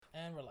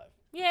And we're live.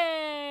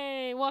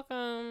 Yay!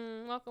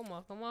 Welcome.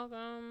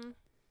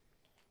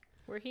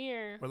 We're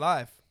here. We're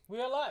live. We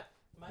are live.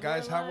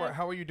 Guys,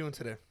 how are you doing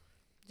today?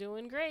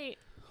 Doing great.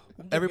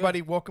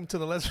 Everybody, welcome to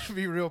the Let's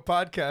Be Real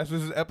podcast.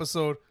 This is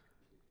episode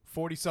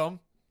 40-some.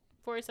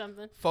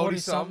 40-something.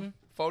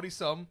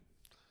 40-some.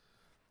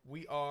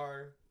 We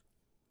are,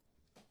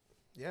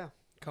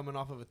 coming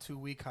off of a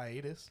 2-week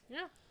hiatus.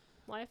 Yeah.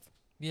 Life.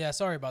 Yeah,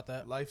 sorry about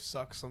that. Life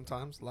sucks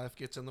sometimes. Life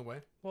gets in the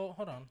way. Well,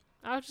 hold on.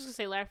 I was just going to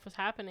say life was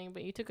happening,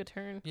 but you took a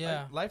turn.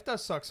 Yeah. Life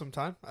does suck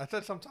sometimes. I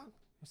said sometimes.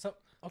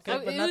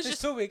 Okay, but not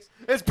just 2 weeks.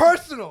 It's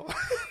personal.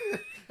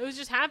 It was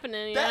just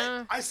happening,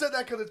 yeah. I said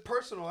that because it's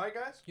personal, right,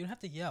 guys? You don't have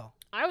to yell.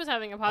 I was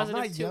having a positive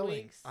I'm not 2 yelling.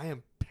 weeks. I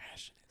am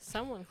passionate.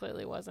 Someone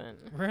clearly wasn't.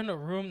 We're in a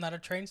room, not a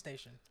train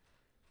station.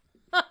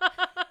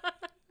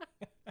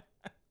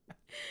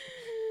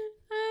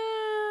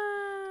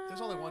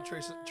 There's only one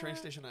train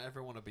station I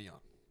ever want to be on.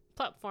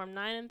 Platform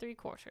 9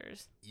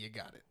 3/4. You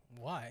got it.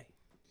 Why?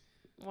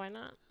 Why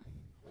not?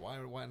 Why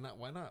not?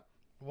 Why not?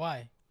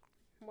 Why?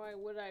 Why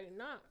would I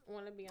not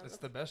want to be on It's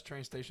the best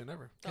train station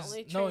ever. the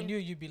only train? No one knew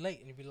you'd be late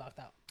and you'd be locked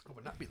out. I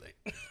would not be late.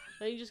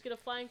 Then you just get a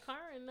flying car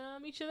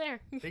and meet you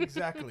there.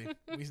 Exactly.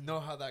 We know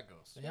how that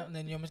goes. Yeah, and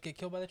then you almost get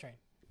killed by the train.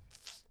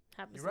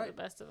 Happens You're to right.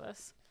 the best of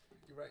us.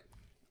 You're right.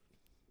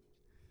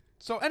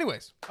 So,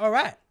 anyways, All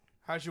right.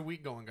 how's your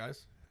week going,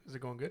 guys? Is it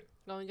going good?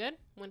 Going good?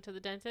 Went to the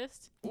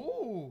dentist.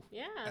 Ooh.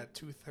 Yeah. At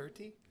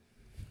 2:30.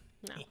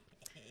 No.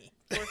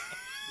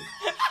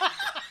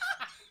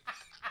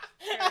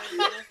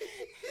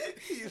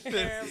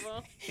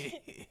 Terrible.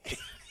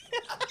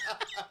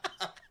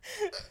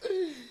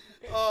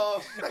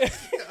 Oh,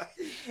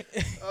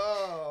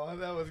 oh,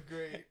 that was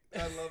great.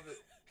 I love it.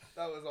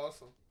 That was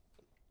awesome.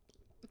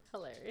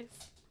 Hilarious.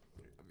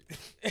 I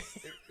mean,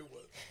 it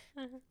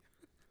was.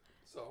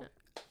 So,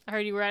 I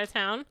heard you were out of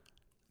town.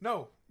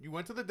 no, you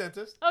went to the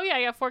dentist. Oh yeah,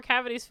 I got 4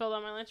 cavities filled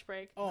on my lunch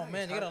break. Oh, Nice.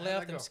 man, you got to How'd lay off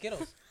that them go?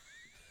 Skittles.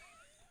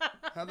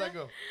 How'd that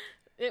go?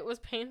 It was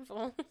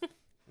painful. It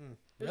was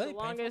Really? the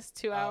Painful? longest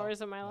 2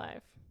 hours of my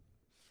life.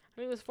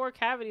 I mean, it was 4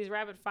 cavities,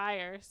 rapid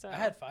fire. So I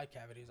had 5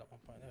 cavities at one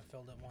point. I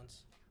filled it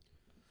once.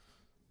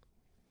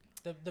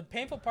 The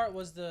painful part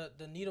was the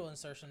needle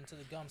insertion into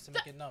the gums to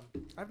make it numb.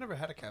 I've never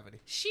had a cavity.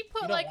 She You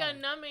put don't like a want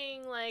it.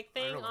 numbing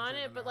thing don't on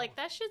think it, I but know. like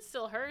that shit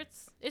still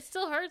hurts. It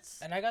still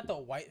hurts. And I got the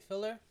white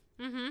filler.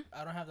 Mm-hmm.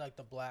 I don't have like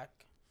the black.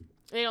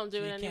 They don't do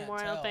So it you can't anymore.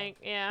 I don't tell. think.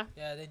 Yeah.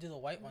 Yeah, they do the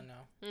white one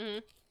now. Mm-hmm.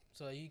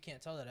 So you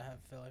can't tell that I have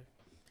filler.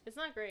 It's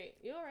not great.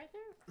 You all right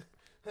there?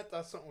 I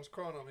thought something was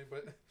crawling on me,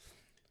 but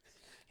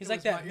He's it like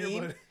was that my meme.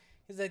 earbud.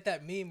 He's like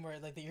that meme where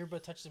like the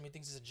earbud touches him, he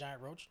thinks it's a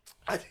giant roach.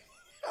 I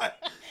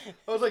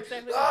was like,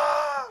 Exactly.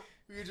 ah!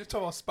 We were just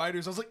talking about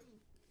spiders. I was like,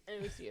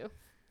 It was you.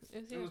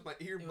 It was it you. was my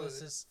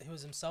earbud. It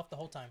was himself the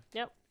whole time.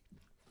 But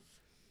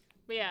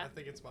yeah. I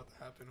think it's about to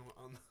happen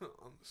on the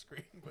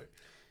screen, but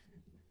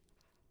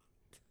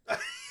I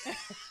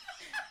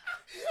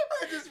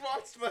just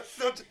watched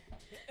myself.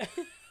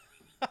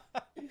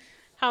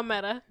 How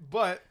meta.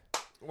 But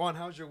Juan,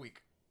 how's your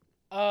week?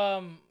 It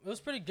was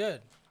pretty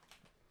good.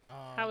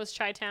 How was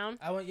Chi-Town?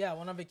 I went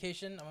on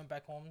vacation. I went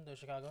back home to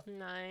Chicago.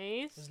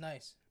 Nice. It was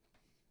nice.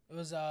 It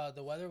was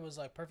the weather was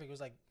like perfect. It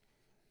was like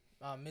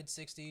mid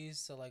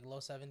 60s to like low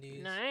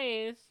 70s.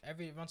 Nice.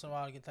 Every once in a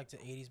while I get like to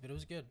 80s, but it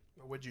was good.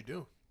 What'd you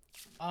do?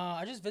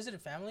 I just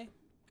visited family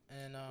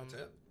and That's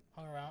it.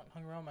 hung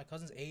around. My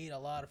cousins ate a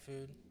lot of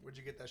food. Where'd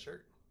you get that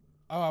shirt?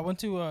 Oh, I went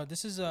to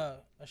this is a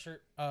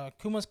shirt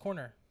Kuma's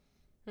Corner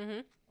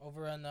Mm-hmm.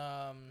 over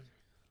on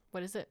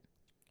What is it?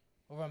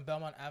 over on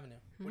Belmont Avenue.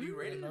 What do you on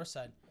rate the it? north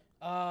side.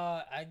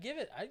 I'd give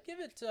it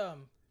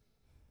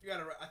You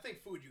gotta. I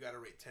think food. You gotta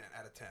rate 10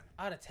 out of 10.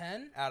 out of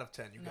 10. Out of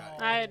 10, you got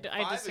No. it.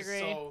 I 5 is disagree.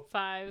 so-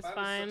 5 is 5 is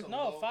fine. such a No,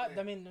 low 5. thing.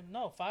 I mean,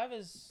 no, 5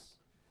 is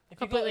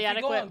Completely if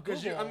you go on adequate.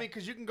 Google,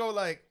 Because you can go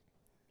like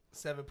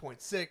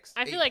 7.6.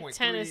 I feel like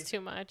 10 is 8.3.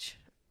 too much.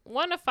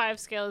 1 to 5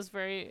 scale is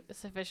very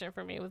sufficient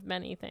for me with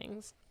many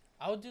things.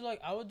 I would do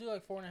like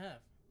 4.5.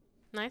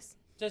 Nice.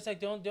 Just like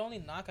the only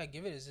knock I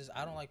give it is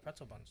I don't like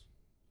pretzel buns,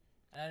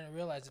 and I didn't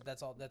realize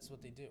that's what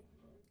they do.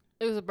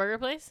 It was a burger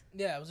place?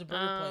 Yeah, it was a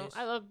burger place.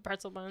 I love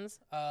pretzel buns.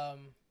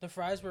 The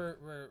fries were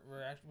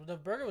actually, the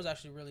burger was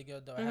actually really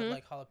good though. I had Mhm.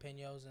 like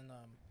jalapenos and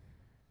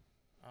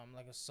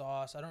like a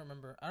sauce. I don't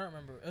remember.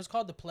 It was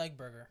called the Plague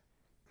Burger.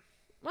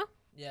 What?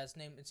 Yeah,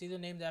 it's either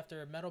named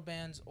after metal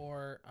bands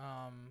or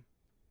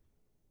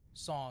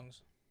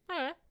songs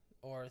Alright.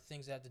 or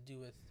things that have to do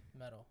with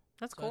metal.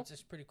 That's So cool. it's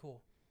just pretty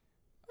cool.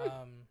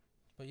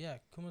 But yeah,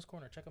 Kuma's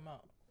Corner, check them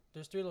out.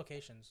 There's 3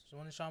 locations. There's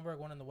one in Schaumburg,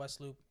 one in the West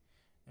Loop,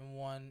 and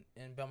one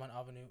in Belmont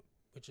Avenue,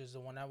 which is the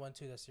one I went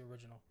to. That's the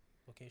original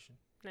location.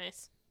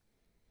 Nice.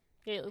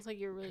 Yeah, it looks like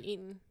you're really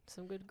eating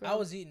some good grub. I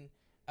was eating.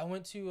 I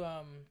went to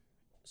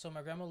so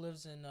my grandma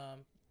lives in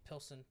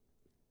Pilsen,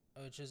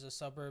 which is a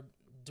suburb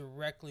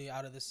directly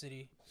out of the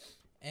city,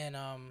 and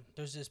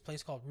there's this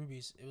place called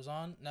Ruby's. It was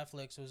on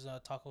Netflix. It was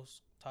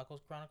Tacos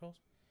Chronicles.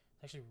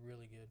 It's actually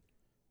really good.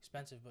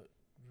 Expensive, but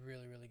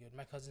really, really good.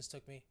 My cousins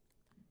took me.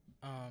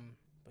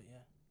 But yeah.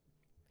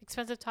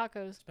 Expensive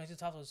tacos. Expensive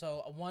tacos.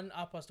 So one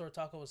al pastor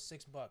taco was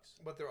 $6.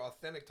 But they're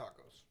authentic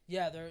tacos.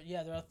 Yeah,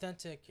 they're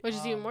authentic. Which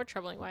is even more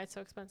troubling why it's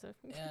so expensive.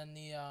 And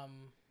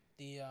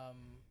the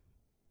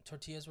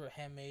tortillas were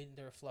handmade.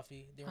 They were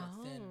fluffy. They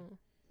weren't thin.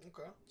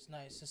 Okay. It's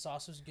nice. The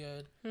sauce was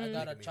good. I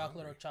got a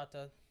chocolate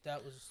horchata.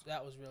 That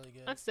was really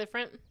good. That's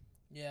different.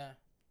 Yeah.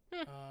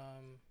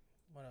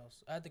 What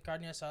else? I had the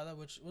carne asada,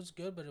 which was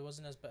good, but it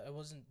wasn't it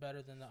wasn't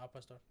better than the al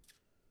pastor.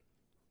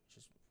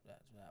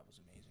 That was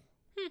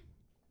amazing.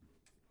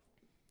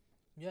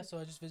 Yeah, so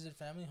I just visited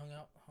family, hung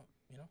out.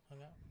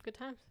 Good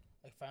times.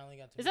 Like finally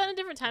got to. Is that in a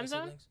different time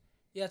zone? Siblings.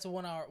 Yeah, it's a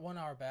 1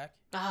 hour back.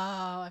 Oh,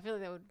 I feel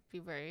like that would be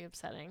very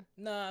upsetting.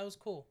 Nah, it was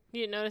cool.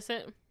 You didn't notice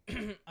it?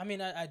 I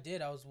mean, I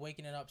did. I was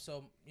waking it up,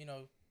 so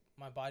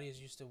my body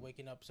is used to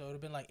waking up. So it would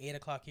have been like 8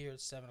 o'clock here.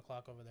 It's 7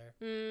 o'clock over there.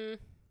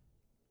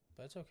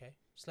 But it's okay.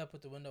 Slept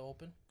with the window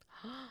open.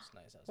 It's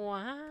nice outside.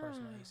 Wow.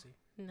 Personal AC.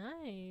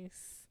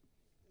 Nice.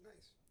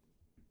 Nice.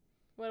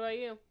 What about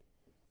you?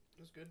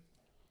 It was good.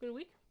 Good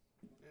week?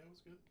 Yeah, it was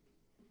good.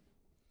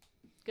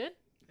 Good?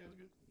 Yeah, it was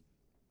good.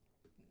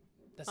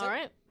 That's All it?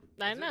 right.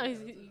 I know. He's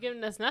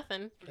giving us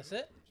nothing. That's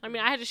it? I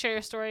mean, I had to share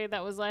a story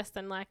that was less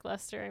than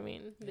lackluster. I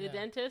mean, the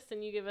dentist,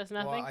 and you give us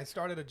nothing. Well, I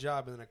started a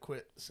job and then I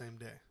quit the same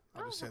day.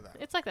 I'll just say that.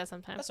 It's like that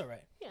sometimes. That's all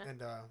right. Yeah.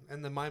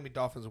 And the Miami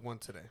Dolphins won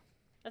today.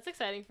 That's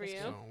exciting for you.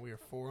 So we are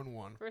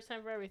 4-1. First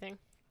time for everything.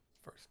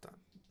 First time.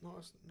 No,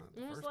 it's not the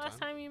When was first the last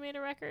time you made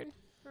a record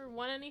or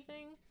won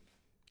anything?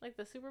 Like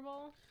the Super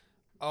Bowl?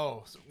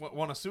 Oh, so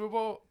won a Super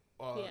Bowl?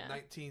 Yeah.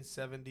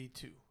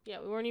 1972. Yeah,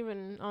 we weren't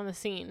even on the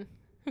scene.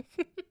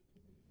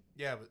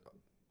 Yeah, but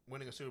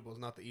winning a Super Bowl is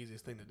not the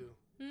easiest thing to do.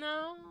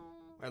 No.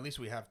 At least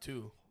we have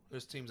two.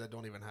 There's teams that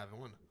don't even have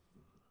one.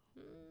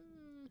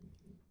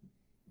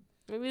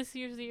 Maybe this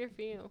year's the year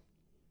for you.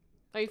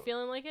 Are you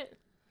feeling like it?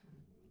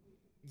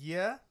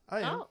 Yeah,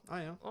 I am. Oh.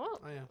 I am. Oh.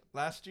 I am.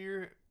 Last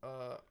year,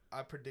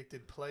 I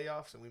predicted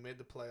playoffs, and we made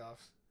the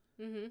playoffs.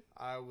 Mm-hmm.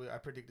 I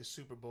predicted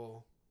Super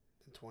Bowl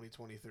in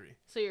 2023.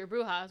 So you're a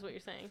Bruja is what you're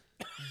saying.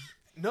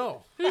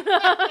 No.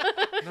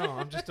 No,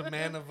 I'm just a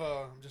man of.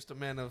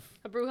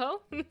 A Brujo?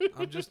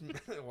 I'm just.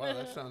 Wow,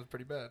 that sounds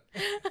pretty bad.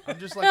 I'm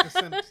just like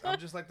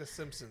the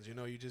Simpsons.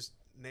 You just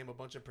name a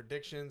bunch of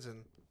predictions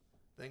and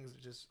things.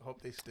 Just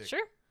hope they stick.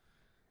 Sure.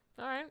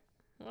 All right.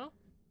 Well,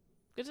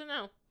 good to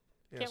know.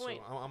 Yeah, Can't so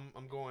wait.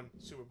 I'm going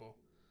Super Bowl.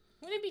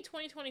 Wouldn't it be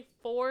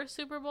 2024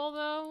 Super Bowl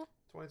though?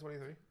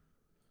 2023.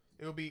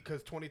 It'll be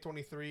because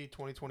 2023,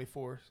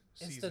 2024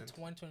 season. It's the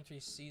 2023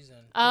 season.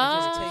 Oh.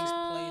 It just takes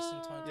place in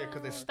 2024. Yeah, because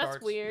it That's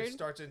starts. weird. It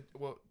starts in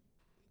But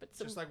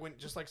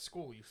just like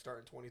school. You start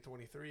in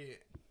 2023,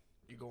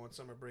 you go on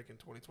summer break in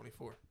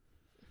 2024.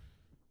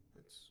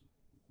 It's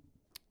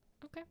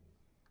okay.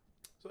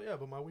 So yeah,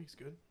 but my week's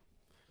good.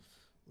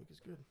 Week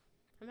is good.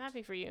 I'm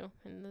happy for you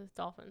and the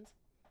Dolphins.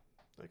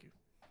 Thank you.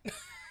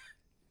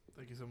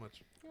 Thank you so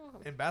much. You're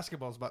welcome. And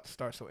basketball's about to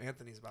start, so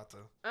Anthony's about to.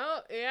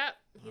 Oh yeah,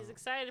 he's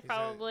excited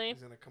probably.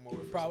 He's gonna come over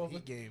for Probably. some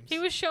Heat games. He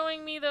was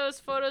showing me those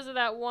photos of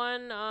that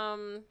one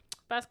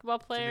basketball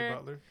Jimmy player.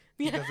 Butler.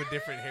 He does the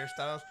different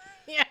hairstyles.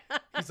 Yeah.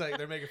 He's like,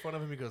 they're making fun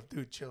of him. He goes,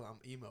 dude, chill.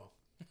 I'm emo.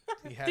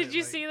 He had Did it,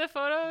 you like- see the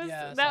photos?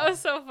 Yeah, I that saw was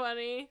so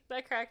funny.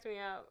 That cracked me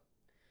up.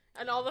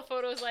 And all the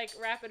photos like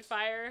rapid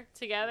fire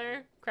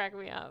together cracked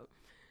me up.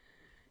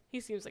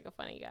 He seems like a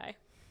funny guy.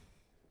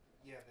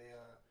 Yeah,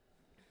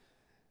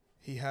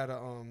 he had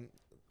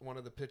one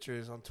of the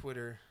pictures on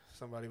Twitter.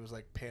 Somebody was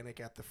like panic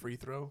at the free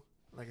throw,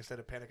 like instead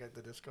of panic at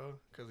the disco,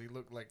 because he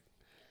looked like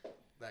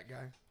that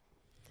guy.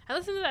 I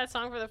listened to that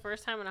song for the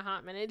first time in a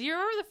hot minute. Do you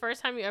remember the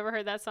first time you ever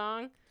heard that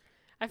song?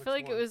 I feel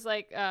Which like one? it was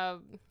like I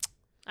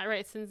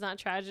Write Sins Not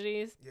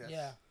Tragedies. Yes.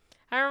 Yeah.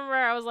 I remember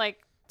I was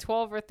like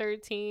 12 or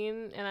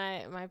 13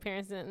 and my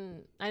parents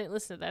didn't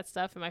listen to that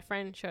stuff, and my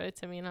friend showed it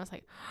to me and I was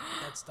like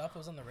That stuff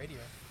was on the radio.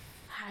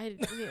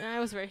 I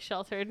was very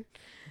sheltered.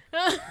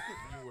 You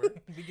were.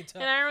 We could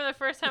tell. And I remember the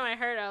first time I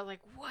heard it, I was like,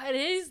 what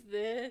is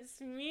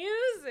this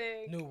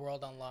music? New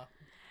world unlocked.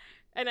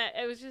 And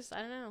it was just,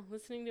 I don't know,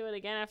 listening to it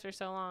again after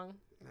so long.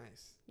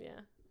 Nice. Yeah.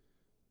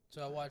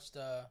 So I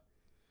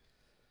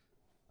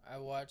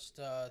watched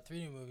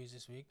 3 new movies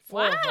this week. 4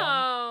 Wow. of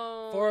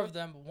them. 4 of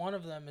them. One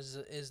of them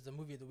is the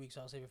movie of the week,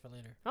 so I'll save it for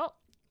later. Oh.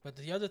 But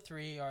the other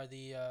 3 are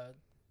the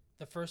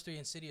first 3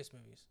 Insidious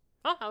movies.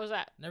 Oh, how was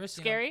that? Never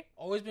seen Scary? them.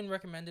 Always been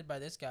recommended by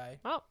this guy.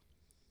 Oh.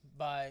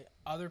 By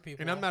other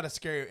people. And I'm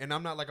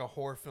not like a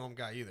horror film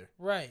guy either.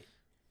 Right.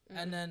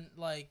 Mm. And then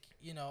by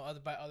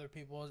other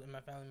people and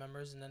my family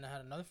members, and then I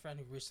had another friend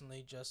who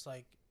recently just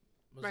was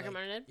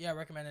recommended?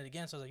 recommended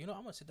again. So I was like,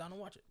 I'm gonna sit down and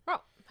watch it.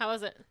 Oh, how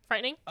was it?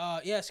 Frightening?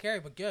 Yeah,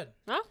 scary but good.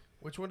 Oh.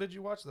 Which one did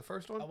you watch? The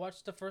first one? I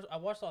watched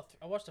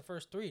the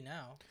first 3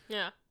 now.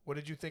 Yeah. What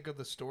did you think of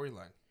the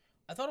storyline?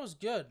 I thought it was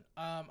good.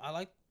 I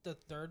liked the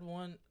third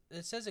one.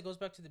 It says it goes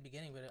back to the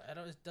beginning, but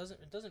it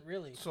doesn't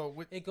really. So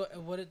What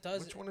it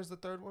does. which one is the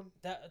third one?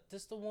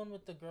 This the one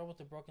with the girl with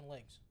the broken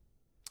legs.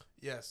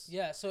 Yes.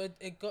 Yeah, so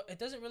it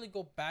doesn't really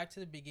go back to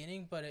the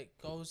beginning, but it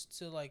goes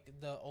to like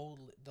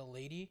the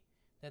lady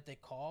that they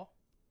call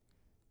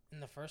in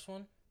the first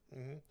one.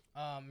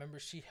 Mm-hmm. Remember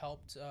she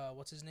helped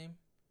what's his name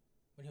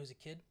when he was a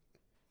kid.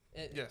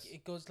 Yes.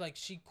 It goes like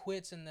she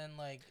quits and then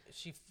like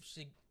she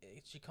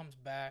comes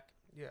back.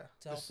 Yeah.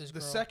 To help this the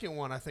girl. second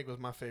one I think was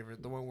my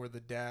favorite. The one where the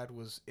dad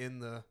was in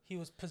the. He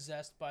was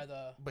possessed by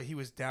the. But he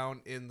was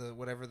down in the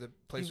whatever the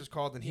place was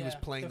called, and he was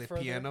playing the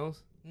piano.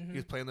 Mm-hmm. He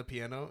was playing the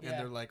piano, Yeah. and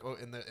they're like, oh,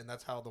 and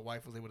that's how the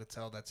wife was able to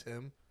tell that's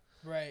him.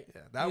 Right.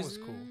 Yeah, that was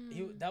cool.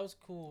 That was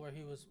cool where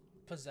he was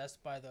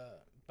possessed by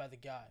the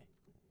guy,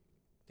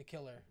 the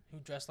killer who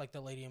dressed like the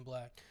lady in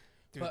black.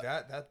 Dude, but,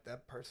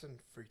 that person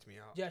freaked me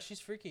out. Yeah, she's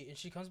freaky, and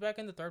she comes back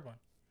in the third one.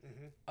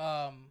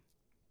 Mm-hmm.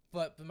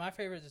 But my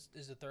favorite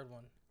is the third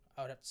one.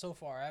 I would have so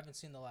far. I haven't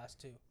seen the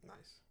last two.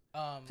 Nice.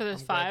 So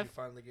there's I'm 5. glad you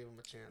finally gave him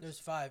a chance. There's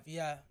 5.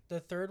 Yeah, the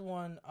third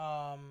one.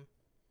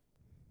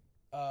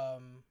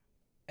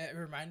 It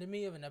reminded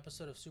me of an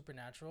episode of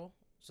Supernatural,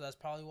 so that's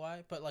probably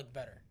why. But like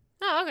better.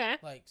 Oh, okay.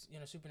 Like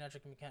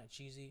Supernatural can be kind of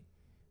cheesy.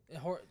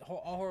 All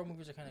horror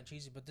movies are kind of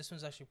cheesy, but this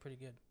one's actually pretty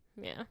good.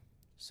 Yeah.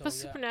 So but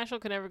Supernatural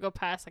could never go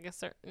past like a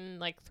certain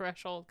like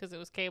threshold because it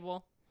was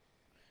cable.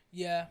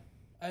 Yeah.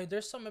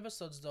 There's some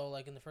episodes though,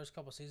 like in the first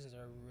couple seasons, that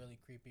are really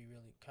creepy,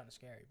 really kind of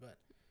scary. But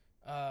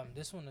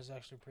this one is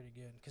actually pretty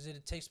good because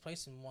it takes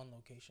place in one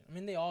location. I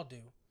mean, they all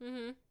do.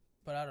 Mm-hmm.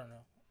 But I don't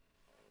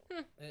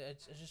know.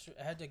 It's just it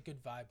had a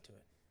good vibe to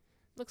it.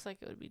 Looks like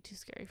it would be too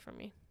scary for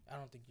me. I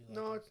don't think you like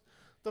No, it.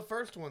 The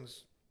first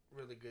one's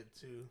really good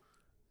too.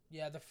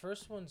 Yeah, the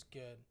first one's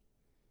good.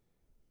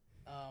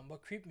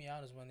 What creeped me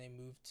out is when they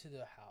moved to the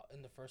house.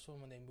 In the first one,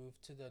 when they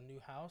moved to the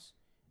new house,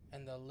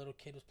 and the little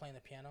kid was playing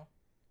the piano,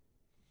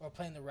 or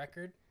playing the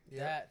record.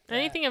 Yeah.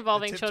 Anything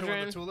involving the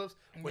children. The tulips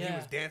when he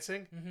was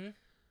dancing.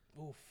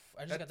 Mm-hmm. Oof!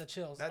 I just got the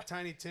chills. That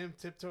Tiny Tim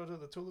Tiptoe to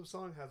the Tulip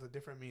song has a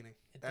different meaning.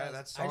 It does.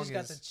 That song I just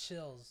got the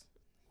chills.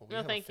 Well, we No,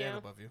 have thank a fan you.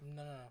 above you.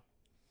 No.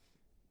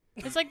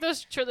 It's like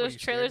those you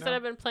trailers that now?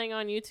 have been playing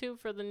on YouTube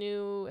for the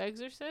new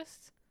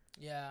Exorcist.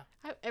 Yeah.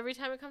 Every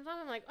time it comes on,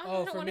 I'm like, I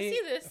for don't want to me,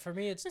 see this. For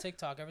me, it's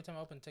TikTok. Every time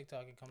I open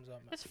TikTok, it comes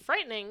up. It's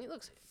frightening. It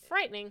looks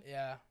frightening.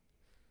 Yeah.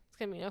 It's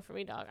gonna be no for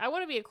me, dog. I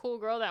want to be a cool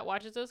girl that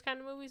watches those kind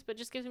of movies, but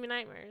just gives me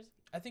nightmares.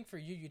 I think for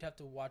you, you'd have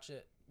to watch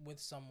it with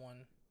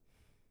someone.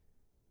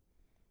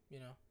 You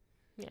know.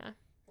 Yeah.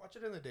 Watch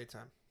it in the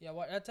daytime. Yeah,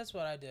 that's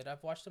what I did.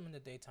 I've watched them in the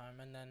daytime,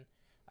 and then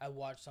I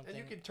watched something.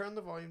 And you can turn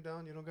the volume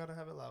down. You don't gotta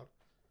have it loud.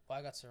 Well,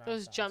 I got surround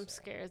Those sound, jump so.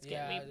 scares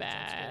Yeah, get me the jump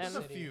bad. scares.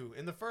 There's a few.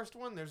 In the first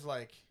one, there's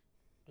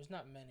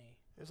not many.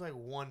 There's like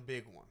one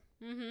big one.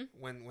 Mm-hmm.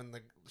 When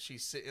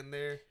she's sitting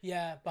there.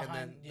 Yeah,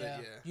 behind.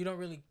 then You don't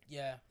really.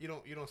 Yeah. You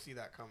don't see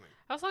that coming.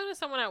 I was talking to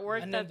someone at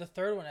work And then the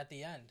third one at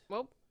the end.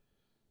 Well,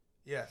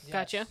 Yes.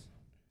 Gotcha. Yes.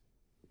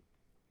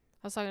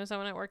 I was talking to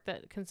someone at work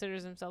that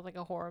considers himself like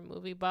a horror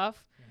movie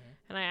buff, Mm-hmm.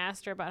 and I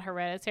asked her about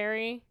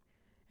Hereditary,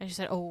 and she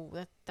said, "Oh,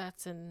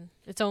 that's in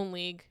its own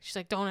league." She's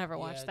like, "Don't ever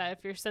watch Yeah. that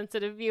if you're a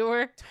sensitive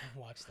viewer."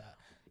 Don't watch that.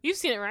 You've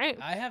seen it, right?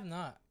 I have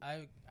not.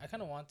 I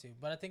kind of want to,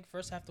 but I think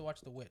first I have to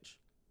watch The Witch.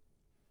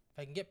 If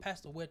I can get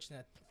past The Witch, then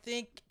I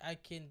think I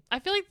can. I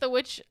feel like The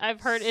Witch I've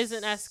heard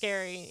isn't as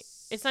scary.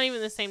 It's not even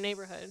the same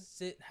neighborhood.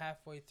 Sit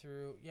halfway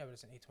through. Yeah, but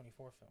it's an A24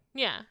 film.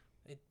 Yeah,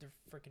 They're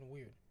freaking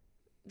weird.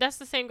 that's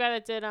the same guy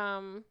that did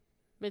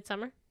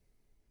Midsummer,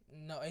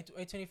 No,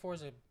 A24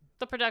 is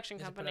the production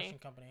a company. production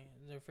company.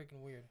 They're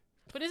freaking weird.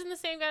 But isn't the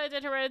same guy that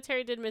did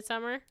Hereditary did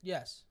Midsummer?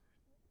 Yes.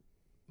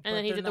 And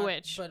then he they're did The not-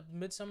 Witch. But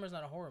Midsummer's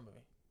not a horror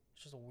movie.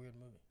 It's just a weird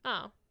movie.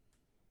 Oh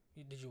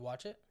Did you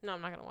watch it? no,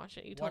 I'm not gonna watch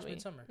it. You Watch told me.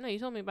 Midsummer. No, you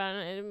told me about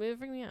it. It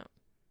freaked me out.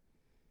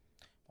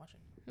 Watch it.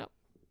 Nope.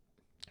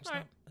 It's All not.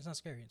 right. It's not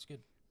scary. It's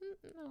good.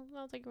 No,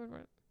 I'll take your word for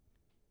it.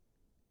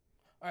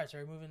 All right, so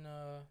we're moving.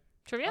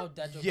 Trivia? Oh,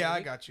 Dad joke. Yeah, of the I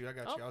week? got you.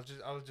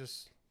 Oh. I was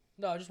just.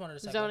 No, I just wanted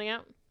to. Segue. Zoning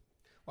out.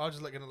 Well, I was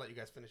just gonna let you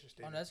guys finish your Oh,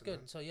 statement. that's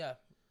good. So yeah,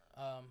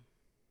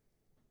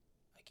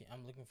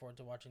 I'm looking forward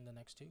to watching the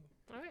next two,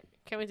 All right.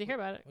 Can't wait to hear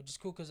about it. which is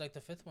cool because like the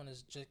fifth one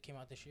just came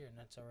out this year and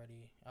that's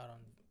already out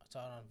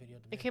on video.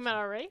 It came out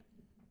already?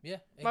 Yeah.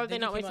 Why would they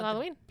think it not wait came till out the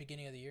Halloween?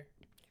 Beginning of the year.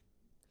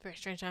 Very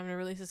strange time to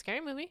release a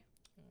scary movie.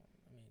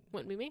 I mean,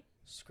 Wouldn't be me.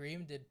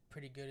 Scream did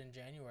pretty good in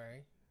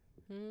January.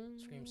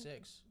 Scream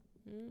 6.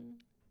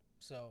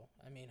 So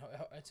I mean,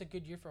 it's a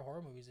good year for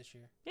horror movies this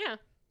year. Yeah.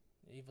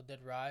 Evil Dead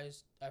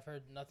Rise. I've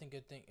heard nothing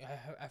good thing.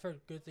 I've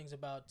heard good things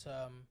about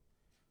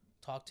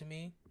Talk to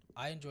Me.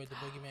 I enjoyed the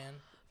Boogeyman.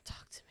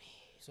 Talk to me.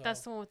 So,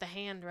 That's the one with the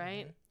hand,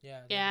 right? Mhm.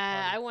 Yeah.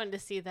 Yeah, I wanted to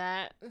see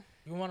that.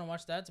 You want to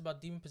watch that? It's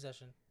about demon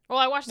possession. Well,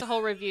 I watched the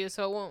whole review,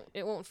 so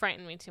it won't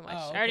frighten me too much.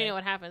 Oh, I already okay. know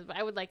what happens, but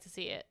I would like to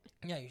see it.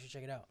 Yeah, you should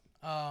check it out.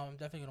 I'm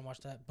definitely gonna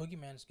watch that.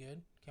 Boogeyman's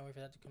good. Can't wait for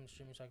that to come to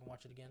streaming so I can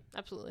watch it again.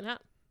 Absolutely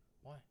not.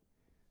 Why?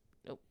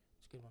 Nope.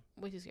 It's a good one.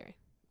 Way too scary.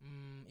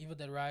 Evil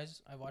Dead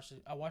Rise. I watched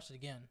it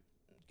again.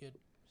 Good.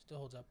 Still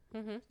holds up.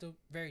 Mm-hmm. Still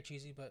very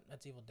cheesy, but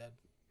that's Evil Dead.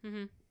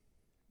 Mm-hmm.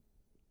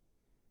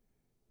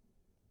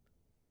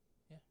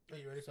 Yeah. Are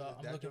you ready So for the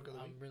I'm dad looking. joke of the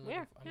I'm week? really. Yeah,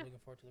 I'm yeah. looking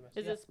forward to the rest.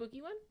 Is Yeah. it a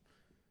spooky one?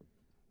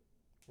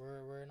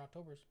 We're in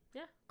October's.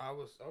 I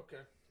was okay.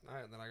 All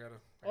right, then I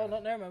gotta. Oh no,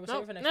 never mind. We'll save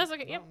No, it for next. no, it's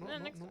week. okay.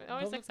 Yep, next.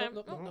 Always next time.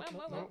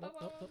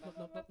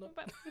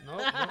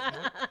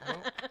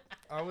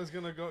 No. I was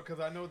gonna go because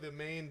I know the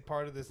main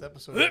part of this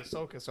episode is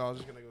Ahsoka, so I was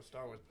just gonna go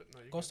Star Wars. But no,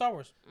 you Go can- Star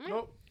Wars.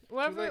 Nope.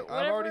 Whatever, late.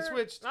 I've already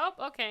switched. Oh,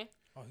 okay.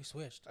 Oh, he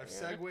switched. I've Yeah.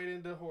 segued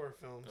into horror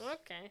films.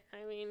 Okay.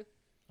 I mean,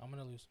 I'm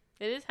gonna lose.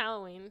 it is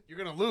Halloween. You're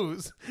gonna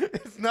lose.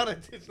 It's not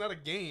a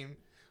game,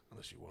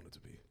 unless you want it to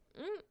be.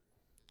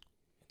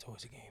 It's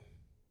always a game.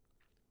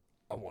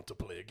 I want to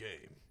play a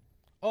game.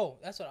 Oh,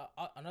 that's what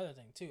another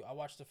thing too. I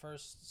watched the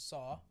first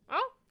Saw.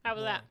 Oh, how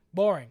was that?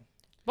 Boring.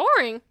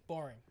 Boring.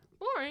 Boring.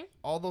 Boring.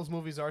 All those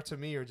movies are to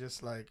me are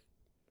just like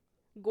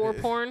Gore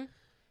porn.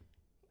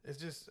 it's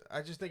just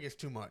I just think it's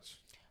too much.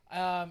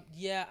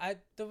 Yeah.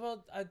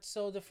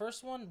 So the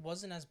first one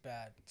wasn't as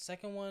bad.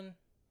 Second one,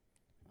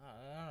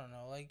 I don't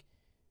know. Like,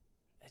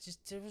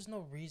 there was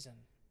no reason.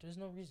 There's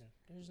no reason.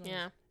 Yeah.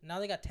 Reason. Now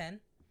they got 10.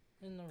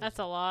 There's no reason. That's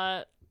a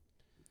lot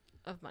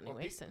of money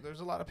wasted. There's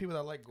a lot of people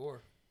that like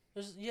gore.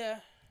 Yeah.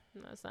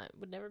 No, it's not.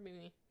 Would never be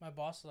me. My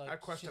boss I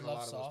question she a lot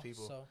loves of those Saw,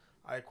 people. So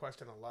I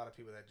question a lot of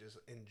people that just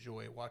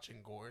enjoy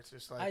watching gore. It's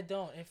just like I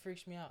don't. It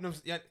freaks me out. no,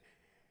 yeah.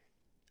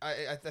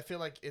 I feel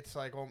like it's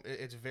like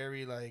it's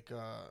very like you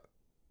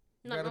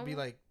Not gotta be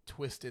normal? like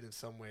twisted in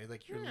some way.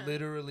 Like you're Yeah.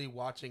 literally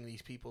watching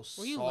these people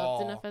Were you saw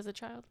loved enough as a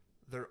child?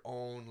 their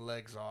own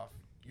legs off.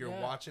 You're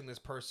Yeah. watching this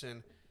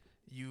person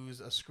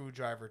use a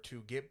screwdriver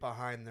to get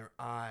behind their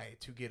eye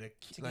to get a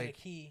key. To get a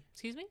key.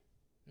 Excuse me?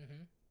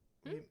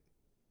 Mm-hmm.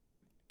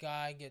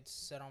 Guy gets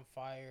set on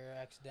fire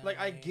accidentally. Like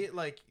I get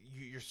like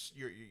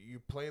you're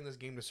playing this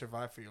game to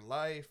survive for your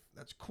life.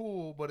 That's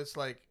cool, but it's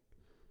like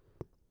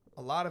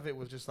a lot of it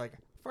was just like,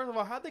 first of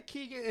all, how'd the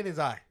key get in his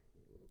eye?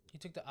 He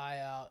took the eye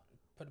out,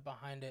 put it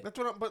behind it. That's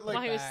what. But While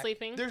like, he was back.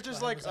 sleeping? there's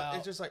just While he like was out.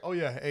 it's just like, oh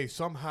yeah, hey,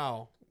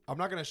 somehow I'm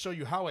not gonna show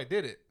you how I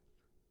did it,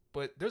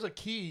 but there's a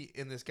key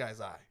in this guy's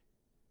eye.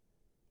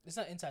 It's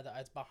not inside the eye.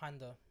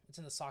 It's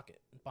in the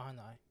socket behind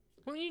the eye.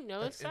 Well, you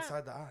know That's it's not.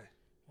 inside the eye.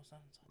 What's that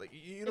inside? Like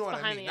you It's know what I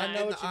behind mean? the Not eye. I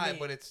know in what the you eye, mean.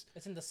 but it's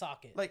It's in the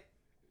socket. like,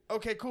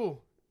 okay,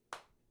 cool.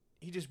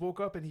 He just woke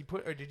up and he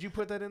put, or did you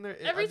put that in there?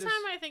 Every time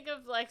I think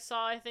of like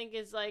Saw, I think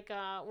is like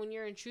when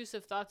your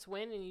intrusive thoughts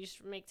win and you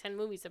just make 10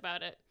 movies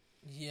about it.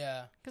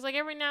 Yeah. Because like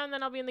every now and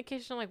then I'll be in the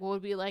kitchen, I'm like, what would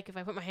it be like if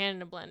I put my hand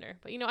in a blender?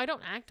 But you know, I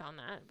don't act on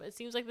that. But it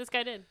seems like this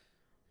guy did.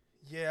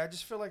 Yeah, I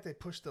just feel like they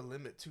pushed the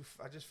limit too.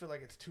 I just feel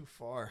like it's too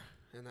far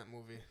in that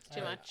movie.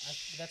 Too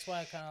much. That's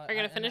why I kind of. Are you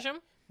gonna finish him?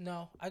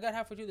 No, I got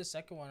halfway through the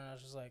second one and I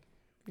was just like,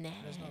 Nah.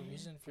 there's no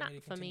reason for Not me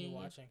to for continue me.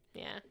 watching.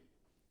 Yeah.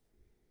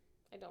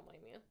 I don't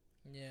blame you.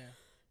 Yeah.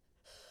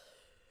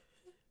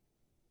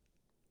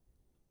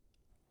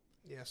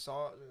 Yeah,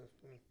 Saw.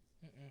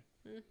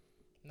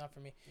 Not for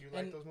me. You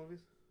like And- those movies?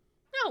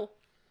 No.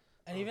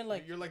 And even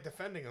like you're like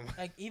defending them.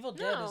 like Evil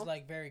Dead is No.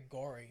 like very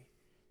gory,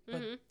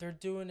 but they're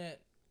doing it.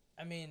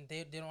 I mean,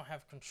 they don't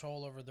have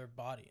control over their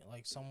body.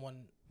 Like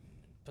someone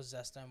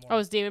possessed them. Oh,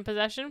 it's demon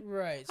possession?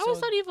 right. I always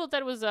thought Evil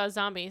Dead was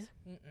zombies.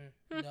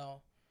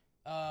 No.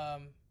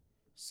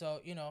 So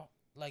you know,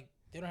 like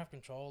they don't have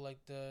control. Like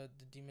the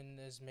demon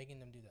is making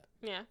them do that.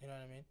 Yeah. You know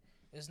what I mean?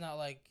 It's not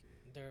like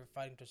they're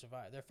fighting to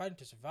survive. They're fighting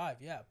to survive,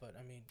 yeah. But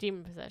I mean,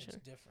 Demon it's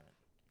possession. different.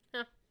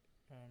 Yeah.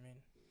 You know what I mean?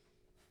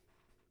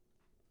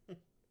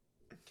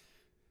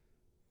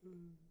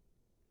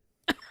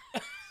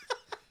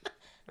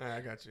 All right,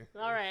 I got you.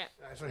 All right.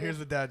 All right, so here's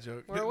the dad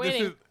joke. We're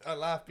waiting. I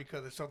laugh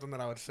because it's something that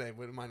I would say,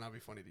 but it might not be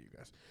funny to you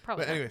guys.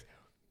 Probably. But anyways,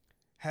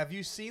 have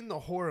you seen the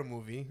horror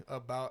movie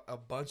about a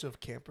bunch of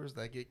campers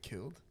that get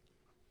killed?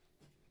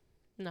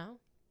 No.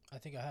 I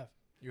think I have.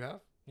 You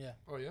have? Yeah.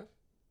 Oh yeah.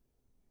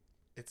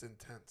 It's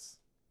intense.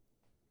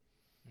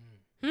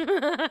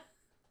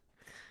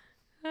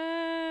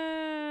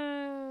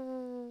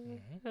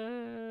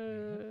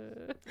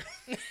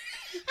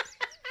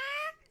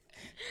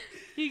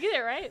 You get it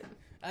right?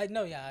 I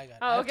know. Yeah, I got it.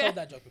 Oh, I've okay. told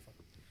that joke before.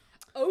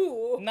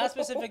 Oh. Not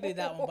specifically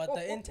that one, but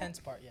the intense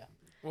part. Yeah.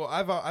 Well,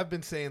 I've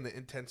been saying the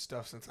intense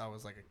stuff since I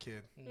was like a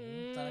kid.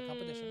 It's not a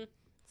competition.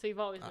 So you've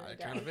always been a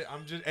guy. Kind of.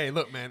 I'm just. Hey,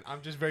 look, man.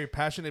 I'm just very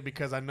passionate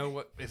because I know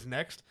what is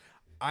next.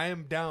 I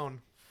am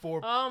down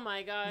Oh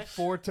my gosh.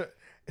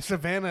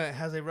 Savannah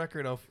has a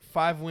record of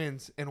 5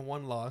 wins and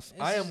 1 loss.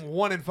 I am This-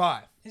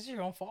 1-5. This is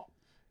your own fault.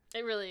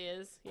 It really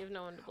is. You have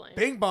no one to blame.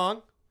 Bing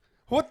bong.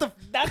 What the?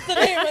 That's the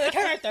name of the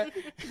character.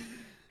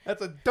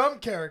 That's a dumb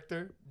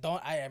character.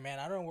 Man,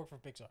 I don't work for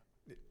Pixar.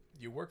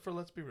 You work for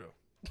Let's Be Real.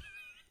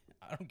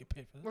 I don't get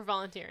paid for this. We're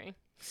volunteering.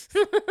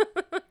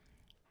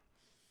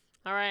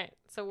 All right.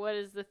 So what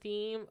is the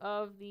theme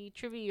of the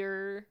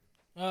trivia?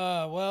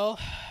 Well,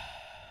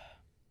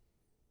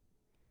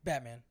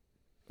 Batman.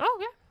 Oh,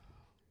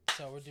 yeah.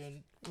 So we're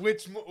doing.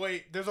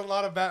 Wait, there's a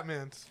lot of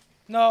Batmans.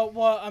 No,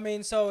 well, I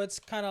mean, so it's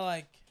kind of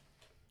like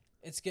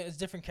it's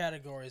different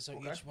categories, so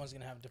Okay. each one's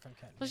gonna have a different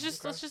category.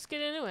 Let's just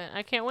get into it.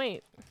 I can't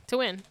wait to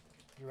win.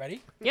 You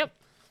ready? Yep.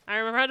 I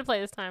remember how to play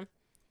this time.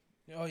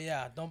 Oh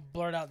yeah, don't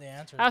blurt out the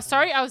answers. I was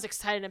sorry. I was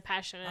excited and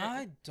passionate.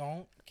 I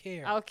don't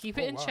care. I'll keep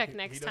it in wow, check he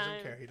next doesn't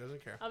time. care. He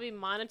doesn't care. I'll be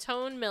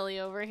monotone Millie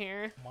over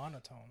here.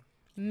 Monotone.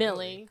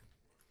 Millie.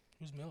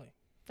 Who's Millie?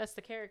 That's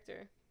the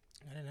character.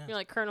 I didn't know. You're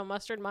like Colonel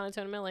Mustard,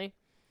 monotone Millie.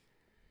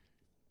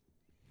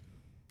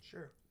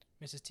 Sure.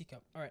 Mrs.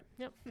 Teacup. All right.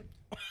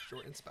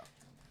 Short and spout.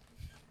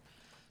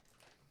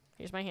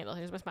 Here's my handle.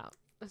 Here's my spout.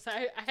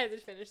 Sorry, I had to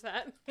finish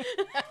that.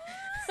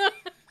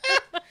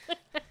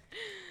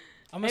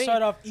 I'm gonna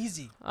start off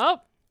easy. Oh,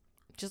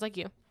 just like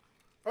you.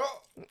 Oh.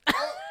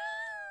 Oh.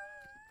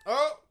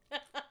 Oh.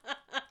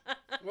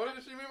 What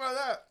did she mean by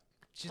that?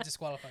 She's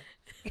disqualified.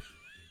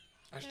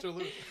 I still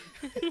lose.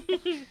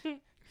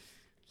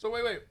 So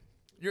wait.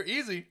 You're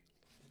easy.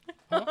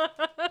 Huh?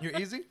 You're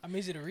easy? I'm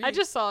easy to read. I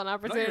just saw an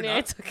opportunity. I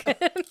not. took it.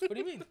 What do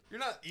you mean? You're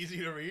not easy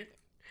to read.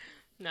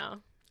 No.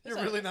 You're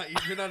really not.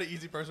 You're not an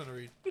easy person to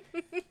read.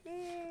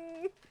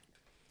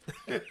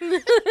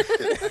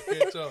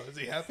 Okay, so is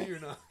he happy or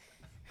not?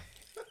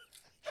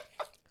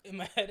 In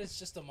my head, it's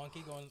just a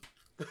monkey going.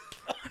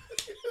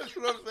 That's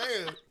what I'm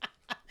saying.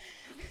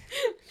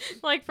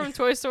 Like from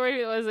Toy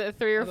Story, was it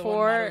 3 or The one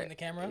 4? monitoring the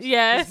cameras.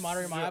 Yes. He's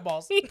monitoring my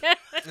eyeballs. Yeah.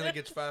 And it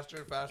gets faster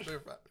and faster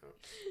and faster.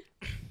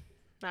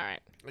 All right.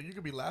 Like, you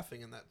could be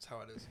laughing and that's how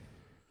it is.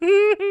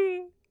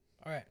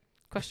 All right.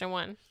 Question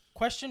 1.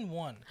 Question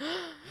 1.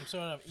 I'm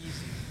sort of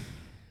easy.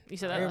 You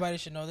said that. Everybody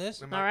should know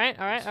this. All right.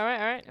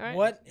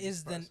 What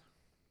is the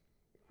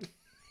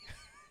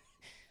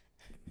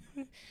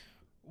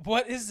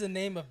What is the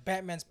name of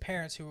Batman's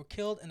parents who were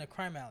killed in a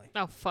crime alley?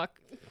 Oh, fuck.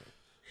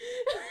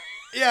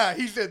 Yeah,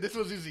 he said this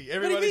was easy. What do you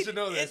Everybody mean? should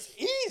know this.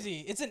 It's easy.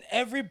 It's in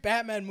every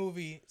Batman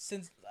movie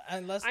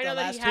unless I the know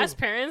that last he has two.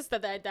 parents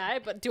that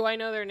died, but do I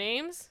know their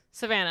names?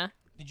 Savannah.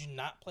 Did you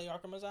not play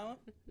Arkham Asylum?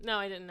 No,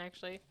 I didn't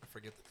actually. I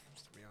forget the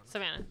names, to be honest.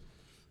 Savannah.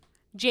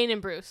 Jane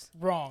and Bruce.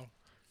 Wrong.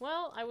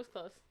 Well, I was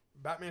close.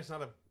 Batman's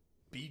not a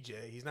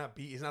BJ. He's not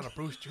a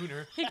Bruce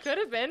Jr. He could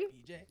have been.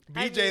 BJ.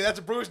 BJ, that's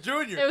a Bruce Jr.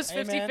 It was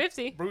Hey, man.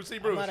 50-50. Brucey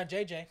I'm Bruce. not a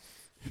JJ.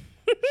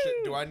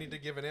 Do I need to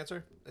give an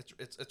answer?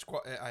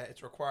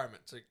 It's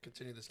requirement to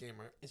continue this game,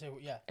 right?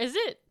 Yeah. Is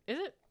it?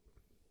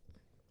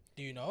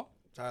 Do you know?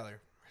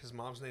 Tyler, his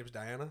mom's name's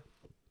Diana.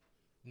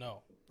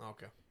 No.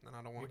 Okay, then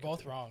I don't want You're to.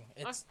 both wrong.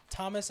 It's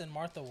Thomas and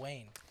Martha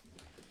Wayne.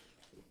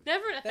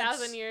 Never in a That's-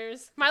 1,000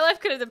 years. My life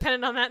could have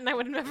depended on that, and I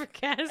would have never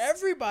guessed.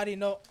 Everybody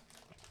know.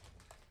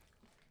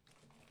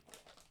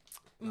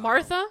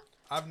 Martha?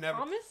 I've never.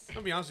 Thomas?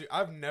 I'll be honest with you.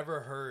 I've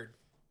never heard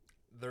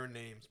their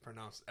names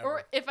pronounced ever.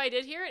 Or if I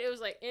did hear it, it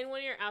was like in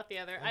one ear, out the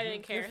other. I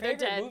didn't care. Your They're favorite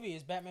dead. movie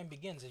is Batman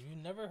Begins. Have you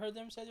never heard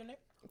them say their name?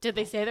 Did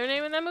they say their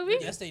name in that movie?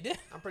 Yes, they did.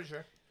 I'm pretty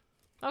sure.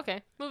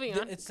 Okay, moving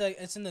on. It's like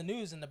it's in the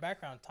news in the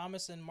background.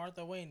 Thomas and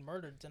Martha Wayne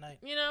murdered tonight,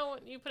 You know,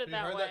 you put it You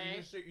that heard way.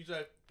 that? You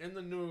said in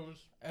the news,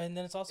 and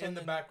then it's also in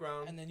the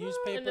background. in the Well,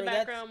 newspaper. in the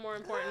background, more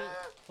important.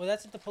 Well,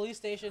 that's at the police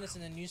station. It's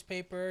in the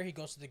newspaper. He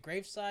goes to the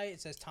gravesite.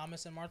 It says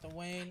Thomas and Martha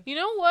Wayne. You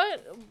know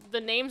what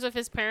the names of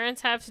his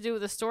parents have to do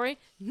with the story?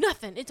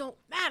 Nothing. It don't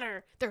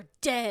matter. They're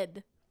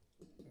dead.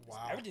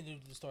 Wow. Everything to do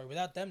with the story.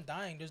 Without them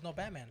dying, there's no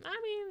Batman. I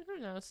mean,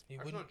 who knows? We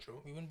That's wouldn't, not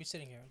true. We wouldn't be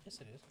sitting here. Yes,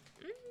 it is.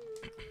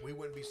 We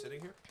wouldn't be sitting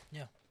here.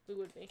 We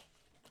would be.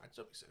 I'd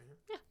still be sitting here.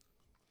 Yeah.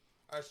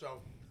 All right,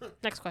 so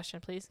Next question,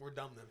 please. we're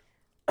done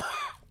then.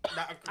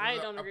 I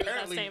don't agree with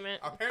that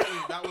statement. Apparently,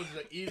 that was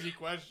an easy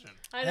question.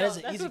 I That know. is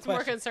an That's easy what's more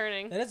question.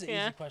 concerning. That is an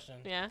yeah. easy question.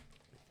 Yeah.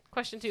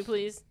 Question 2,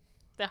 please.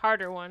 The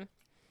harder one.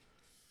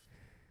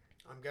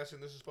 I'm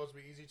guessing this is supposed to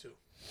be easy too.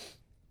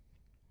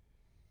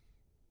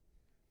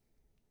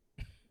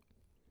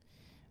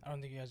 I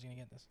don't think you guys are gonna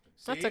get this.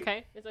 That's See?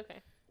 okay. It's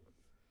okay.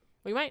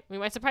 We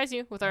might surprise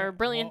you with our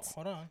brilliance.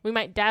 Hold on. We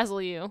might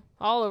dazzle you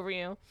all over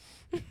you.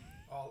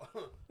 All,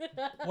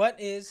 What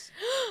is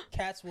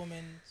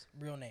Catwoman's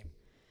real name?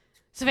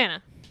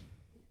 Savannah.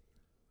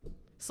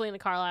 Selena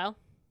Carlisle.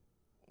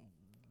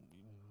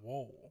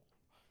 Whoa.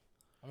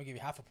 I'm gonna give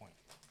you half a point.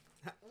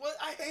 what?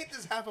 I hate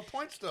this half a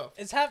point stuff.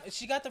 It's half.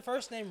 She got the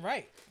first name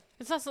right.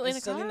 It's not Selena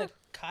It's Carlisle. Selena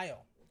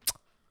Kyle.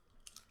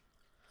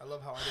 I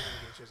love how I didn't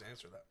even get a chance to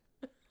answer that.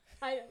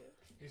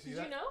 You see Did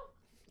that? you know?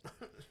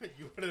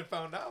 You would have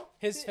found out.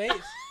 His face.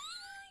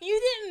 You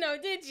didn't know,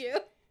 did you?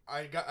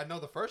 I know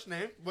the first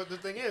name, but the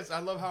thing is, I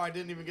love how I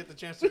didn't even get the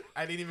chance to.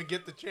 I didn't even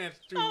get the chance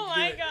to. Oh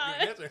my give God.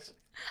 an answer.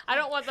 I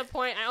don't want the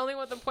point. I only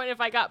want the point if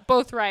I got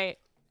both right.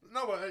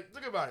 No, but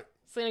think about it.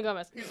 Selena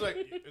Gomez. He's like,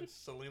 it's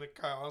Selena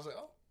Kyle. I was like,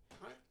 oh.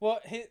 All right. Well,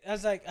 I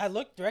was like, I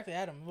looked directly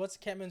at him. What's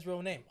Catwoman's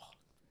real name?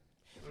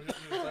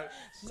 He was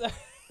like-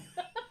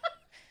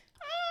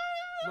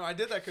 no, I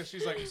did that because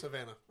she's like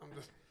Savannah.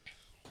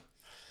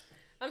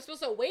 I'm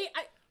supposed to wait.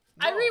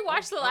 I No,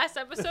 rewatched the I'm- last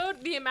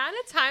episode. The amount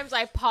of times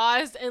I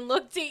paused and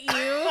looked at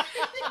you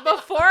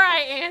before I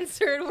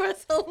answered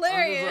was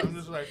hilarious. I'm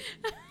just like,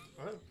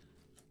 what?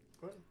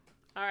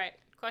 All right,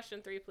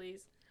 question 3,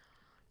 please.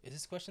 Is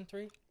this question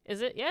 3?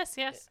 Is it? Yes.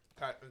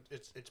 Okay,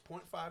 it's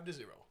 0.5 to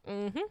 0.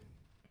 Mm-hmm.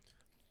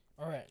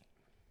 All right.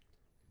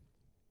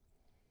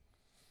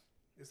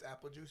 This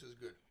apple juice is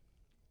good.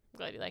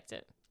 Glad you liked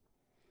it.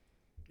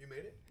 You made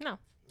it? No.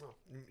 No,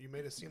 you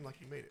made it seem like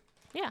you made it.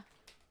 Yeah.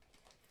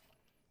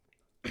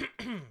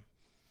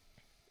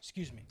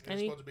 Excuse me. Is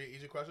Any- it supposed to be an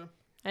easy question?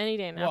 Any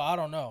day now. Well, I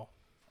don't know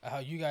how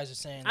you guys are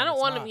saying. I that don't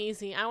it's want not. them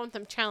easy. I want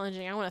them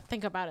challenging. I want to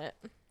think about it.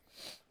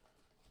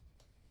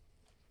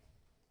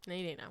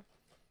 Any day now.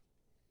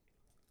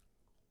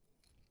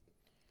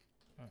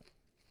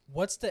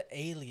 What's the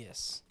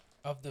alias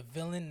of the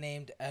villain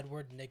named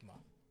Edward Nygma?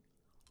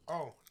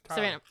 Oh, Tyler.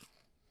 Savannah.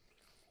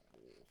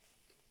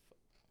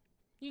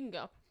 You can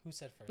go. Who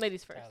said first?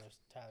 Ladies first.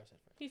 Tyler said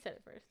first. He said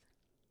it first.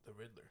 The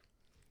Riddler.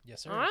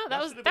 Yes, sir. Oh,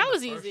 that should've was been the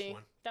first easy.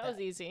 one. That was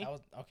easy. That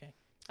was okay.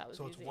 That was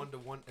So easy. it's 1 to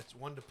 1. It's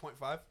 1 to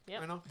 0.5 Yep.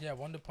 right now. Yeah,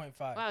 1 to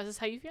 0.5. Wow, is this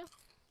how you feel?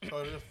 So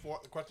it is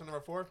question number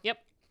 4. Yep.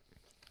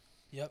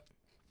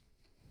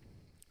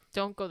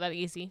 Don't go that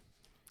easy.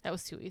 That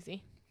was too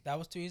easy. That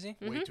was too easy.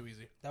 Mhm. Way too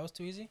easy. That was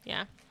too easy.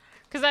 Yeah.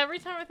 Because every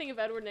time I think of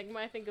Edward Nygma,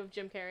 I think of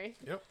Jim Carrey.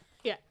 Yep.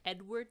 Yeah,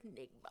 Edward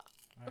Nygma.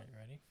 All right, you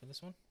ready for this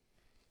one?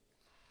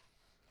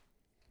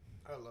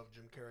 I love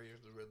Jim Carrey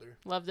as the Riddler.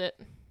 Loved it.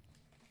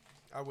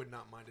 I would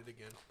not mind it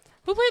again.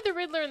 Who played the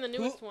Riddler in the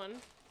newest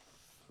one?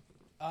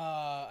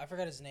 I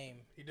forgot his name.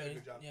 He did a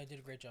good job. Yeah, he did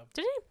a great job.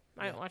 Did he?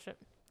 I Yeah. didn't watch it.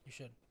 You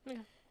should.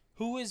 Okay.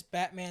 Who is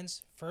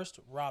Batman's first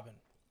Robin?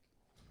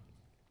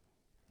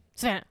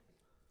 Savannah.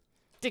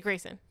 Dick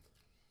Grayson.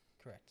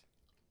 Correct.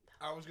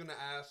 I was gonna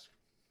ask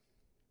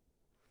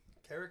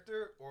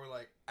character or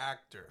like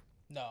actor.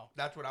 No,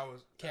 That's what I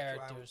was.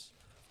 characters.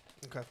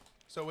 Okay.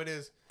 So it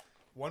is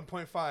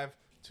 1.5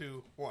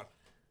 to 1.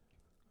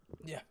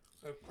 Yeah.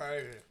 That's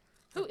crazy.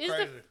 Who That's is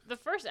crazy. the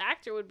first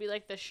actor would be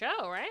like the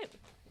show, right?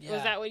 Yeah.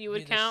 Was that what you would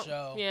be the count?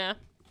 show. Yeah.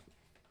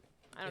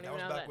 I don't that even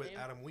was know back that with name.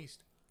 Adam Weist.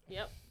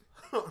 Yep.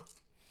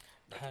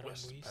 Adam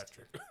West Weist.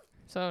 Patrick.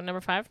 So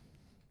number 5.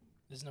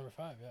 This is number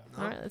 5. Yeah.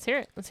 No. All right, let's hear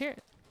it. Let's hear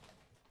it.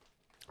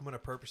 I'm gonna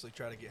purposely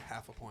try to get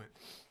half a point.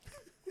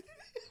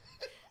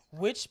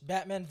 Which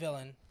Batman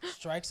villain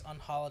strikes on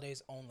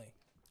holidays only?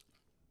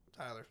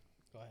 Tyler.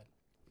 Go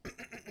ahead.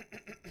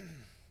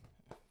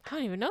 I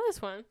don't even know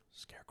this one.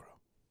 Scarecrow.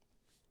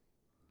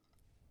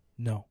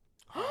 No.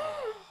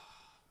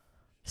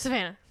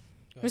 Savannah.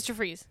 Go ahead. Mr.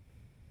 Freeze.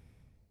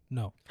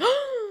 No.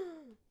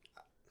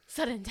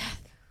 Sudden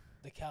death.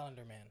 The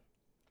Calendar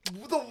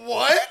Man. The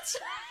what?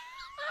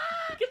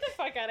 Get the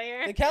fuck out of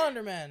here. The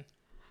Calendar Man.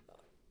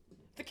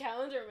 The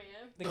Calendar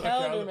Man. The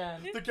Calendar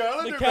Man. The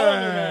calendar, The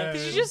Calendar Man.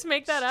 Did you just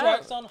make that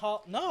Strikes up? on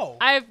No.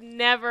 I've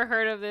never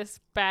heard of this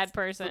bad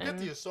person. Forget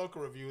the Ahsoka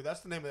review.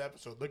 That's the name of the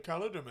episode. The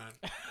Calendar Man.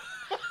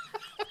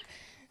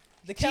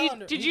 The Did you-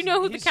 Calendar. did you he's-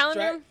 know who the he's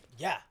Calendar-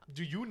 Yeah.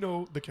 Do you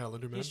know the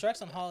Calendar Man? He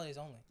strikes on holidays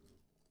only.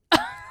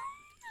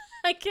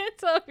 I can't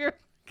tell if you're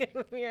fucking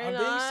with me or I'm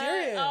being not.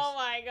 serious. Oh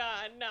my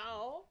god,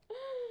 no.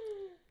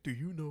 Do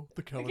you know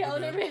the The Calendar,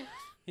 Calendar Man? Man.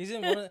 He's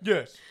in one of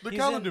Yes, the He's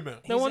Calendar in- Man.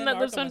 The He's one in that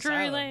lives Arkham on Drury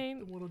Asylum. The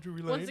Lane. one on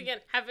Drury Lane. Once again,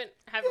 haven't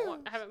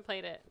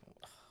played it.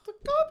 The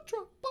cop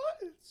truck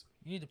buttons.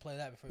 You need to play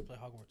that before you play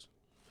Hogwarts.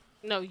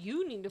 No,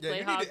 you need to Yeah, play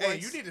you Hogwarts. need to, hey,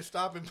 you need to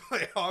stop and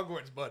play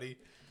Hogwarts, buddy.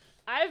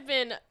 I've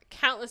been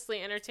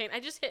countlessly entertained. I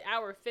just hit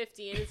hour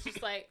 50, and it's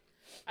just like,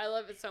 I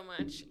love it so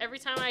much. Every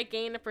time I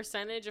gain a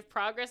percentage of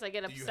progress, I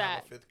get Do you have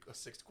upset. a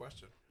sixth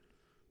question?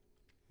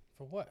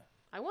 For what?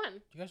 I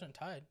won. You guys aren't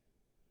tied.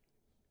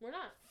 We're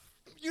not.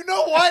 You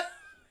know what?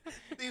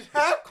 These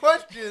half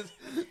questions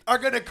are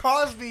going to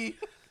cause me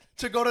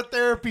to go to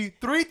therapy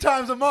 3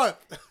 times a month.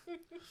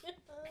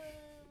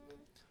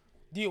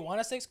 Do you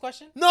want a sixth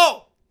question?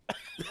 No!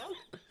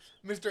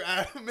 Mr.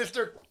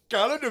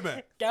 Calendar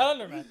Man.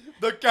 Calendar Man.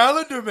 The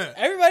Calendar Man.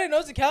 Everybody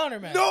knows the Calendar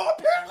Man. No,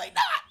 apparently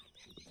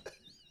not.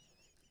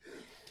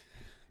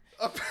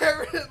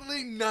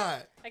 Apparently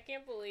not. I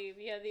can't believe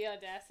you had the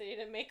audacity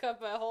to make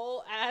up a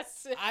whole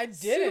ass I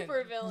didn't.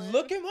 super villain.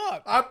 Look him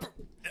up.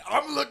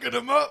 I'm looking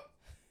him up.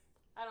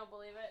 I don't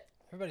believe it.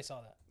 Everybody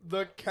saw that.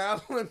 The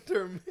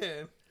Calendar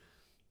Man.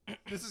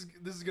 This is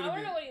I gonna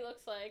want be. to know what he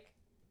looks like.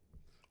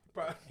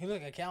 He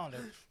looked like a calendar.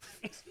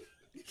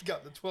 He's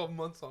got the 12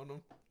 months on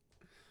him.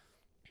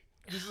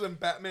 This is a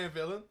Batman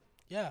villain.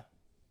 Yeah.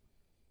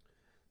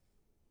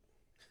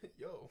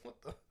 Yo, what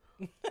the?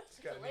 This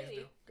guy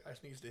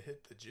needs to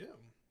hit the gym.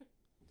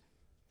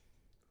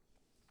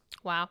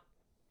 Wow.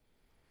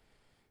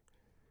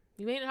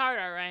 You made it hard,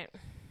 all right.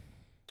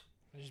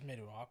 They just made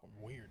it awkward.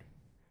 Weird.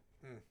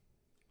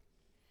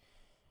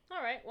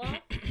 All right, well,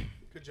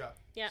 Good job.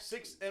 Yeah.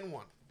 6 and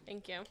 1.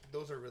 thank you.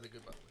 Those are really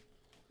good, by the way.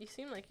 You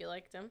seem like you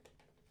liked him.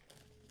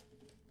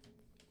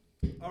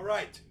 All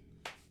right.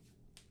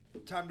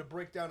 Time to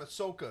break down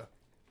Ahsoka.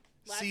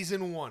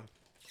 Season 1.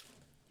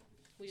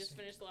 We just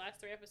finished the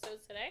last 3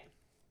 episodes today.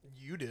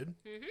 You did.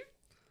 Mm-hmm.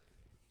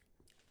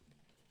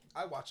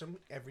 I watch them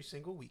every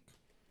single week.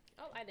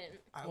 Oh, I didn't.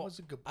 I Well, was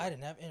a good boy. I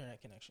didn't have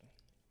internet connection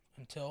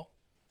until.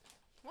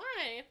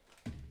 Why?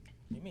 What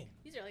do you mean?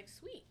 These are like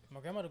sweet. My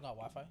grandma don't got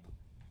Wi-Fi.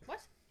 What?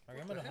 My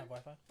grandma don't the have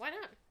Wi-Fi. Why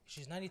not?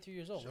 She's 93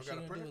 years old. She What's got she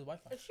a gonna do printer? with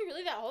Wi-Fi? Is she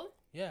really that old?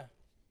 Yeah.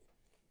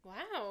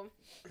 Wow.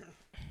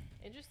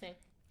 Interesting.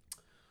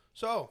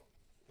 So,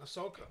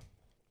 Ahsoka.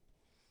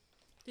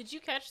 Did you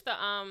catch the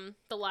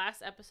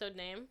last episode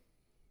name?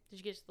 Did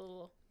you get the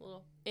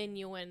little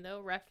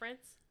innuendo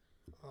reference?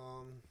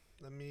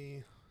 Let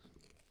me.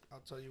 I'll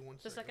tell you one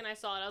The second. second I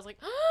saw it, I was like,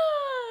 I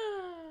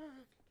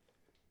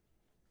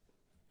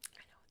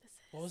know what this is.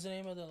 What was the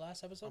name of the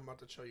last episode? I'm about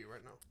to show you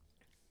right now.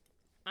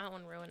 I don't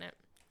want to ruin it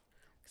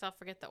because I'll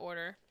forget the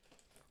order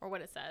or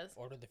what it says.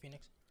 Order of the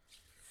Phoenix.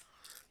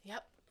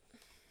 Yep.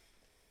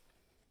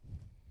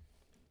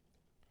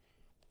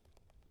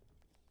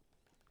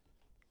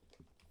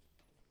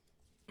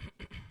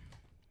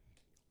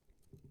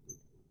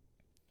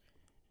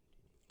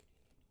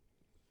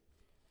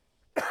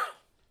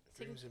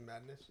 Dreams and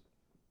Madness.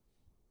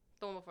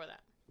 The one before that,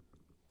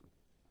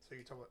 So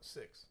you're talking about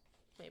 6.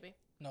 maybe.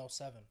 No,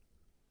 7.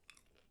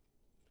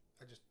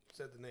 I just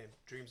said the name.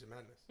 Dreams and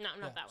Madness. No, not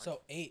Yeah, that one.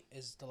 So 8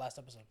 is the last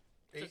episode.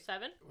 So 8.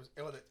 7.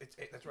 It's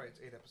 8. That's right.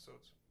 It's 8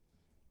 episodes.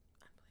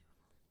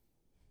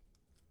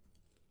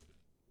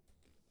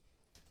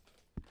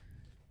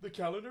 The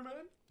Calendar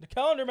Man. The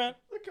Calendar Man.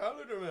 The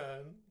Calendar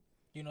Man.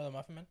 Do you know the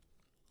Muffin Man?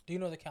 Do you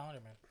know the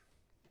Calendar Man?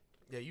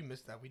 Yeah, you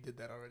missed that. We did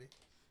that already.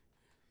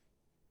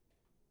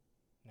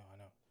 No, I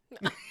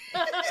know.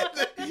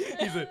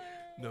 He's like,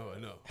 no, I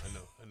know.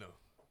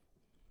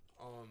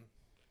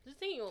 This is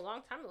taking you a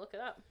long time to look it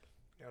up.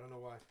 Yeah, I don't know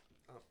why.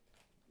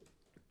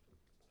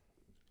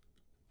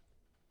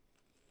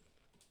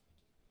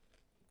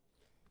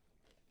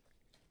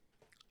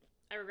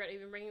 I regret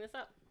even bringing this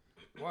up.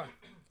 Why?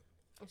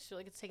 I just feel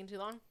like it's taking too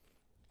long.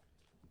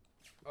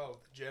 Oh,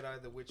 the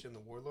Jedi, the Witch, and the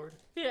Warlord.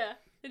 Yeah.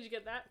 Did you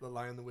get that? The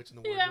Lion, the Witch,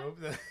 and the Yeah.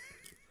 Wardrobe.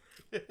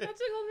 That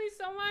tickled me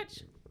so much.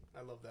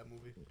 I love that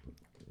movie.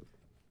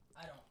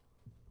 I don't.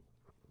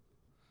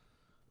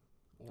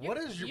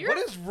 What you're-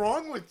 is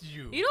wrong with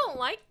you? You don't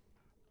like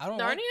I don't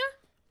Narnia? like.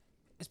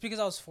 It's because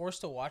I was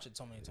forced to watch it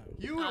so many times.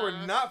 You were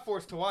not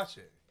forced to watch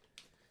it.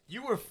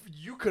 You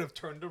could have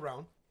turned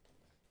around.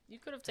 You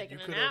could have taken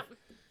You a could've- nap. You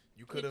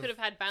You could could have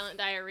had violent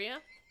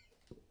diarrhea.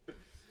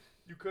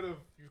 You could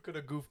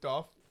have goofed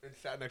off and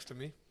sat next to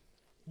me.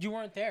 You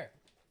weren't there.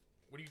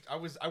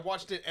 I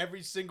watched it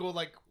every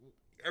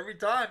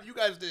time you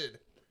guys did.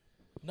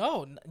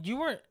 No, you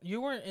weren't.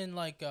 You weren't in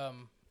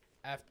aftercare.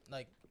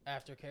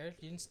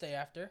 You didn't stay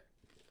after.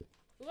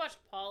 We watched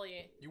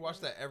Polly. You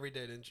watched that every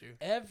day, didn't you?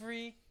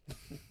 Every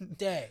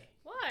day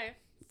Why?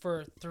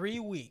 for 3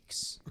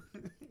 weeks.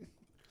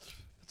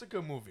 It's a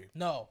good movie.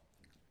 No,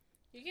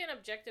 You can't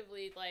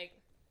objectively like.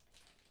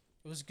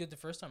 it was good the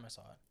first time I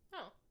saw it.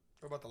 Oh.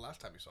 What about the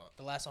last time you saw it?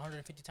 The last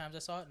 150 times I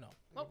saw it, no.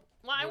 Well,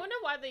 I wonder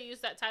why they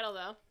used that title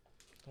though.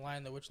 The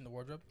Lion, the Witch, and the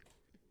Wardrobe.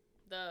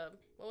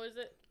 What was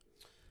it?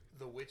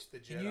 The Witch, the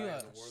Can Jedi, you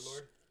and the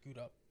Warlord. scoot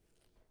up?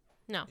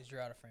 No. Is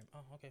you're out of frame? Oh,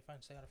 okay,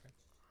 fine. Stay out of frame.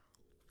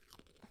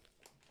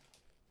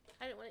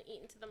 I didn't want to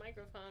eat into the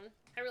microphone.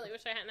 I really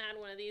wish I hadn't had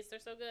one of these. They're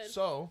so good.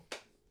 So,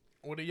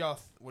 what are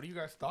you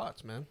guys'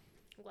 thoughts, man?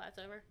 I'm glad it's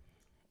over.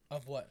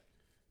 Of what?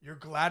 You're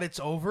glad it's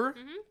over?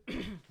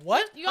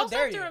 What? You How also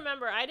dare have to you?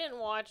 remember, I didn't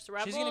watch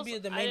Rebels. She's gonna be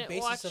the I main didn't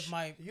basis watch- of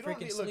my You don't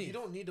freaking need sleep. you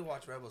don't need to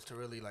watch Rebels to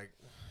really like.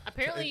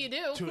 Apparently, you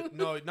do.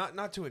 No,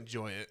 not to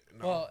enjoy it.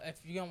 No. Well, if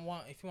you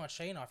want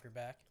Shane off your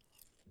back.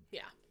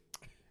 Yeah.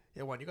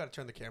 Yeah, you got to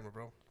turn the camera,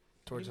 bro,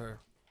 towards her.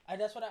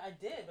 That's what I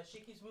did, but she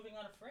keeps moving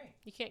out of frame.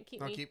 You can't keep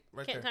No, me. keep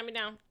right can't there. tie me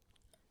down.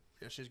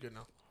 Yeah, she's good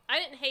now. I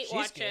didn't hate She's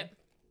watch good. it.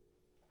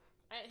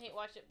 I didn't hate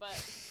watch it, but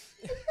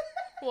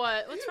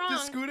what? What's wrong?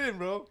 Just scoot in,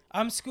 bro.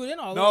 I'm scooting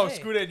all the No, way.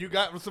 scoot in. You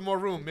got some more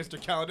room, Mr.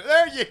 Calendar.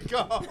 There you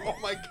go. Oh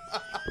my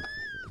god.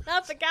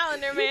 Not the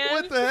calendar, man.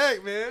 What the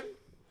heck, man?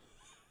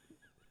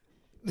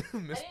 I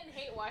didn't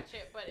hate watch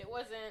it, but it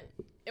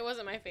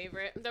wasn't my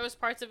favorite. There was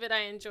parts of it I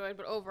enjoyed,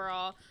 but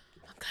overall,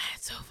 I'm glad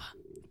it's over.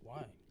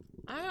 Why?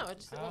 I don't know. It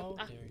just How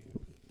dare you?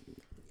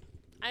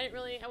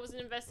 I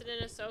wasn't invested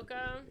in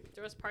Ahsoka.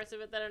 There was parts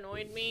of it that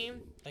annoyed me.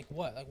 Like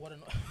what? Like what?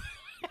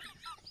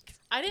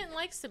 I didn't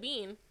like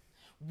Sabine.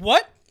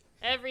 What?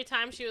 Every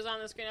time she was on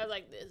the screen, I was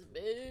like, this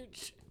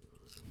bitch.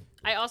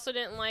 I also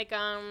didn't like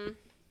that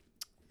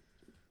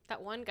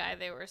one guy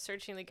they were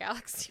searching the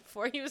galaxy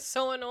for. He was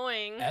so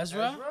annoying.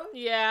 Ezra?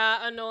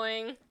 Yeah,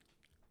 annoying.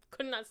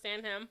 Could not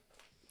stand him.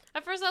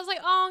 At first I was like,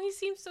 oh, he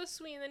seems so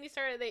sweet. And then he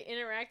started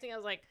interacting. I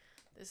was like,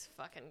 this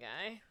fucking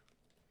guy.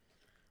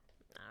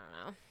 I don't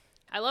know.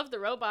 I love the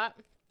robot.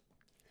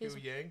 He's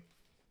Hu Yang.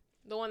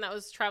 the one that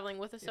was traveling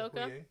with Yeah, Hu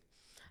Ahsoka. Yang.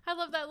 I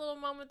love that little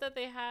moment that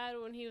they had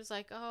when he was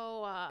like,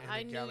 oh, In I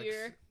the knew galaxy.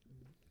 your...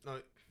 No.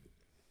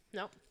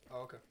 Nope.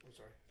 Oh, okay. I'm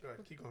sorry. Go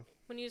ahead. Keep going.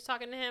 When he was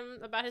talking to him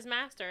about his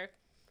master.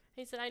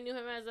 He said, I knew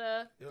him as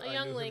a I knew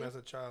youngling. him as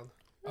a child.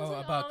 I was Oh,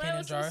 like, about that Kanan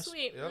was so Jarrus?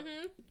 sweet. Yep.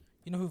 Mm-hmm.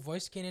 You know who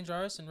voiced Kanan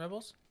Jarrus in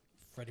Rebels?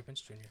 Freddie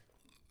Prinze Jr.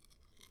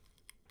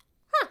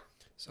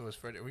 So is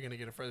Freddie? Are we gonna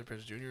get a Freddie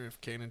Prinze Jr. if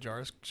Kanan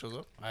Jarrus shows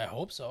up? I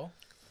hope so.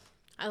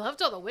 I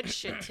loved all the witch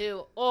shit,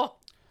 too. Oh,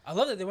 I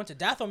love that they went to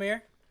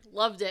Dathomir.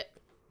 loved it.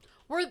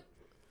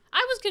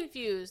 I was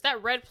confused.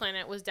 That red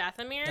planet was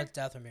Dathomir. That's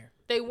Dathomir.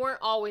 They weren't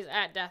always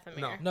at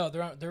Dathomir. No.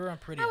 No, they're on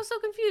Pretty I was so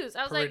confused.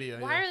 I was Peridia,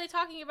 like, why yeah. are they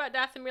talking about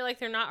Dathomir like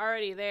they're not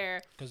already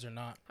there? because they're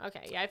not.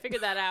 Okay, yeah, I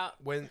figured that out.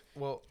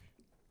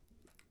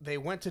 They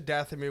went to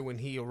Dathomir when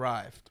he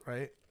arrived,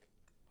 right?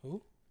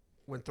 Who?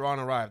 When Thrawn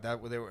arrived, they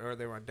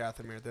were on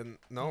Dathomir. Then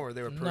or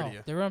they were No,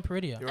 Peridia. they were on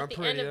Peridia. They were on At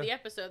the end of Peridia. the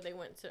episode, they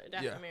went to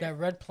Dathomir. That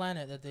red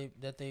planet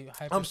that they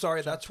hyper. I'm sorry,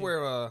 jumped that's to.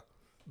 where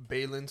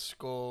Balin,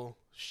 Skull,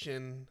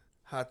 Shin,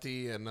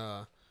 Hati, and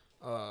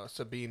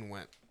Sabine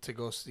went to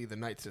go see the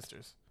Night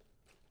Sisters.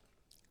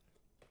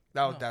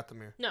 That was No.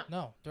 Dathomir.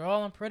 No, they're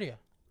all on Peridia.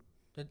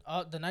 The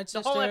Night The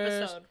Sisters. whole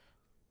episode.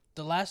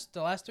 The last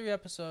 3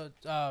 episodes.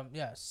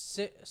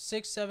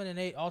 6, 7, and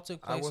 8 all took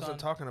I place wasn't on.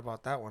 talking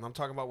about that one. I'm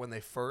talking about when they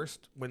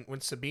first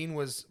when Sabine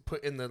was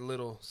put in the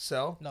little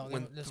cell. No,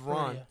 when this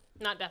Thrawn. Peridia.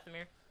 Not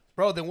Dathomir.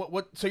 Bro, then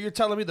what? So you're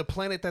telling me the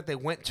planet that they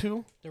went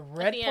to? The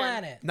red the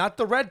planet. Not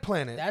the red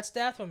planet. That's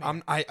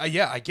Dathomir.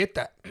 I get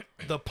that.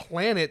 The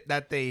planet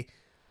that they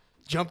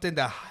jumped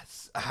into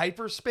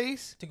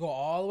hyperspace to go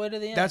all the way to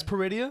the end. That's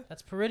Peridia.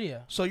 That's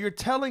Peridia. So you're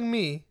telling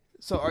me?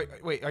 So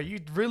are you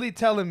really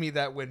telling me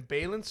that when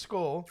Balin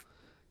Skull,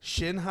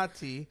 Shin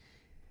Hati,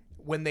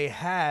 when they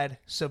had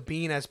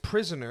Sabine as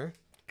prisoner,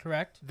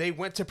 correct, they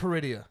went to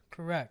Peridia?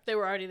 Correct. They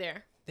were already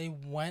there. They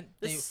went.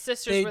 The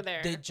sisters were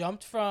there. They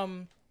jumped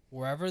from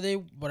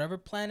whatever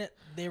planet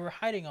they were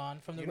hiding on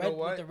from the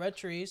with the red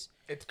trees.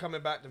 It's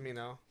coming back to me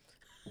now.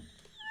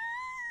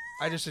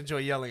 I just enjoy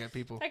yelling at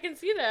people. I can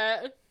see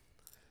that.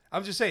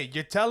 I'm just saying,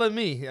 you're telling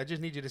me. I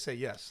just need you to say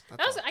yes. I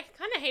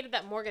kind of hated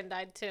that Morgan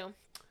died too.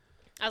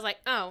 I was like,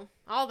 oh,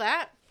 all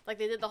that? Like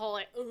they did the whole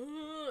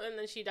and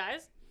then she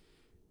dies.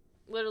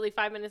 Literally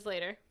 5 minutes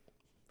later.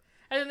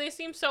 And then they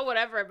seem so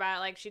whatever about it,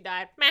 like she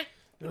died. Meh.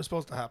 It was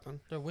supposed to happen.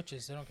 They're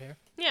witches. They don't care.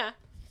 Yeah.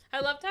 I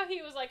loved how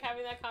he was like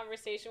having that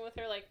conversation with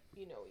her, like,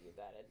 you know what you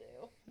gotta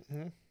do.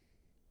 Mm-hmm.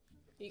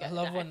 You gotta I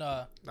love die. when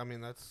I mean,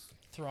 that's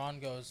Thrawn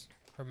goes.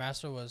 Her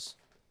master was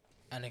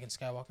Anakin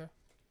Skywalker.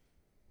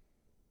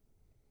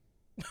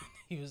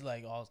 He was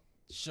like all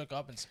shook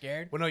up and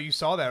scared. Well, no, you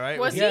saw that, right?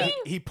 Was he?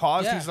 He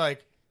paused. Yeah. He's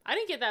like, I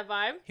didn't get that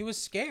vibe. He was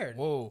scared.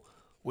 whoa,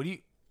 what do you?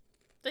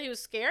 That he was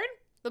scared?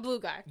 The blue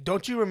guy.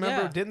 Don't you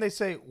remember? Yeah. Didn't they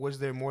say was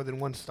there more than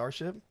one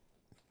starship?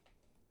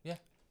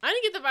 I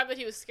didn't get the vibe that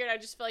he was scared. I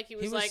just felt like he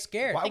was like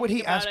scared. Why would he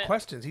thinking about ask it.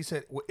 questions? He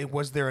said,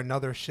 "Was there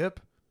another ship?"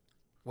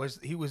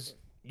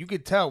 You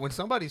could tell when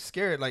somebody's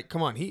scared. Like,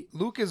 come on,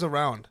 Luke is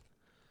around.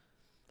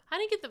 I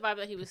didn't get the vibe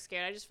that he was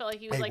scared. I just felt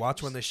like he was Hey, like.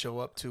 watch when they show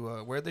up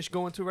to where are they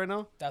going to right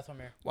now?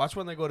 Dathomir. Watch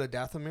when they go to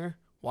Dathomir.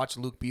 Watch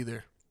Luke be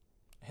there.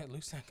 Hey,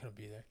 Luke's not gonna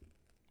be there.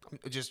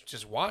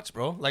 Just watch,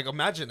 bro. Like,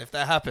 imagine if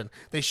that happened.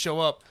 They show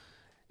up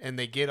and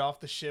they get off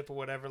the ship or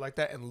whatever like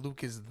that, and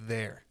Luke is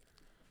there.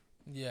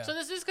 Yeah. So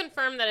this is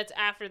confirmed that it's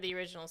after the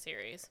original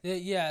series.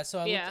 Yeah.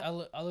 So Yeah.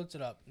 I looked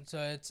it up. So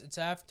it's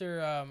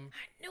after I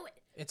knew it.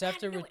 it's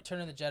after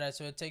Return of the Jedi.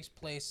 So it takes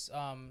place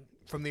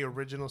From the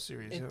original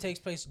series. it takes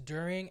place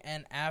during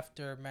and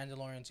after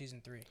Mandalorian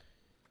season 3.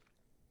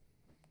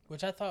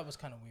 Which I thought was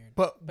kind of weird.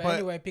 But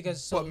anyway,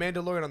 because but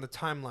Mandalorian on the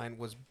timeline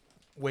was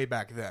way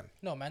back then.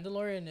 no,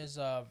 Mandalorian is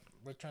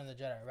Return of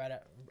the Jedi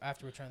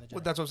after Return of the Jedi.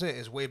 Well, that's what I'm saying.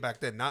 It's way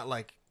back then.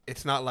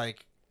 It's not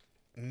like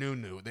new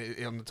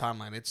on the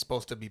timeline. It's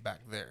supposed to be back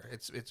there.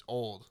 It's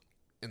old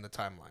in the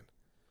timeline.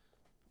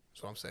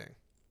 That's what I'm saying.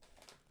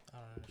 I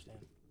don't understand.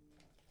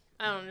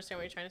 I don't understand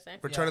what you're trying to say.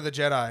 Return of the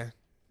Jedi.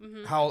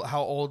 Mm-hmm.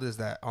 How old is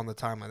that on the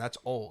timeline? That's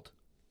old.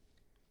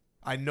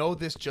 I know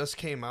this just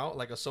came out.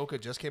 Like Ahsoka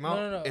just came out.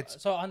 No.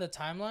 So on the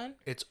timeline.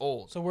 It's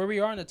old. So where we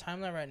are on the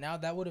timeline right now,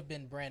 that would have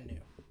been brand new.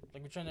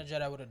 Like Return of the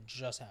Jedi would have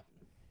just happened.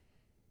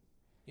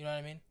 You know what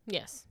I mean?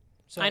 Yes.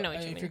 So I know what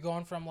you if mean. you're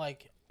going from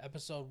like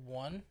episode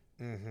 1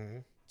 Mm-hmm.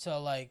 to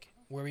like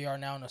where we are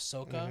now in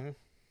Ahsoka,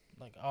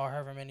 like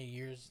however many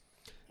years.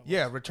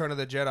 Yeah, Return of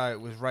the Jedi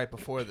was right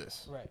before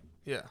this. Right.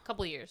 Yeah. A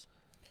couple years.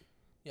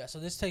 Yeah. So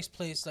this takes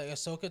place like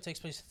Ahsoka takes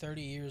place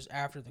 30 years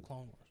after the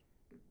Clone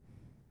Wars.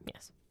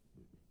 Yes.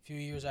 A few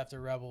years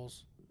after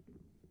Rebels.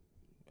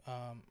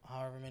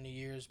 However many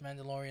years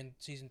Mandalorian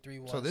season 3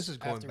 was. So this is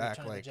going after back,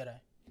 Return like- of the Jedi.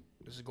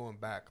 This is going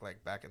back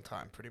in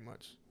time, pretty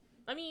much.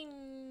 I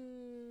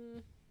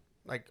mean,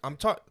 Like I'm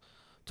talking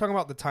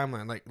about the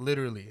timeline, like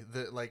literally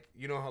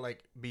you know how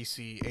like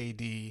BC,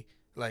 AD,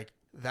 like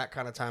that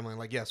kind of timeline.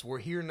 Like yes, we're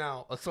here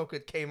now.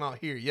 Ahsoka came out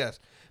here, yes.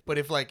 But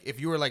if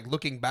you were like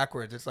looking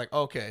backwards, it's like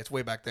okay, it's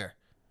way back there.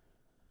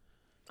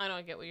 I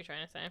don't get what you're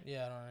trying to say.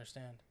 Yeah, I don't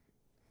understand.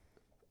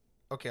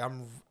 Okay, I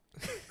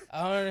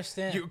don't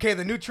understand. okay,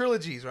 the new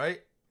trilogies,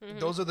 right? Mhm.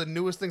 Those are the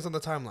newest things on the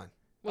timeline.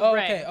 With Oh,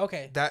 Rey.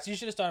 okay. That- So you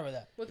should have started with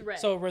that. With Rey.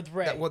 So with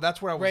Rey.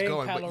 That's where I was Rey and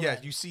going. But Kylo yeah,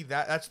 Ren. you see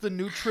that? That's the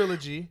new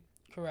trilogy.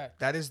 Correct.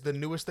 That is the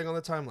newest thing on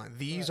the timeline.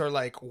 These Correct. are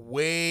like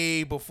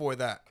way before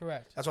that.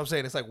 Correct. That's what I'm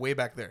saying. It's like way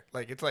back there.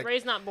 Like it's like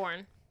Rey's not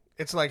born.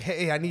 it's like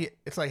hey, I need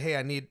a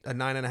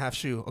 9.5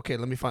 shoe. Okay,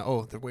 let me find.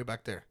 Oh, they're way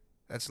back there.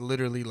 That's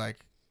literally like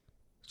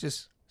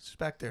just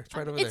back there. It's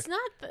right over It's there.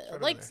 not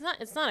over like there.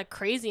 it's not a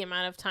crazy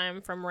amount of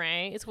time from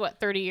Rey. It's what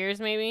 30 years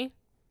maybe.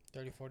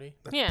 30, 40.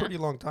 That's yeah. a pretty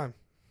long time.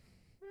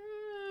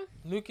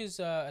 Luke is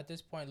at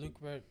this point. Luke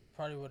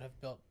probably would have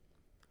built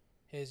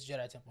his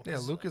Jedi temple. Yeah,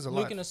 'Cause Luke is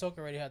alive. Luke and Ahsoka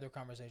already had their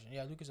conversation.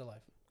 Yeah, Luke is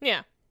alive.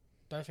 Yeah.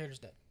 Darth Vader's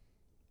dead.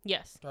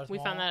 Yes. Darth we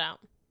found Maul. that out.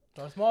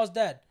 Darth Maul is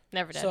dead.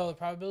 Never dead. So the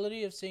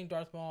probability of seeing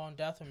Darth Maul on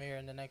Dathomir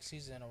in the next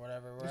season or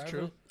whatever, That's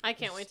true. I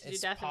can't wait to do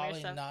it's Dathomir probably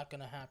stuff. not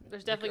gonna happen.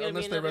 There's definitely going to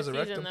Unless be they another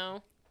resurrect season him.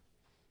 though.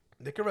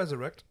 They could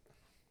resurrect.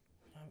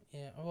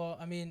 Yeah. Well,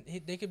 I mean,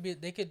 they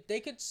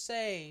could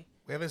say.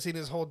 We haven't seen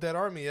his whole dead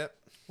army yet.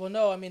 Well,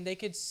 no, I mean they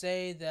could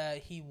say that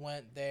he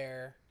went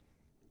there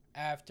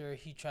after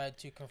he tried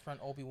to confront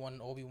Obi-Wan,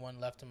 and Obi-Wan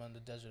left him on the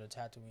desert of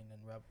Tatooine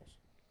in Rebels.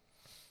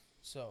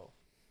 So.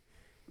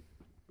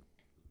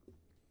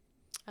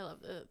 I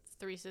love the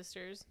Three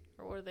Sisters,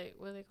 or what are they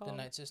called? The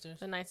Night Sisters.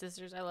 The Night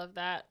Sisters. I love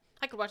that.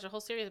 I could watch a whole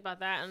series about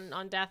that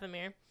on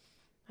Dathomir.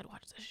 I'd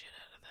watch the shit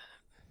out of that.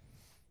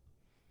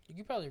 You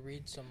could probably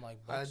read some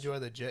like books. I enjoy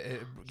it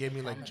gave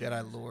me like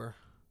Jedi lore,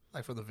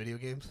 like from the video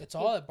games. It's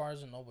all at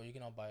Barnes and Noble. You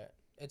can all buy it.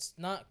 It's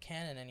not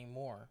canon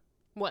anymore.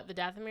 What, the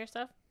Dathomir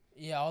stuff?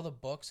 Yeah, all the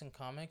books and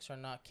comics are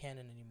not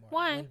canon anymore.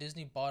 Why? When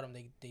Disney bought them,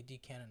 they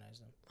decanonized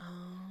them. Oh.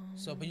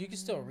 So, but you can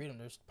still read them.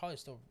 There's probably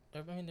still.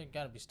 I mean, they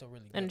gotta be still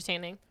really good.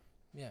 Entertaining.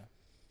 Yeah.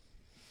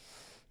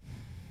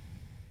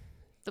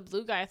 The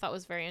blue guy I thought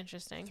was very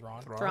interesting.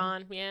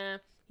 Thrawn. Yeah.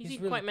 He's He's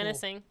really quite cool.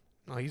 menacing.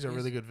 No, he's a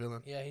really good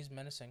villain. Yeah, he's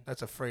menacing.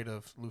 That's afraid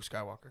of Luke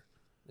Skywalker.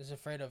 He's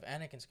afraid of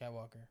Anakin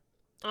Skywalker.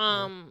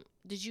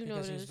 Did you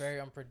because notice? he's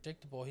very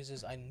unpredictable. He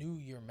says, "I knew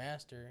your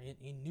master."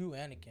 He knew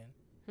Anakin,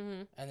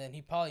 Mm-hmm. and then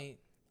he probably.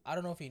 I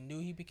don't know if he knew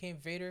he became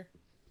Vader,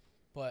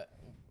 but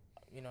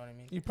you know what I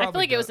mean. I feel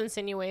like it was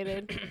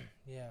insinuated.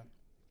 Yeah.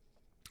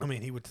 I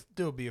mean, he would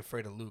still be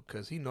afraid of Luke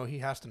because he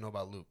has to know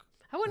about Luke.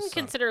 I wouldn't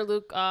consider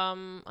Luke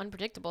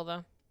unpredictable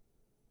though.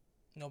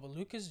 No, but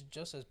Luke is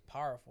just as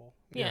powerful.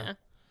 Yeah.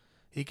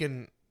 He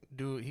can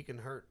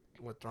hurt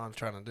what Thrawn's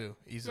trying to do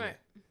easily. Right.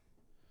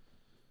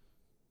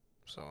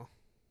 So.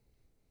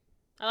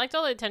 I liked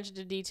all the attention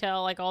to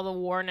detail, like all the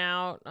worn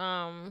out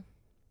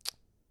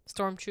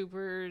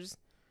stormtroopers.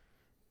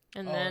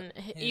 And then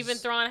even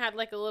Thrawn had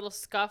like a little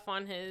scuff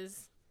on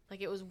his,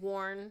 like it was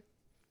worn,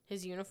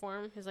 his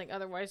uniform, his like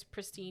otherwise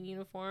pristine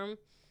uniform.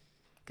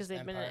 Because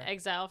they've been in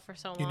exile for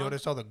so long. You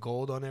notice all the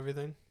gold on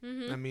everything?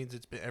 Mm-hmm. That means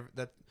it's been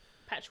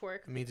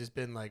patchwork. It means it's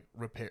been like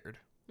repaired.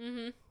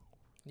 Mm-hmm.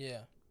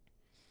 Yeah.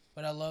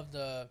 But I love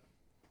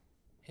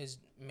his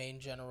main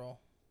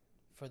general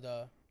for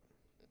the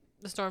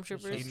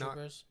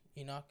Stormtroopers.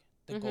 Enoch.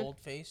 The gold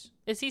face.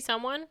 Is he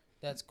someone?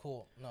 That's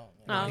cool. No.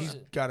 He's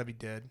got to be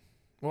dead.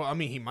 Well, I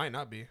mean, he might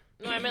not be.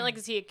 No, I meant like,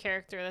 is he a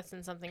character that's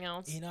in something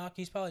else? Enoch,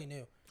 he's probably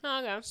new. Oh,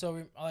 okay.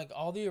 So, like,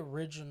 all the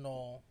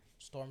original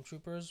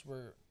stormtroopers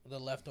were the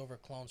leftover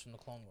clones from the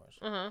Clone Wars.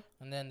 Uh-huh.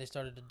 And then they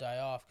started to die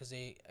off because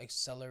they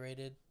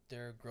accelerated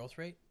their growth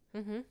rate.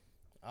 Mm-hmm.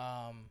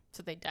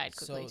 So they died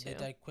quickly, They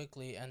died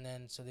quickly, and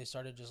then so they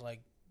started just,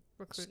 like...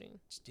 recruiting.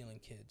 Stealing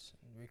kids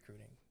and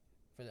recruiting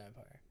for the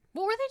Empire.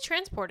 What were they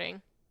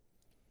transporting?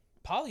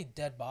 Probably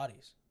dead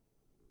bodies.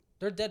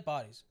 They're dead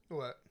bodies.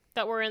 What?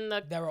 That were in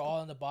the... That were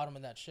all in the bottom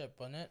of that ship,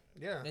 wasn't it?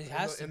 Yeah. It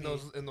has to be.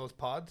 In those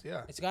pods,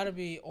 yeah. It's got to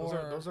be, or...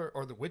 Those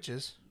are the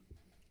witches.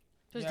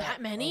 There's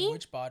that many? Or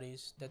witch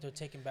bodies that they're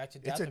taking back to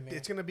Dathomir.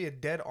 It's going to be a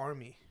dead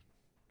army.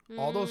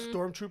 All those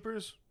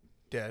stormtroopers,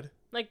 dead.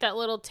 Like that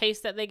little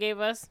taste that they gave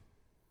us?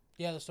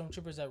 Yeah, the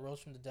stormtroopers that rose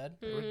from the dead.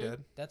 They were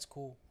dead. That's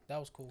cool. That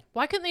was cool.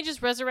 Why couldn't they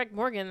just resurrect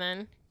Morgan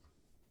then?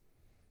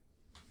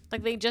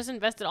 Like they just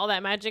invested all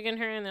that magic in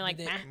her and they're like,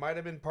 Might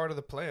have been part of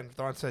the plan.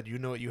 Thrawn said, you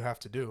know what you have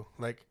to do.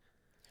 Like...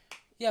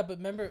 Yeah, but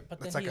remember, but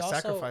it's then like a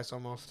sacrifice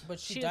almost. But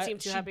she didn't seem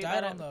too happy died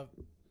about on the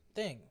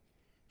thing.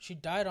 She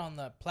died on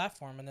the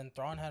platform, and then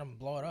Thrawn had him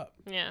blow it up.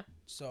 Yeah.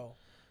 So,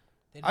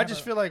 I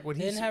just feel like when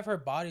he didn't have her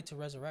body to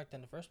resurrect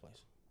in the first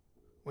place.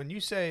 When you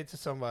say to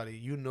somebody,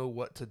 you know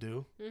what to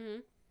do.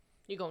 Mm-hmm.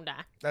 You're gonna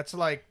die. That's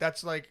like.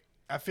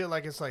 I feel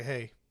like it's like,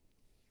 hey,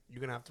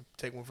 you're gonna have to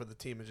take one for the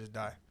team and just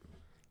die.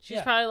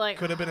 She's probably like,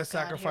 could have been a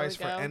sacrifice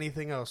for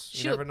anything else.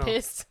 You never know.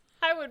 Pissed.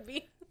 I would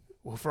be.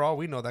 Well, for all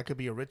we know, that could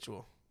be a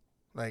ritual.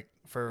 Like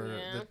for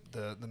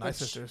the Night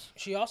Sisters.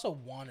 She also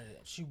wanted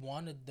it. She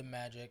wanted the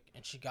magic,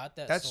 and she got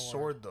that. That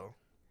sword though.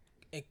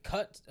 It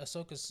cut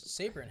Ahsoka's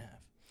saber in half.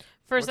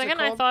 For a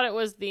second, I thought it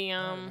was the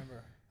I don't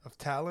remember. Of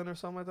Talon or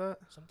something like that.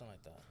 Something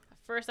like that.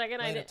 For a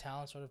second, I didn't.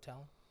 Talon, sort of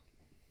Talon.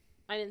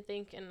 I didn't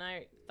think, and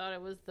I thought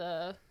it was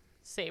the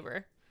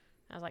saber.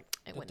 I was like,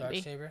 it wouldn't dark be.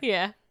 Saber?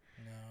 Yeah.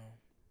 No.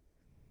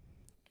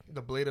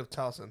 The Blade of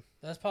Talcin.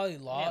 That's probably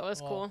lost. Yeah, it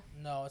was cool.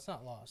 No, it's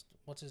not lost.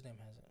 What's his name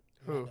has it?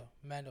 Who?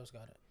 Mando's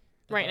got it.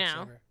 Right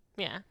now. Saber.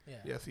 Yeah.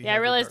 Yes, I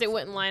realized it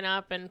wouldn't line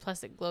up, and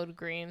plus it glowed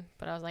green.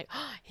 But I was like,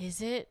 oh,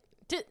 is it?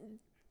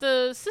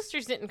 The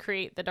sisters didn't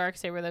create the dark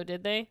saber though,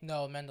 did they?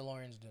 No,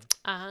 Mandalorians did.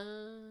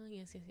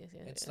 Yes.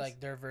 It's like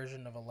their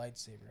version of a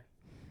lightsaber.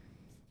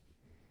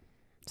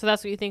 So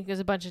that's what you think is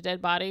a bunch of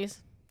dead bodies?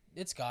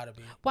 It's gotta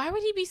be. Why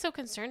would he be so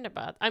concerned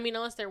about? I mean,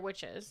 unless they're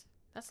witches.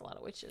 That's a lot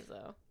of witches,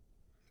 though.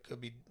 Could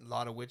be a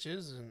lot of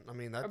witches, and I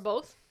mean that. Or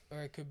both.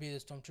 Or it could be the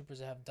stormtroopers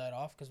that have died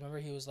off. Because remember,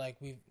 he was like,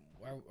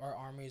 our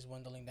army is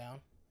dwindling down.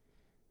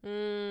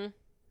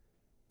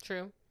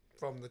 True.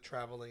 From the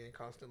traveling and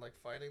constant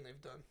fighting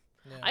they've done.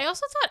 Yeah. I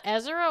also thought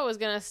Ezra was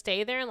gonna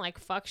stay there and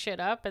fuck shit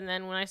up, and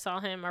then when I saw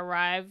him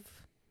arrive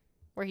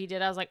where he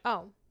did, I was like,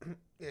 oh.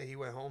 Yeah, he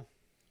went home.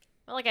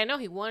 Well, I know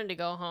he wanted to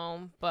go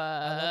home, but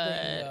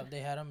I love that they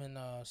had him in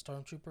a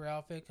stormtrooper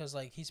outfit because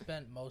he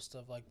spent most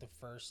of the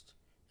first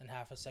and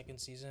half a second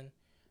season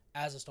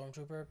as a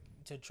stormtrooper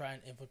to try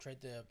and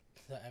infiltrate the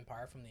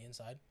Empire from the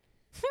inside.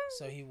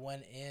 So he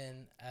went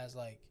in as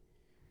I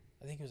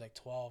think he was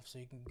 12, so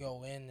you can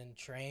go in and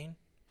train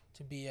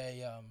to be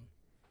a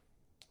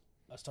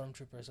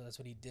stormtrooper. So that's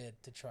what he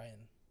did to try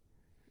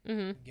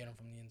and get him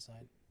from the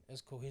inside. It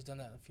was cool. He's done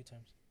that a few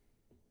times.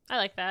 I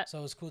like that. So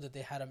it was cool that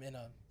they had him in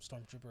a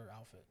stormtrooper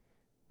outfit.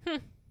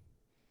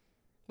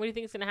 What do you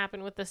think is going to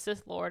happen with the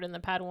Sith Lord and the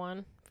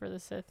Padawan for the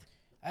Sith?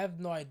 I have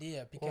no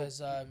idea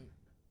because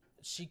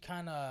she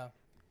kind of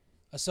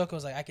Ahsoka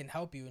was like, I can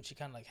help you, and she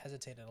kind of like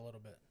hesitated a little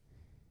bit.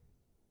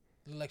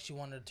 Like she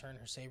wanted to turn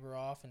her saber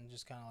off and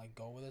just kind of like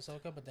go with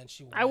Ahsoka, but then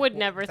she. I would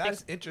never think.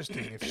 That's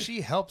interesting. If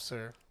she helps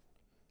her,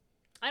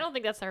 I don't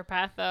think that's her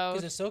path though.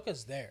 Because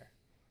Ahsoka's there,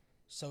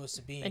 so is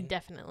Sabine.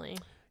 Definitely.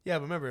 yeah.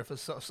 But remember, if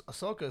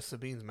Ahsoka is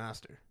Sabine's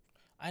master,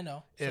 I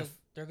know. So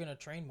they're gonna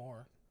train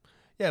more.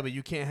 yeah, but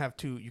you can't have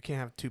two. You can't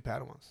have two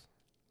Padawans.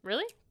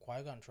 Really?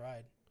 Qui-Gon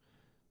tried.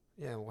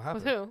 Yeah, what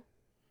happened? With who?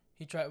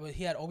 He tried. Well,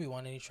 he had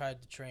Obi-Wan, and he tried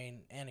to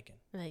train Anakin.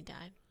 And they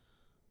died.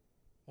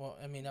 Well,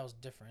 I mean that was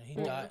different. He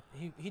Yeah. died.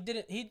 He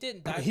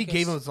didn't die. He because-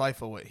 gave his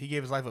life away. He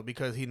gave his life up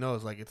because he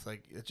knows, like,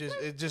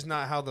 it's just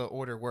not how the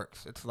order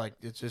works. It's like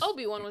it's just.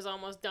 Obi-Wan was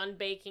almost done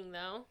baking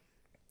though.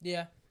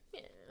 Yeah.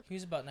 Yeah. He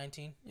was about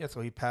 19. Yeah,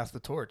 so he passed the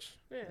torch.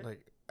 Yeah.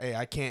 Like, hey,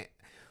 I can't.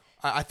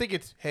 I think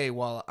it's, hey,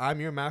 while I'm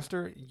your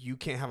master, you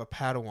can't have a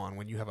Padawan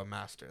when you have a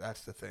master.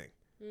 That's the thing.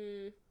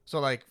 Mm. So,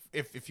 like,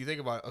 if you think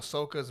about it,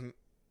 Ahsoka's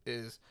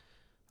is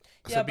Yeah,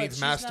 but Sabine's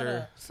she's master.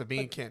 not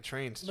Sabine but- can't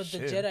train. But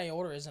shit. the Jedi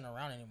Order isn't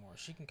around anymore.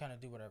 She can kind of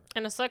do whatever.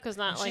 And Ahsoka's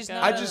not She's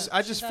like not a. a-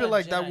 I she's just not feel a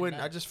like that Jedi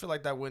wouldn't. I Knight. just feel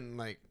like that wouldn't,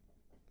 like.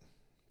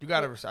 You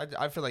gotta.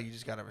 I feel like you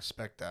just gotta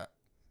respect that.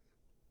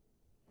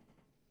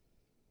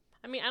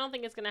 I mean, I don't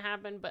think it's gonna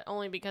happen, but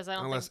only because I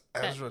don't Unless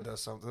think Ezra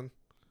does something.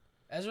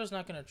 Ezra's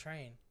not gonna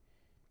train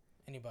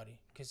anybody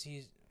because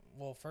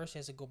first he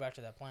has to go back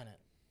to that planet,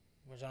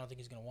 which I don't think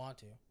he's gonna want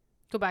to.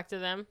 go back to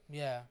them.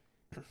 Yeah,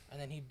 and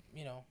then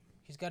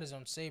he's got his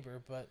own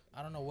saber, but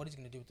I don't know what he's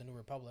gonna do with the New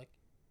Republic.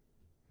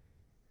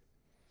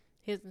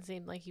 He doesn't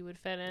seem like he would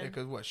fit Yeah, in.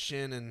 because what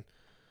Shin,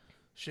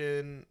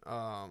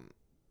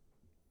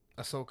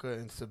 Ahsoka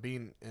and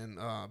Sabine and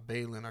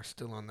Baylan are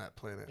still on that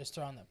planet, Just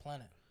throw on that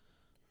planet.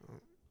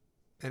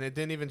 and it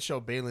didn't even show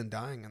Baylan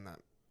dying in that.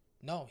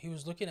 No, he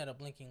was looking at a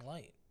blinking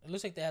light. It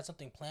looks like they had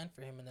something planned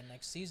for him in the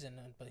next season,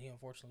 but he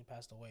unfortunately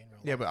passed away in real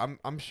life. Yeah, but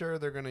I'm sure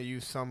they're gonna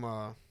use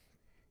some.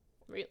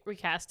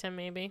 Recast him,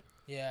 maybe.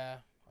 Yeah.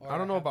 I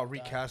don't know have about him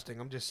die. recasting.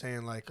 I'm just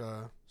saying, like,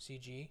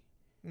 CG.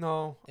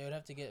 no, They would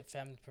have to get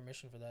family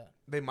permission for that.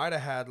 they might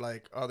have had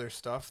like other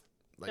stuff.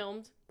 Like,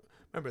 Filmed.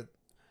 remember,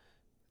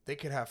 they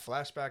could have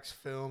flashbacks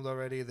filmed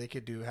already. They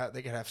could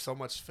they could have so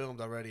much filmed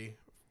already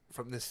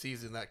from this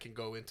season that can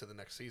go into the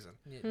next season.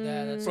 Yeah,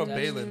 that's From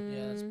that's, Baylan.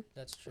 Yeah,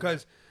 that's true.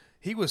 Because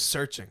he was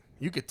searching.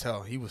 You could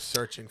tell he was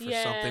searching for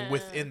something Yeah.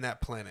 within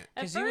that planet.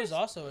 At Because he was first-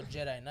 also a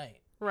Jedi Knight.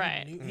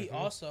 Right. He Mhm.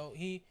 also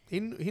He he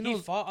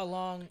knows. fought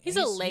along. He's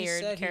a he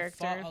layered said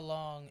character. He fought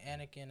along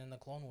Anakin in the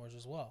Clone Wars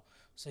as well.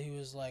 So he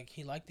was like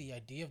he liked the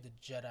idea of the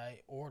Jedi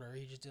Order.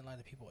 He just didn't like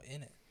the people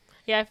in it.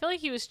 Yeah, I feel like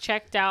he was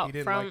checked out He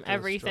didn't from like the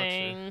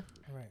everything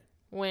Right.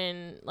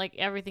 when, like,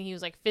 everything he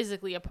was, like,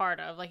 physically a part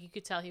of. Like, you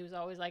could tell he was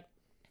always, like,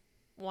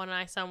 one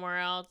eye somewhere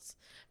else.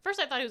 First,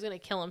 I thought he was going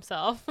to kill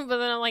himself. But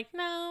then I'm like,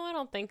 no, I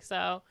don't think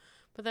so.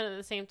 But then at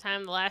the same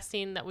time, the last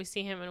scene that we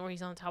see him in where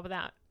he's on top of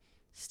that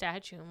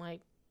statue, I'm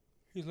like,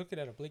 He's looking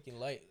at a blinking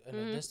light in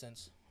Mhm. the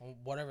distance.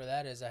 Whatever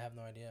that is, I have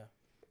no idea.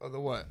 Oh, the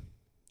what?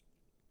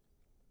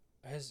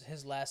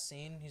 His last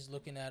scene, he's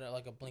looking at it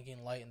like a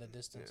blinking light in the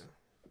distance.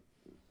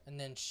 Yeah. And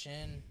then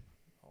Shin,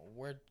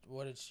 what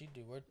did she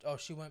do?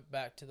 She went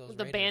back to those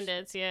the Raiders.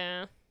 bandits,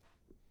 yeah.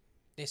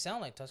 They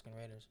sound like Tusken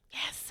Raiders.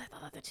 Yes, I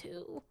thought that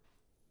too.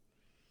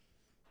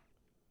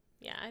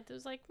 Yeah, I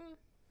was like,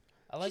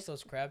 I like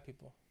those crab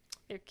people.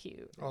 they're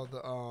cute. Oh,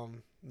 the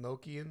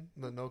Nokian,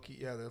 the Noki.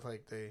 Yeah, they're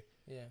like they.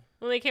 Yeah.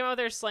 When they came out with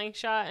their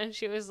slingshot and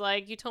she was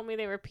like, you told me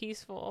they were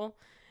peaceful.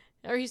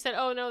 Or he said,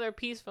 oh, no, they're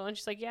peaceful. And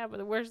she's like, yeah,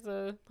 but where's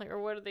the, like, or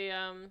what are the,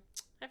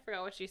 I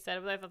forgot what she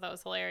said, but I thought that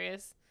was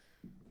hilarious.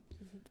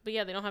 But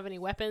yeah, they don't have any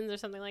weapons or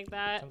something like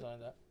that. Something like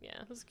that.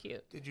 Yeah, it was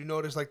cute. Did you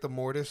notice like the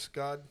Mortis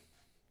god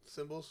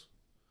symbols?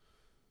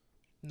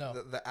 No.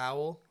 The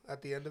owl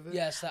at the end of it.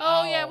 Yes. The Oh,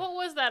 owl. yeah, what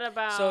was that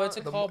about? So it's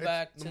a The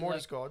callback the to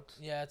Mortis gods.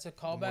 Yeah, it's a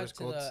Mortis callback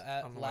to gods. the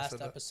I don't know why I last said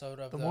that. episode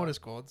of The Mortis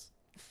gods.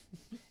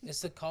 It's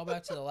the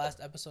callback to the last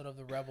episode of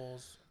the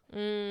Rebels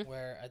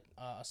where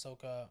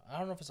Ahsoka. I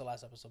don't know if it's the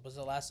last episode, but it's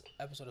the last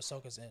episode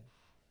Ahsoka's in.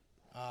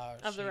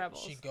 Of the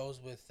Rebels. She goes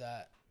with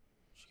that.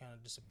 She kind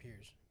of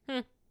disappears.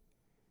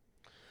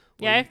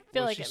 Yeah, I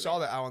feel when like she it saw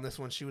the owl in this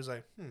one, she was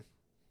like,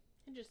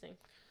 Interesting.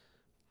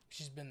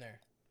 She's been there.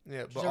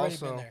 Yeah, She's but already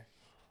also, been there.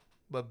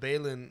 but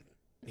Baylan,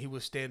 he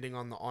was standing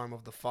on the arm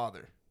of the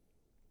father.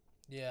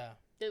 Yeah.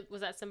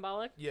 Was that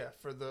symbolic? Yeah,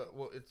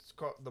 it's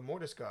called the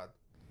Mortis god.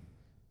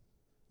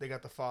 They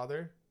got the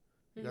father,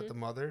 you got the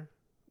mother,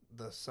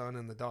 the son,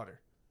 and the daughter.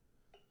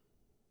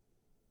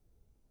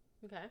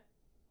 Okay.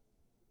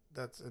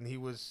 And he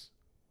was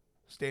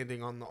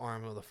standing on the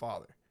arm of the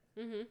father.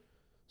 Mm-hmm.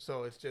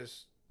 So it's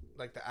just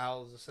like the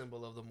owl is a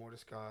symbol of the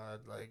Mortis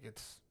god. Like it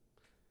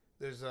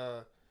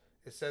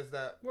says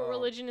that. What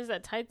religion is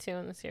that tied to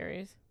in the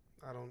series?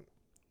 I have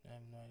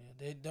no idea.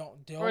 They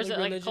don't. The Or only is it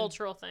religion, like a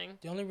cultural thing?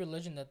 The only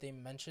religion that they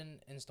mention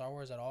in Star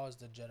Wars at all is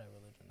the Jedi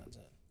religion. That's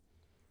it.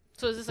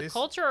 So is this a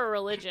culture or a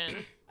religion?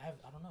 I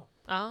don't know.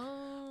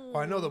 Oh.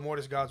 Well, I know the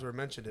Mortis gods were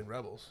mentioned in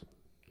Rebels.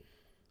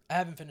 I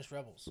haven't finished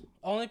Rebels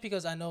only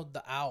because I know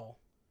the owl.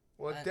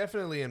 Well,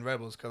 definitely in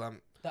Rebels, because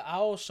The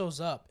owl shows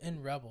up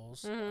in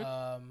Rebels. Mhm.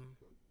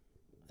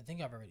 I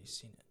think I've already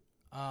seen it.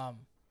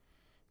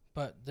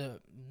 But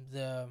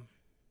the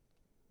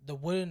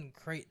wooden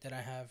crate that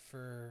I have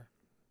for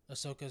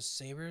Ahsoka's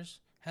sabers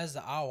has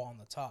the owl on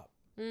the top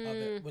of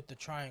it with the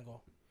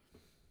triangle.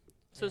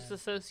 So it's And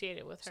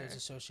associated with so her. it's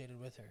associated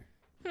with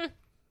her.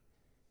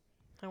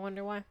 I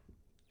wonder why.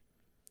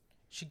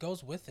 She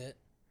goes with it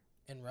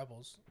in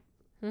Rebels,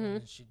 Mm-hmm. and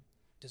then she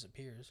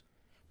disappears.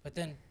 But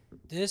then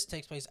this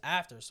takes place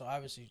after, so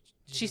obviously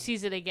She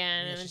sees it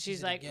again, yeah, and she then sees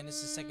she's it like, again.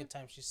 It's the second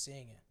time she's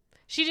seeing it.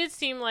 She did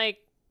seem like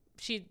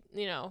she,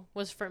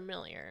 was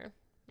familiar.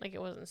 Like it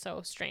wasn't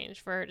so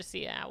strange for her to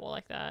see an owl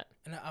like that.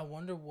 And I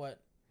wonder what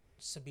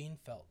Sabine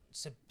felt.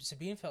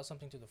 Sabine felt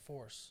something to the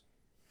Force.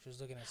 She was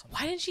looking at something.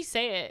 Why didn't she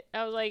say it?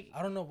 I was like,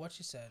 I don't know what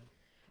she said.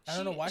 I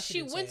don't know why she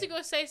didn't went say to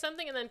go say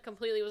something and then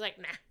completely was like,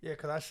 nah. Yeah,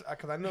 cause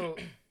I know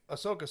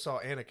Ahsoka saw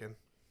Anakin.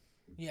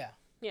 Yeah.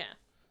 Yeah.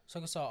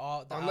 Ahsoka saw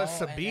all. The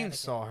Unless owl and Sabine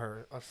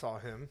Anakin. saw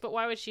him, But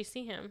why would she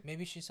see him?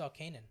 Maybe she saw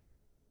Kanan.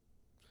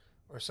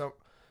 or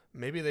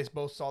maybe they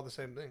both saw the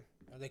same thing.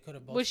 Or they could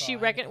have both. Would saw she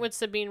would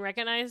Sabine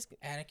recognize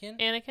Anakin?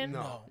 Anakin?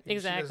 No. She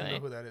Exactly. doesn't know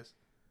who that is.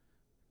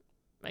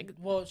 Like,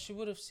 Well, she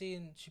would have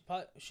seen. She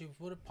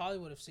probably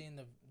would have seen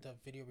the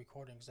video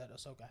recordings that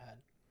Ahsoka had.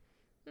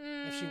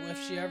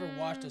 If she ever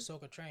watched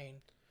Ahsoka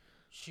train,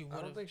 she would I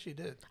don't have. think she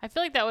did. I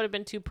feel like that would have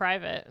been too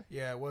private.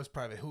 Yeah, it was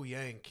private. Hu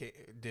Yang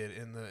did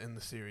in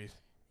the series.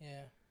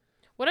 Yeah.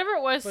 Whatever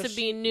it was, But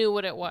Sabine knew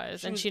what it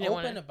was, She and was she didn't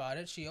open want to. about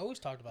it. She always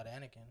talked about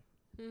Anakin.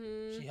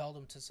 Mm-hmm. She held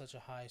him to such a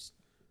high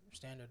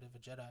standard of a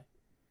Jedi.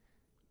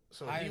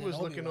 So Higher he than was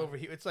looking Obi-Wan. over.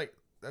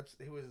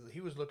 He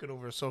was looking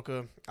over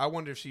Ahsoka. I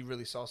wonder if she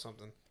really saw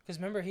something. Because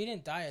remember, he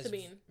didn't die as.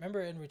 Sabine.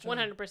 Remember in Return.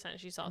 100%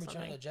 she saw in Return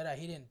something. of the Jedi,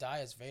 he didn't die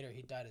as Vader.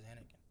 He died as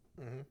Anakin.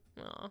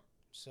 Mm-hmm. Aw.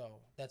 So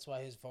that's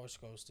why his Force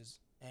ghost is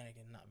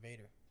Anakin, not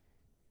Vader.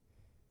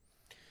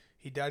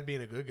 He died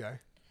being a good guy.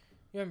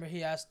 You remember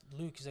he asked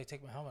Luke, he's like,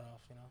 "Take my helmet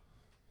off,"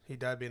 He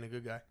died being a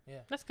good guy.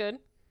 That's good.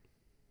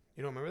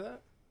 You don't remember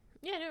that?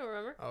 Yeah, I do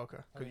remember. Oh, okay.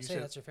 I would say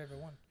that's your favorite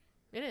one.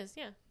 It is,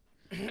 yeah.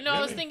 No,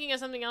 I was thinking of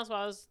something else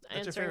while I was That's your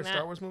answering favorite that.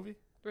 Star Wars movie?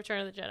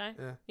 Return of the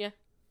Jedi. Yeah.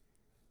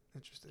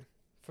 Interesting.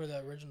 For the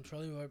original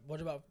trilogy, what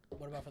about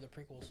for the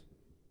prequels?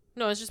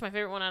 No, it's just my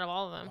favorite one out of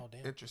all of them. Oh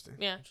damn, Interesting.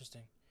 Yeah.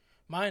 interesting.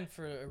 Mine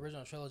for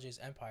original trilogy is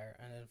Empire,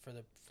 and then for the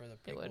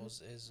It would.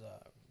 prequels is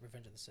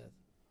Revenge of the Sith.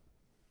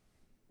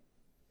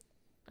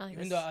 I like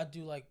Even this. though I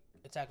do like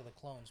Attack of the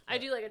Clones, I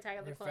but do like Attack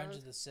of the Revenge Clones.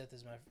 of the Sith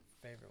is my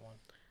favorite one.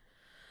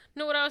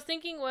 No, what I was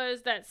thinking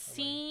was that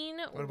scene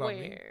What about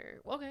me? where...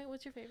 Okay,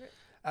 what's your favorite?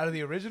 Out of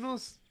the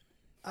originals,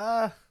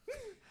 I'm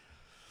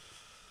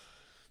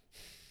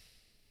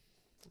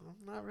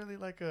not really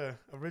like a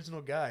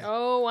original guy.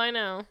 Oh, I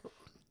know.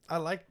 I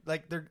like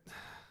they're.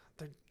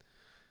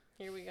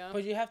 Here we go.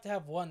 But you have to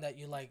have one that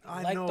you like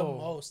I know the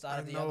most out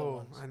of the other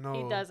ones. I know.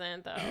 He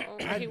doesn't, though.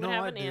 I He would know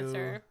have I an do.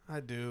 answer. I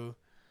do.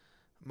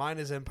 Mine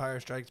is Empire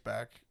Strikes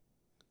Back,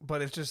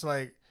 but it's just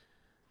like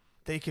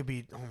they could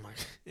be. Oh my!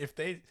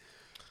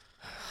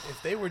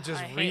 If they were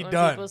just I hate when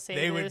redone, people say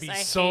they this. would be I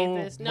hate so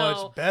this. much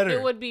No, better.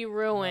 It would be No,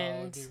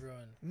 ruined. it'd be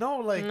ruined. No,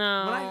 like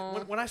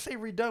No. when I say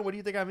redone, what do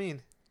you think I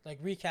mean? Like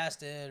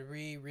recasted,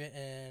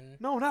 rewritten.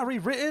 No, not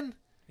rewritten.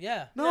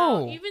 Yeah.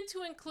 No, even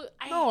to include.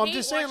 No, I'm hate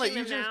just saying, like, watching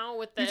you them just- now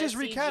with you the just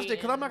recast it CG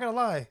because I'm not and- gonna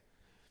lie.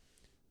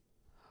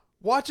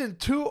 Watching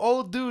two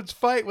old dudes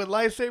fight with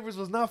lightsabers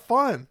was not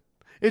fun.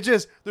 It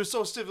just they're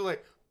so stiff.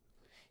 Like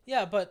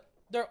Yeah, but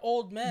they're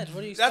old men.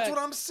 What do you expect? that's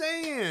what I'm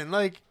saying.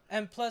 Like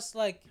And plus,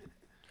 like,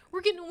 We're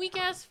getting weak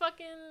ass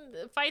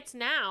fucking fights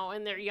now,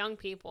 and they're young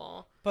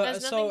people. but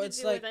Has so nothing to it's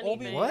do like with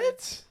Obi. anything.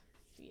 what?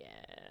 Yeah.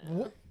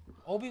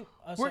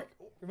 We're-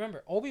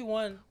 Remember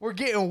Obi-Wan. We're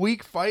getting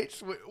weak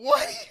fights. What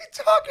are you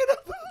talking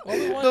about?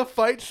 Obi-Wan- The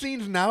fight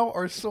scenes now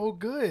are so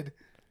good.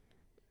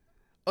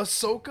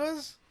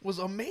 Ahsoka's was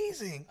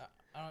amazing.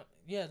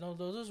 Yeah, no,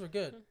 those were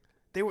good.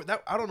 They were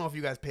that. I don't know if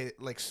you guys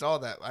saw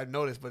that. I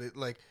noticed, but it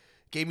like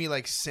gave me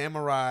like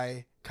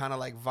samurai kind of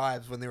like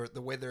vibes when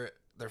the way they're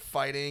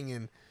fighting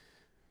and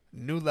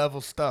new level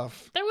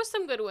stuff. There was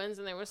some good ones,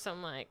 and there was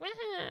some like,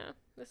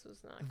 this was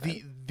not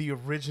good. The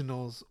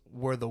originals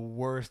were the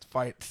worst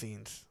fight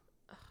scenes.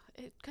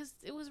 Because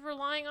it was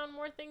relying on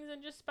more things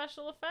than just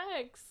special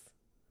effects.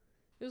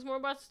 It was more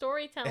about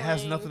storytelling. It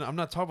has nothing. I'm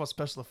not talking about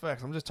special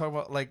effects. I'm just talking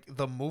about like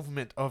the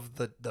movement of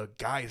the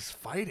guys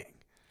fighting.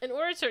 In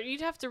order to,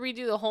 you'd have to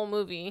redo the whole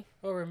movie.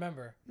 Well,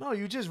 remember. No,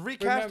 you just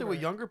recast it with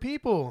Remember. younger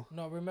people.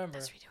 No, remember.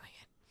 That's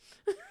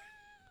redoing it.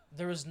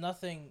 There was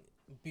nothing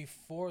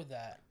before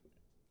that.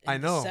 I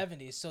know. The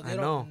 70s, so they I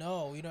don't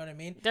know. You know what I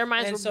mean? Their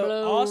minds And were so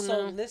blown.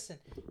 also listen,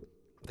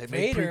 They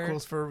made Vader-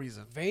 prequels for a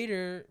reason.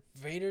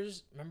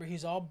 Vader's. Remember,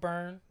 he's all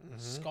burned,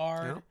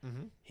 scarred. Yeah,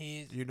 mhm.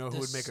 He's. You know who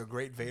would make a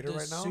great Vader the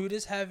right now? suit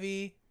is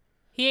heavy.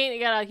 He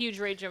ain't got a huge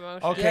rage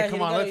emotion. Okay, Yeah, he come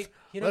don't on, got let's-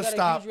 he don't let's got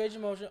stop. a huge range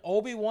of motion.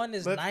 Obi-Wan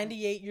is Let's-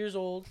 98 years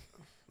old.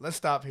 Let's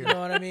stop here. You know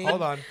what I mean?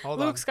 Hold on.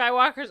 Luke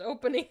Skywalker's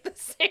opening the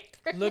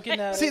saber. Looking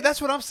at See, it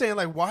that's what I'm saying.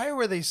 Like, why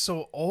were they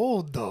so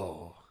old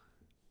though?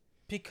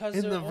 because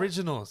In they're the old.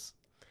 originals.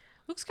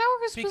 Luke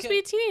Skywalker's supposed to be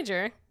a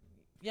teenager.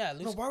 Yeah,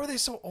 No, why were they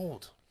so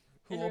old?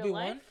 Who, In real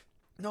Obi-Wan? life?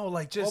 No,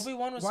 like just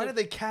Obi-Wan was why so- did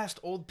they cast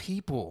old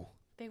people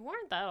They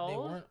weren't that old. They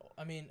weren't.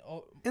 I mean,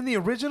 in the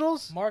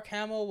originals? Mark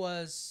Hamill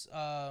was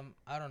I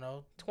don't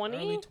know, 20?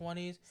 early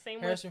 20s. Same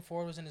Harrison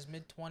Ford was in his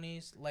mid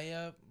 20s.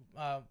 Leia,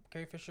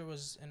 Carrie Fisher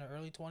was in her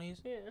early 20s.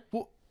 Yeah.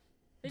 Well,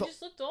 They the-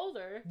 just looked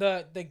older.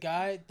 The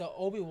guy, the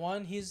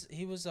Obi-Wan, he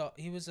was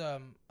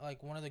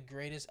like one of the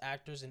greatest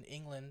actors in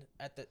England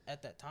at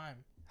that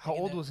time. How Like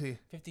in old the was he?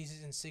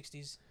 50s and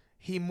 60s.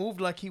 He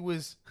moved like he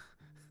was.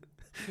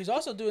 He's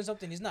also doing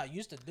something he's not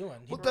used to doing.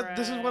 He, Well,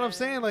 this is what I'm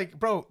saying. Like,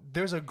 bro,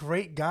 there's a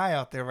great guy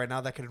out there right now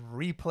that can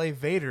replay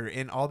Vader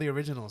in all the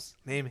originals.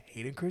 Name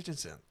Hayden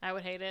Christensen. I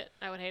would hate it.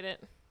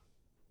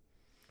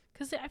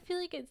 Because I feel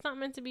like it's not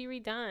meant to be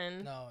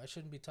redone. no, it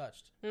shouldn't be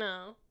touched.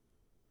 No.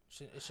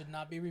 It should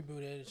not be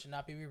rebooted. It should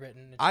not be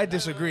rewritten. It should I not-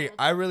 disagree. No.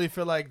 I really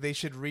feel like they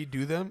should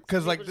redo them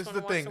because, People like, just this is wanna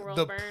the watch thing: the world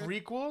the burn.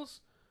 prequels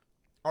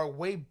are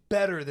way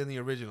better than the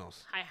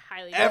originals. I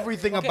highly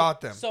Everything Okay, about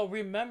them. So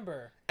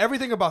remember,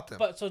 Everything about them.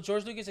 but so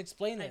George Lucas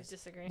explained I this.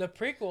 disagree. The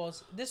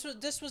prequels, this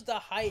was the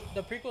height.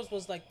 The prequels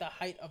was like the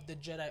height of the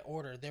Jedi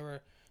Order.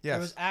 There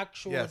was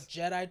actual Yes.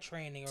 Jedi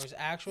training. There was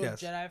actual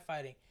Yes. Jedi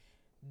fighting.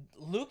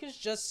 Luke is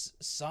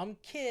just some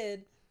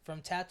kid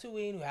from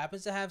Tatooine who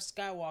happens to have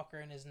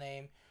Skywalker in his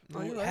name. No,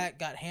 Who you're right.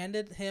 got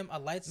handed him a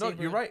lightsaber.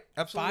 No, you're right.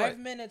 Absolutely 5 right.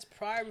 minutes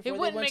prior before It they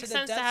wouldn't went make to the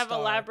sense to Death have Star.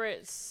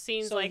 elaborate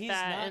scenes So like he's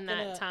that not in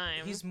gonna- that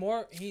time. He's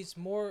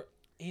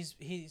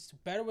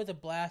better with a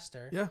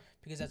blaster. Yeah.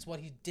 Because that's what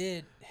he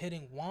did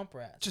hitting Womp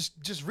Rats.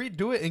 Just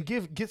redo it and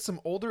get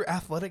some older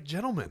athletic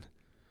gentlemen.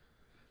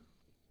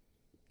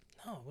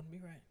 No, it wouldn't be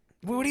right.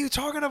 What are you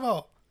talking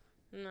about,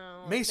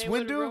 No. Mace they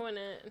would Windu? ruin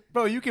it.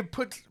 bro? You can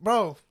put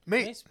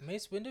Mace.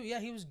 Mace Windu, yeah,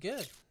 he was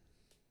good.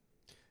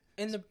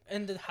 In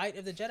the height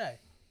of the Jedi,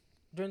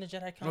 during the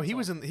Jedi Council. No, he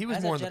was as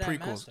more a in the Jedi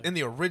prequels. master. In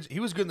the he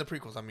was good in the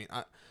prequels. I mean,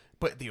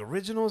 but the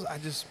originals, I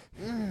just.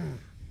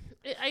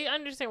 I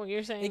understand what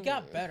you're saying. It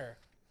got better.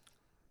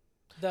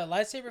 The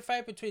lightsaber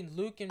fight between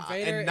Luke and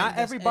Vader, and not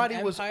everybody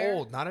and was Empire,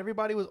 old. Not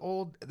everybody was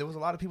old. There was a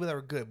lot of people that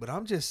were good. But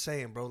I'm just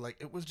saying, bro. Like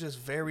it was just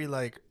very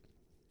like.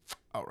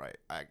 All right,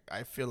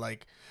 I feel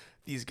like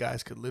these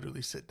guys could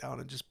literally sit down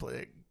and just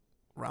play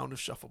a round of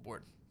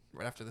shuffleboard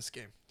right after this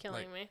game.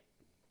 Killing Like, me.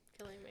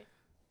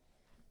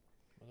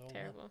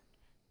 Terrible.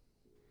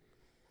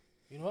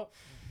 You know what?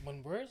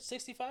 When we're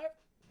 65,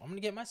 I'm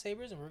gonna get my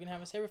sabers and we're gonna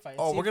have a saber fight.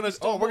 Oh, See we're if we gonna.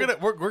 still Oh, we're move.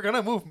 gonna. We're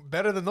gonna move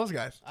better than those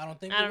guys. I don't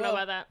think. I don't we know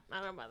will. about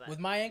that. With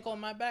my ankle and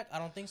my back, I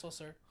don't think so,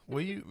 sir.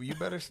 Well, you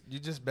better. You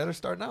just better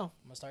start now.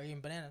 I'm gonna start eating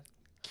bananas.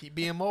 Keep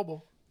being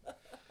mobile.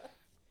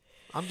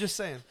 I'm just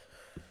saying.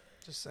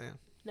 Just saying.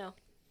 No.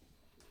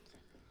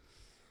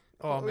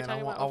 Oh What were we man,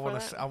 talking about before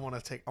that? I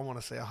want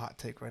to say a hot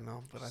take right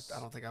now, but I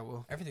don't think I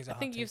will. Everything's a I hot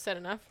think take. you've said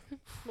enough.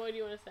 What do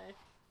you want to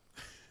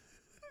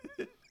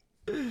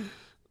say?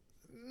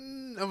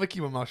 I'm gonna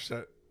keep my mouth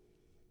shut.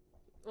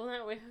 Well,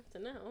 now we have to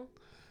know.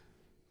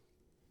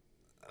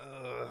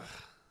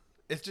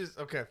 It's just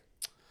okay.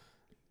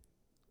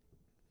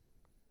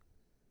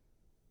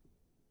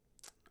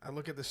 I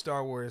look at the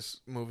Star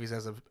Wars movies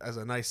as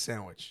a nice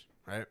sandwich,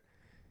 right?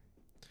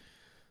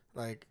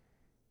 Like,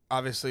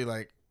 obviously,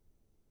 like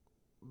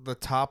the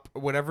top,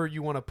 whatever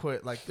you want to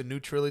put, like the new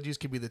trilogies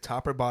could be the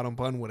top or bottom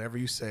bun, whatever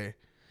you say.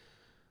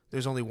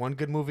 There's only one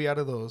good movie out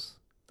of those.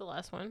 The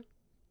last one.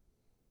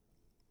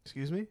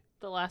 Excuse me?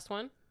 The last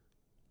one.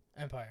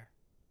 Empire.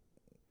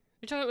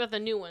 You're talking about the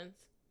new ones.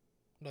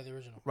 No, the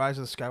original. Rise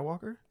of the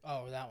Skywalker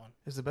Oh, that one.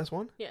 is the best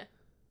one? Yeah.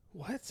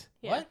 What?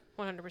 Yeah.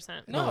 What?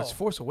 100%. No. it's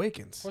Force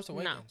Awakens. Force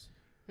Awakens.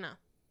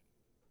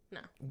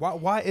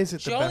 Why is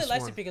it She the only best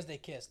likes one? it because they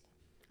kissed.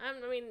 I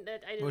mean, I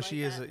didn't Well, like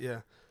she that. is,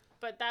 yeah.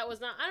 But that was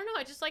not. I don't know.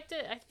 I just liked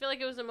it. I feel like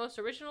it was the most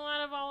original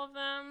out of all of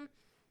them.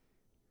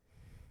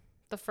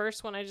 The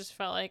first one, I just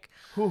felt like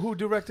Who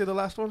directed the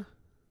last one?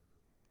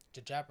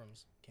 J.J.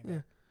 Abrams came Yeah.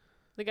 out.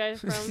 the guys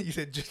from You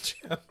said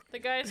the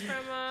guys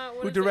from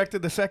what who is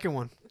directed the second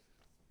one?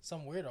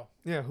 Some weirdo.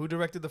 Yeah, who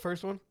directed the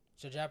first one?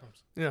 J.J.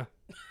 Abrams. Yeah.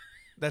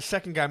 That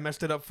second guy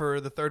messed it up for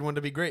the third one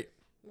to be great. it?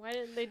 Why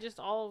didn't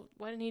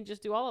he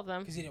just do all of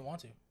them? Because he didn't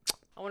want to.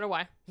 I wonder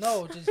why.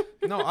 No, just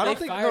No, I don't They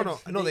think. fired-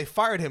 No, they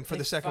fired him for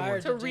the second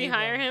one. To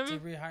rehire him? To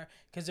rehire.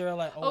 Because they were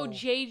like, Oh,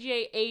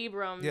 J.J.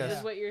 Abrams Yes.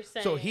 is what you're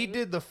saying. So he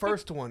did the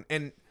first one,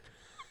 and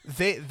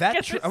I'm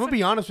gonna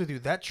be honest with you.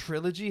 That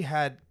trilogy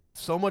had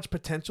so much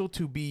potential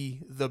to be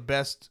the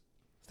best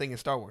thing in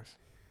Star Wars.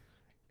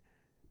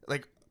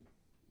 Like,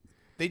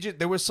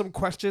 there was some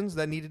questions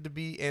that needed to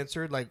be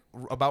answered, like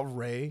about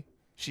Rey.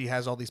 She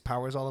has all these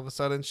powers all of a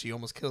sudden. She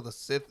almost killed a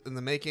Sith in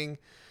the making,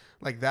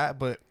 like that.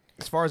 But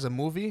as far as a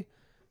movie,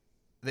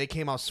 they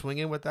came out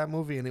swinging with that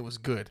movie, and it was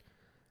good.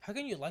 How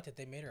can you like that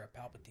they made her a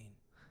Palpatine?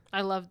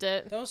 I loved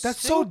it. That was That's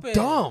stupid.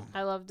 so dumb.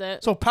 I loved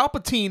it. So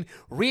Palpatine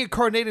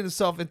reincarnated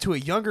himself into a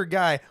younger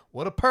guy.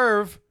 What a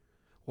perv.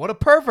 What a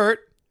pervert.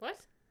 What?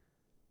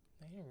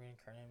 He didn't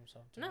reincarnate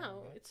himself. to No,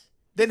 her, it's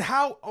Then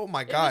how? Oh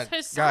my God, it was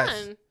his son.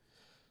 guys.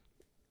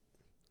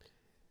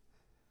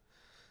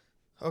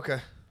 Okay.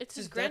 It's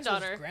his That's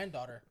granddaughter. His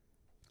granddaughter.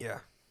 Yeah.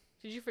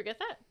 Did you forget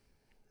that?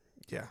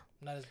 Yeah.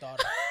 Not his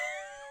daughter.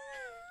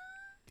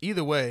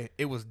 Either way,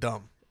 it was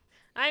dumb.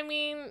 I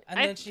mean, And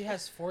then she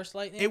has force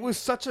lightning. It was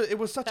such a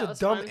That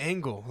dumb fun.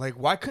 angle. Like,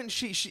 why couldn't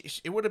she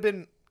it would have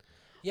been.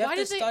 You have Why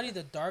to did they- study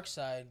the dark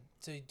side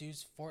to do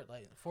force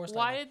lightning.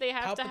 Why did they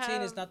have to Palpatine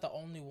have? is not the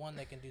only one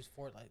that can do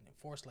force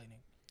lightning.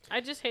 I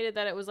just hated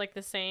that it was like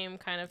the same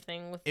kind of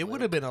thing with. It Luke.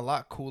 would have been a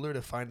lot cooler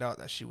to find out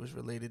that she was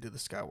related to the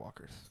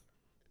Skywalkers.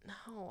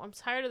 No, I'm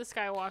tired of the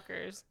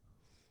Skywalkers.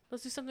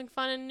 Let's do something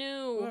fun and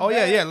new. Oh,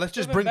 Better- yeah. Let's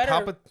just would've been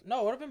bring better- Palpatine.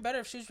 No, it would have been better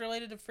if she was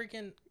related to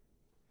freaking,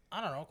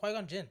 I don't know,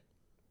 Qui-Gon Jinn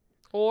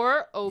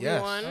Or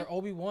Obi-Wan. or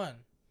Obi-Wan.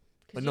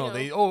 But no,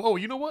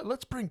 you know what?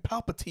 Let's bring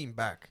Palpatine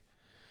back.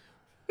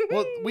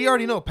 Well, we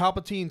already know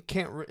Palpatine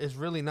is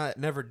really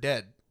never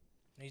dead.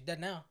 He's dead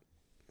now.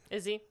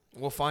 Is he?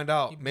 We'll find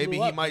out. He blew Maybe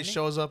he up, might didn't he?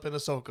 shows up in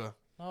Ahsoka.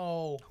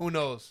 Oh, Who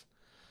knows?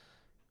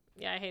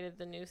 Yeah, I hated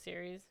the new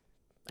series.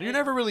 You're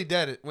never really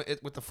dead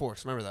with the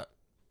Force. Remember that.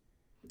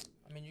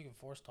 I mean, you can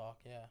force talk,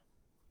 yeah.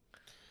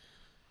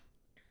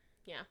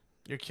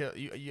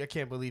 I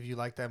can't believe you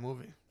like that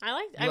movie. I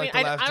like. You I mean, like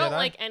The Last I don't Jedi?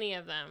 like any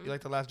of them. You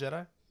like The Last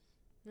Jedi?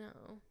 No.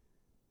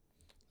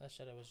 That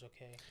Jedi was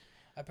okay.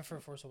 I prefer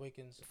Force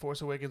Awakens.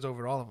 Force Awakens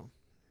over all of them.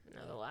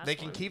 No, the last They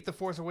can one. keep The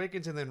Force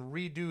Awakens and then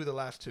redo the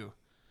last two.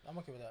 I'm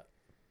okay with that.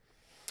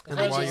 And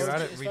then As far while as you're the at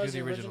origi- it, as far redo as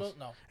the originals.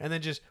 No. And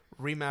then just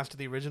remaster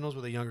the originals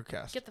with a younger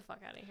cast. Get the fuck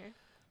out of here.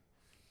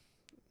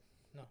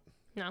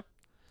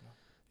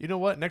 You know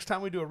what? Next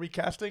time we do a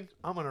recasting,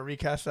 I'm going to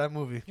recast that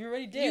movie. You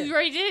already did. You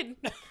already did.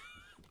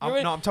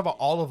 I'm talking about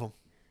all of them.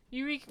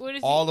 What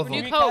is All of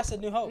New them. Hope. Recasted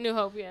New Hope. New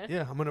Hope, yeah.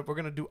 Yeah, I'm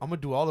going to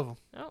do all of them.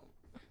 Oh,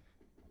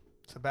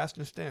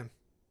 Sebastian Stan.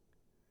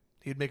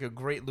 He'd make a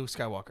great Luke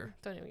Skywalker.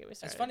 don't even get me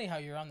started. It's funny how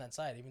you're on that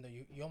side, even though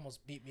you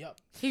almost beat me up.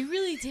 He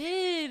really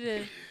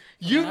did.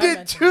 You I did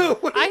mentioned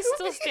too. I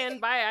still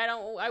stand by it.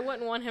 I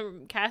wouldn't want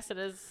him casted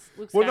as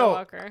Luke Well, no.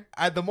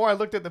 Skywalker. The more I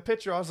looked at the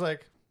picture, I was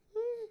like,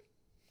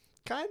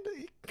 he kind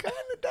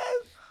of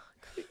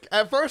does.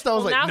 At first, I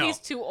was Well, like, now no. he's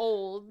too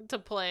old to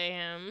play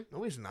him.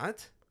 No, he's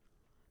not.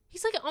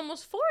 He's like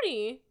almost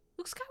 40.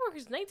 Luke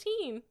Skywalker's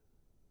 19.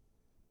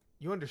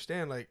 You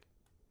understand, like,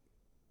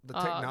 the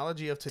Uh,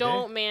 technology of today.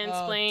 Don't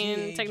mansplain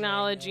de-aging,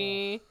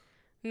 technology.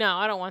 No,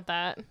 I don't want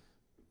that.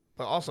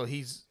 But also,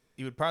 he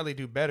would probably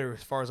do better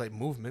as far as, like,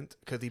 movement,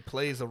 because he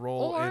plays a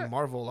role Or in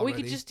Marvel We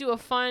already. could just do a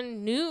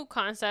fun new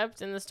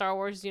concept in the Star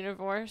Wars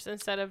universe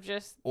instead of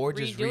just or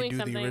just redoing redo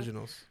something. the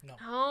originals.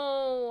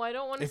 No, I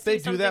don't want to. If they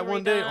do that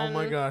one day, oh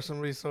my gosh,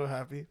 somebody's so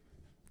happy.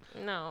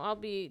 No, I'll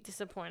be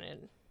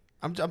disappointed.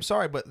 I'm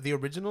sorry, but the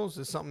originals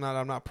is something that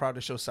I'm not proud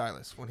to show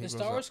Silas when he The grows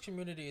Star up. Wars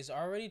community is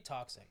already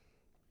toxic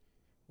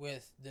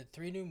with the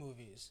 3 new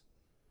movies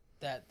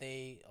that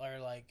they are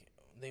like,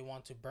 they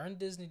want to burn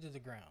Disney to the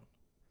ground.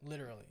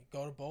 Literally.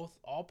 Go to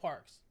all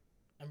parks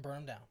and burn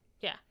them down.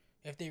 Yeah.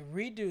 If they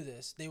redo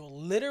this, they will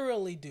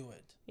literally do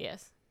it.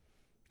 Yes.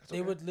 That's They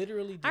okay. would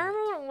literally do I it.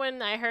 remember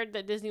when I heard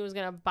that Disney was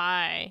gonna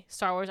buy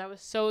Star Wars. I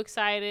was so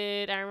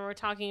excited. I remember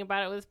talking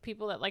about it with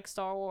people that like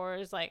Star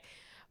Wars, like,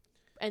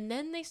 and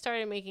then they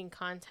started making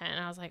content, and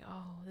I was like,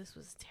 "Oh, this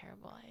was a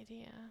terrible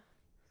idea."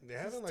 They This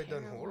haven't is like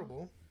done terrible.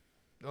 horrible.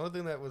 The only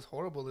thing that was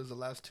horrible is the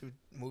last 2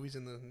 movies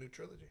in the new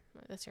trilogy.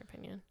 That's your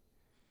opinion.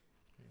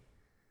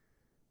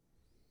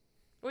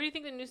 Where do you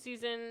think the new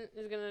season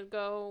is gonna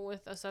go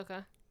with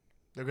Ahsoka?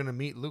 They're gonna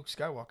meet Luke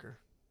Skywalker.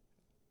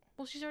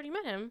 Well, she's already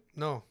met him.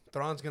 No,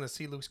 Thrawn's gonna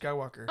see Luke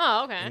Skywalker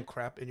Oh, okay. and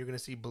crap, and you're gonna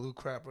see blue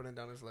crap running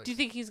down his legs. Do you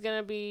think he's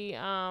gonna be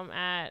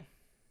at?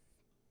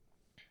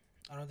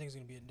 I don't think he's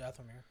going to be in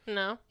Dathomir.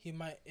 No. He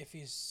might, if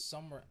he's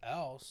somewhere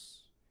else,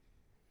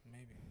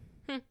 maybe.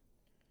 I'm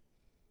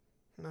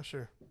not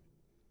sure.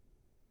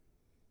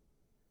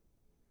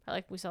 I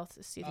like we saw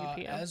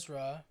C-3PO.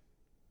 Ezra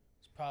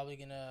is probably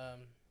going to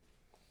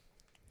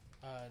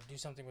do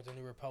something with the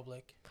New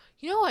Republic.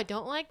 You know who I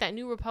don't like? That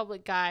New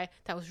Republic guy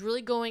that was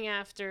really going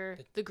after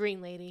the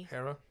Green Lady.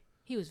 Hera.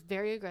 He was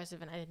very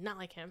aggressive, and I did not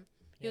like him.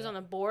 He was Yeah. on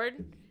the board,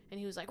 and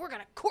he was like, "We're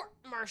gonna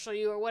court-martial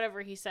you," or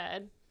whatever he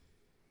said.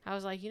 I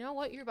was like, you know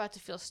what? You're about to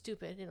feel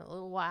stupid in a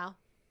little while.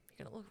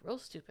 You're gonna look real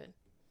stupid.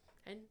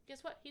 And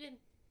guess what? He did.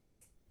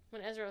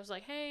 When Ezra was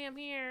like, "Hey, I'm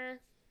here.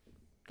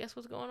 Guess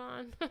what's going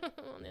on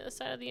on the other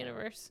side of the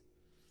universe?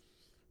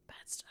 Bad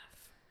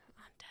stuff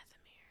on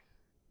Dathomir."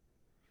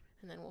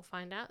 And then we'll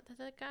find out that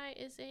that guy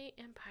is a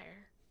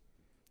Empire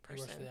He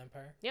works for person. the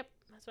Empire. Yep,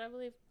 that's what I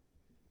believe.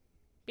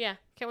 Yeah,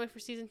 can't wait for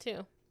season 2.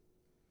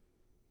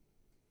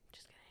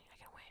 Just kidding. I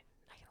can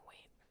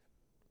wait.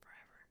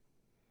 Forever.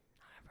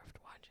 I'll never have to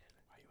watch it.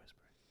 Why are you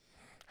whispering?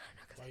 I don't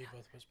know, 'cause Why are you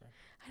both whispering?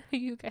 I know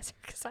you guys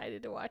are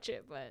excited to watch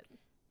it, but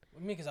I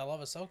mean, because I love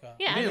Ahsoka.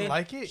 Yeah, You I didn't mean,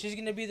 like it? She's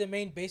going to be the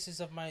main basis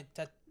of my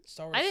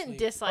Star Wars I didn't sleep.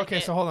 dislike Okay,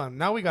 it. so hold on.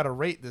 Now we gotta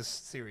rate this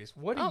series.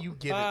 What do Oh. you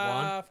give it,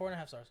 Juan?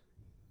 4.5 stars.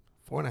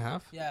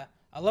 4.5. Yeah,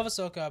 I love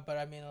Ahsoka, but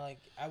I mean, like,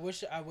 I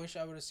wish I would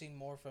have seen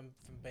more from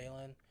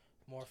Balin,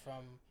 more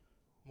from.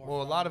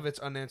 Well, a lot of it's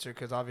unanswered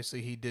because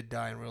obviously he did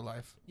die in real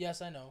life.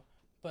 Yes, I know,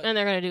 but and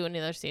they're gonna do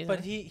another season.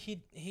 but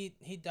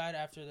he died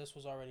after this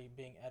was already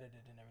being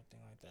edited and everything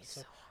like that. that.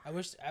 So I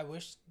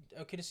wish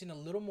I could have seen a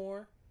little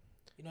more.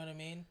 You know what I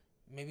mean?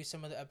 Maybe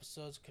some of the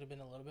episodes could have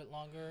been a little bit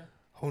longer.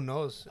 Who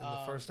knows? In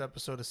the first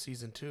episode of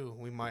season 2,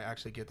 we might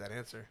actually get that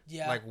answer.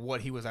 Yeah. Like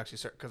what he was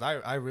actually, because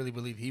I really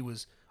believe he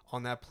was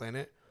on that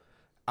planet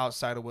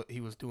outside of what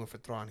he was doing for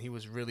Thrawn. He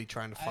was really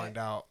trying to find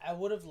out. I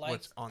would have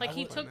liked, like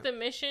he took the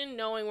mission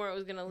knowing where it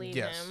was gonna lead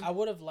him. I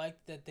would have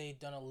liked that they'd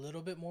done a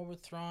little bit more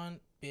with Thrawn,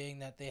 being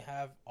that they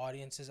have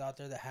audiences out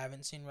there that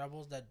haven't seen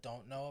Rebels that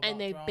don't know about and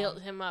they Thrawn.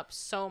 built him up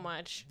so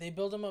much. They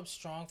built him up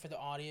strong for the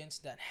audience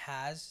that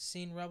has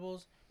seen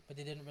Rebels, but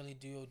they didn't really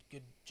do a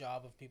good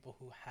job of people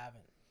who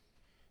haven't.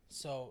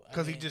 So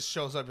because he just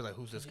shows up, you're like,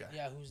 who's this guy?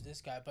 Yeah, who's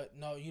this guy? But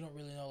no, you don't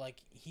really know. Like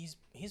he's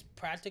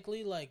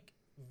practically like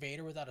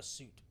Vader without a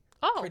suit.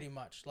 Oh, pretty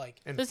much. Like,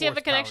 does he have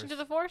a connection to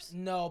the Force?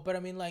 No, but I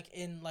mean, like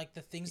in like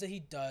the things that he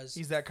does.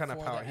 He's that kind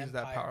of power. He's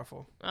that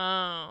powerful.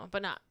 Oh,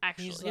 but not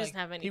actually. He doesn't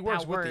have any. He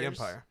works with the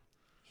Empire.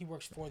 He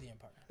works for the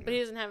Empire. But he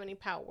doesn't have any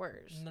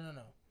powers. No.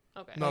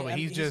 Okay. No, but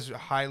he's just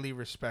highly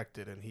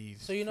respected, and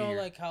he's. So you know,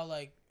 like how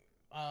like,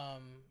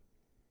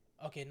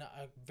 okay,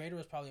 Vader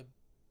was probably a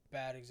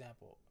bad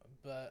example,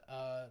 but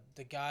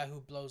the guy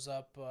who blows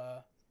up,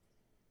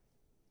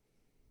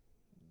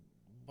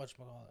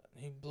 whatchamacallit,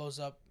 he blows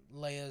up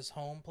Leia's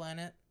home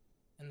planet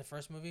in the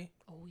first movie.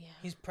 Oh yeah.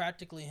 He's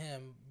practically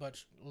him,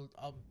 but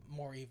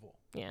more evil.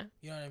 Yeah.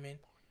 You know what I mean?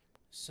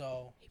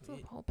 So. He blew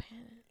up whole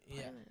planet.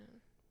 Yeah.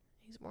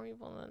 He's more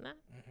evil than that.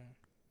 Mm-hmm.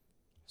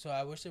 So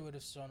I wish they would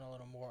have shown a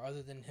little more,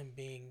 other than him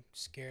being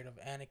scared of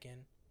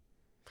Anakin.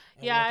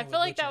 Yeah, I feel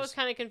like that was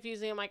kind of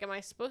confusing. I'm like, am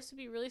I supposed to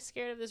be really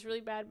scared of this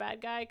really bad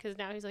guy? Because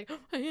now he's like, oh,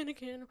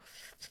 Anakin.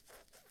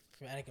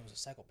 Anakin was a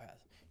psychopath.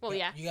 Well,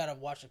 yeah. You gotta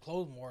watch the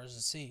Clone Wars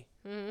and see.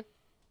 Mm-hmm.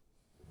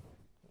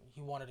 He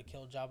wanted to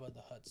kill Jabba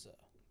the Hutt's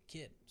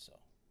kid, so.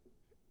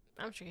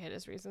 I'm sure he had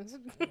his reasons.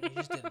 He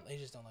just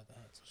don't like the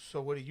Hutts. So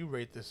what do you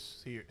rate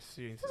this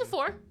series? It's a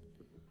 4.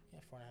 Yeah,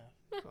 4.5.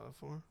 Yeah.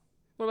 4.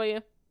 What about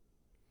you?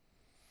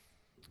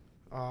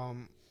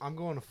 I'm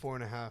going to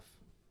 4.5.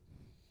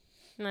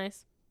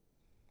 Nice.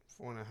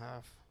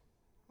 4.5.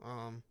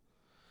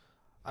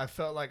 I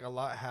felt like a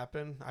lot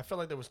happened. I felt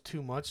like there was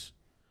too much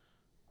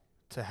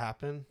to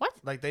happen. What?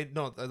 Like I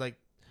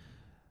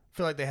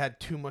feel like they had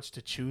too much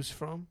to choose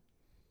from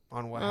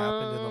on what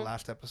happened in the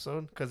last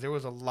episode, because there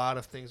was a lot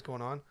of things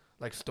going on,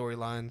 like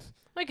storylines.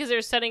 Like, because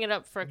they're setting it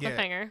up for a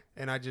cliffhanger.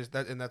 And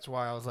that's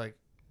why I was like,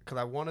 because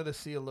I wanted to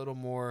see a little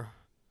more,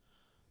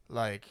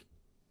 like,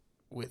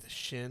 with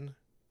Shin.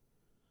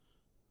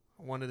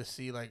 I wanted to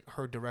see like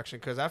her direction,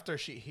 because after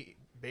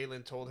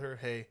Baylan told her,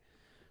 "Hey,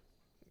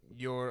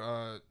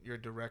 your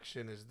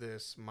direction is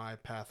this. My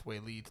pathway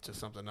leads to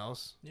something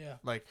else." Yeah.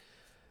 Like,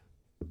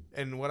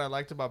 and what I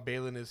liked about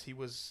Baylan is he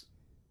was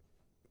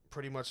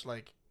pretty much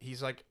like,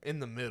 he's like in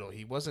the middle.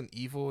 He wasn't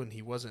evil and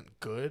he wasn't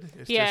good.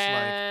 It's just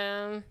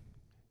like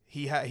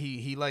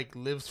he like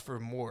lives for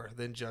more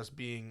than just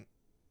being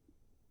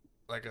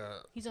like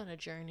a. He's on a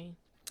journey.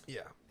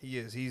 Yeah, he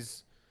is.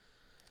 He's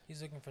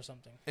looking for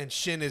something. And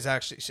Shin is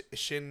actually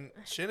Shin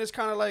is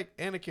kind of like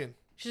Anakin.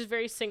 She's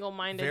very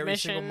single-minded. Very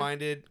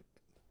single-minded,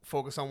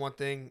 focus on one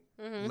thing,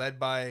 led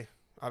by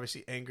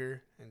obviously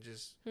anger and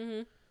just.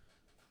 Mm-hmm.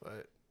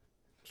 But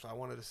so I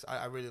wanted to.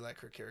 I really like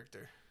her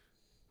character.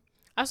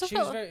 She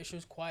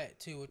was quiet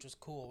too, which was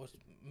cool, which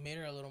made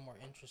her a little more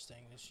interesting.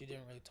 She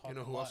didn't really talk. You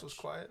know who else was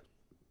quiet?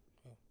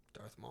 Who?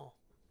 Darth Maul.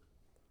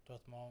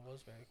 Darth Maul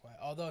was very quiet,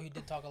 although he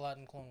did talk a lot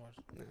in Clone Wars.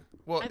 Yeah.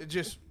 Well, it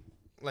just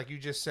like you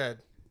just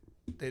said.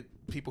 That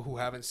people who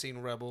haven't seen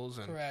Rebels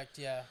and correct,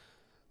 yeah.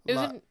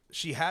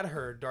 She had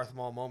her Darth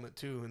Maul moment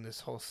too in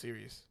this whole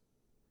series.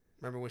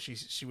 Remember when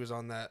she was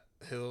on that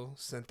hill,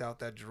 sent out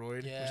that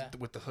droid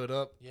with the hood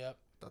up? Yep.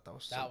 Thought that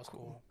was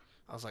cool.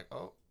 I was like,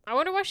 oh. I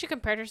wonder why she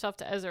compared herself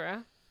to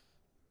Ezra.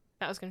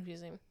 That was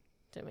confusing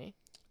to me.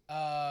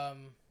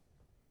 Well,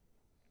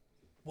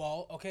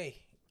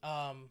 okay.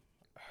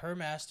 Her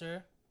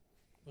master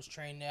was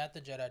trained at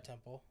the Jedi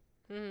Temple.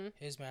 Mm-hmm.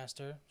 His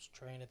master was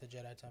trained at the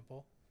Jedi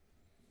Temple.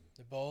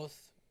 They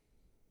both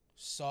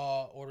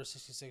saw Order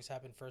 66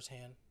 happen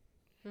firsthand.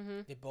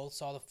 Mm-hmm. They both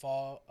saw the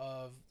fall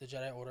of the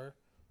Jedi Order.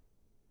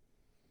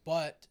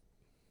 But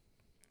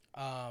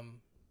Kanan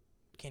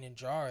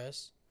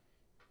Jarrus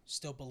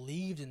still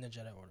believed in the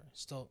Jedi Order.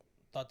 Still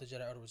thought the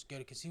Jedi Order was good,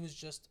 because he was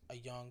just a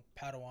young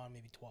Padawan,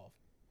 maybe 12,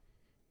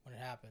 when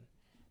it happened.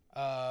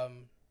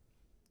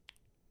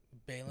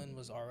 Baylan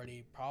was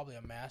already probably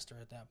a master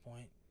at that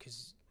point,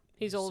 because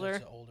he's older.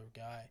 Such an older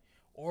guy.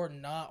 Or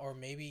not, or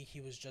maybe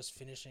he was just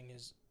finishing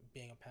his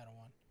being a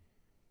Padawan.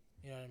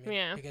 You know what I mean?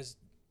 Yeah. Because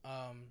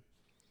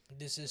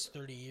this is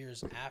 30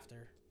 years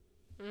after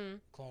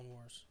Clone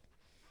Wars.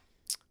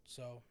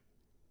 So.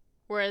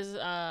 Whereas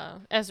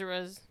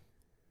Ezra's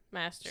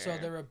master. So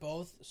they were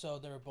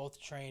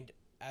both trained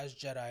as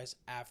Jedis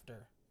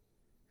after.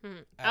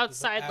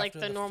 Outside like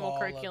the normal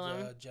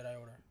curriculum. Of the Jedi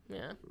Order.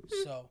 Yeah.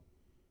 So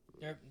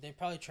they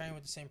probably train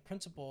with the same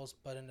principles,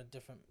 but in a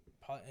different,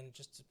 probably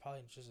just a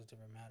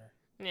different matter.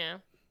 Yeah.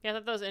 Yeah, I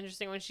thought that was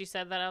interesting when she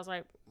said that. I was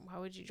like, why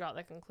would you draw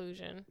that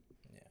conclusion?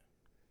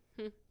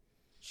 Yeah.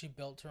 She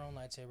built her own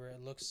lightsaber.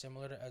 It looks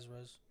similar to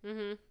Ezra's.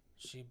 Mm-hmm.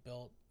 She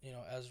built,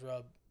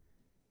 Ezra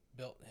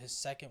built his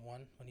second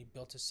one. When he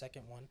built his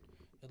second one,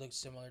 it looked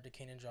similar to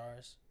Kanan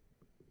Jarrus.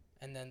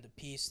 And then the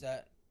piece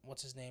that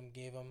what's his name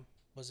gave him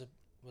was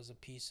a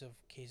piece of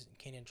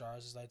Kanan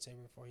Jarrus'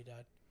 lightsaber before he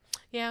died.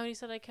 Yeah, when he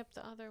said I kept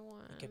the other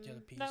one. He kept the other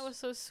piece. That was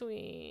so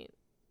sweet.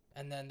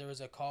 And then there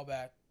was a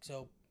callback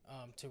to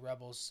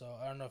Rebels. So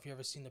I don't know if you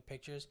ever seen the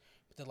pictures,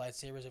 but the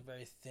lightsabers are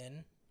very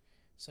thin.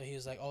 So he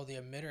was like, "Oh, the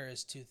emitter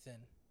is too thin.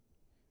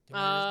 The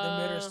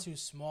emitter is too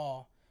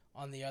small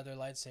on the other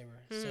lightsaber."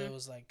 So it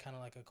was like kind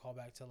of like a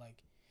callback to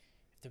like,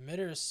 if the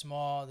emitter is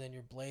small, then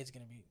your blade's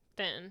gonna be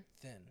Thin.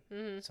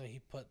 thin. So he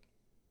put,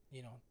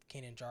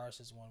 Kanan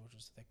Jarrus' one, which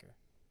was thicker.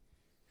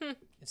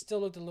 It still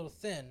looked a little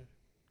thin,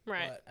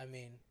 Right. but I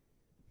mean,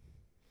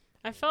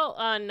 I felt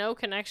no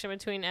connection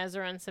between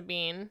Ezra and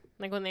Sabine.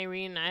 Like when they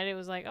reunited, it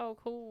was like, oh,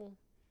 cool.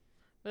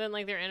 But then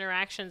like their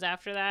interactions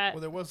after that.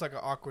 Well, there was like an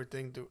awkward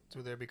thing to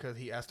there because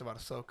he asked about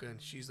Ahsoka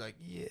and she's like,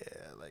 yeah,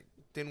 like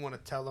didn't want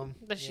to tell him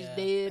That she's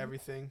dead.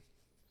 everything.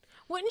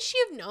 Wouldn't she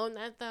have known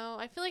that though?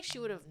 I feel like she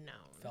would have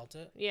known. felt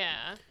it.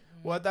 Yeah.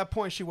 Well, at that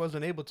point, she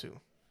wasn't able to.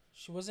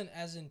 She wasn't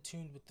as in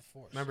tune with the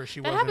Force. Remember, she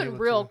That wasn't happened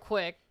able real to.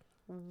 quick.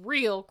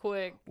 Real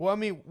quick. Well, I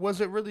mean,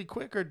 was it really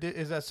quick, or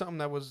is that something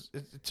that was?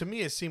 To me,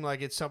 it seemed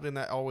like it's something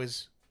that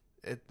always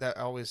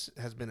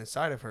has been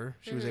inside of her.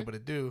 She was able to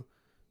do.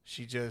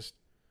 She just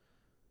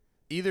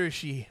either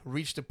she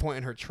reached a point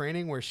in her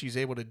training where she's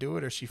able to do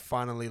it, or she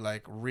finally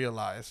like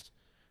realized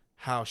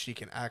how she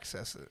can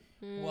access it.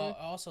 Well,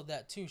 also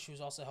that too. She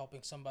was also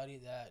helping somebody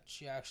that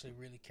she actually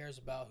really cares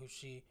about, who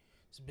she's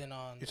been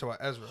on You're talking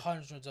about Ezra.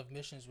 hundreds of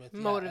missions with.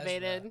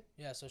 Motivated. Ezra.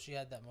 Yeah, so she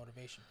had that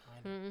motivation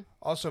behind it.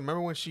 Also,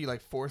 remember when she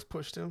like force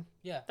pushed him?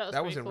 Yeah,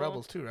 That was pretty in cool.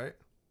 Rebels too, right?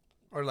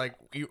 Or like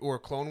or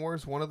Clone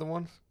Wars, one of the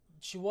ones.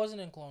 she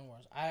wasn't in Clone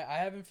Wars. I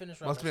haven't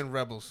finished Rebels. Must have been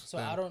Rebels. So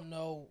then. I don't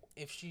know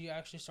if she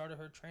actually started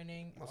her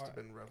training Must or have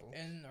been Rebels.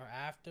 in or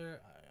after.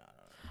 I don't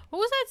know. What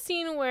was that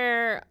scene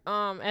where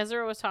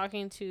Ezra was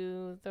talking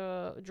to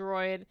the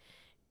droid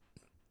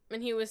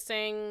and he was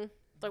saying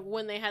like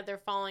when they had their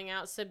falling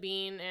out,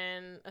 Sabine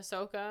and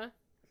Ahsoka?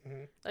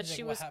 That He's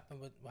she like, was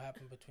what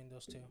happened between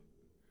those two?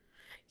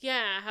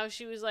 Yeah, how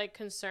she was like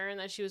concerned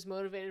that she was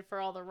motivated for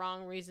all the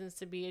wrong reasons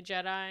to be a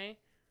Jedi.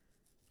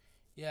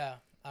 Yeah,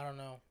 I don't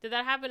know. Did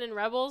that happen in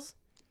Rebels?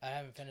 I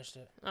haven't finished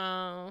it.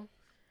 Oh.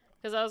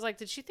 Because I was like,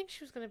 did she think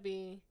she was going to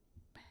be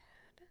bad?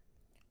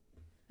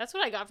 That's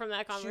what I got from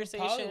that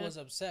conversation. She probably was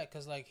upset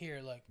because, like,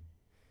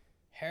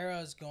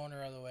 Hera's going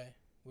her other way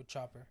with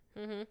Chopper.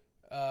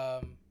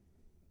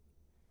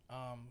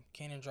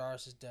 Kanan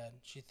Jarrus is dead.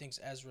 She thinks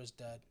Ezra's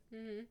dead.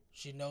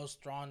 She knows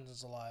Thrawn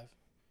is alive,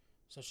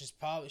 so she's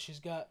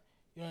got,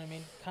 you know what I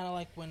mean? Kind of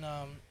like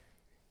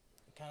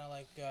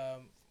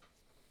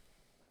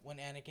when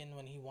Anakin,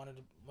 when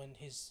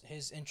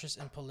his interest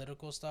in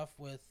political stuff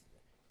with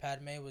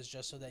Padme was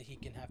just so that he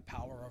can have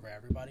power over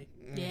everybody.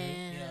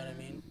 Yeah. You know what I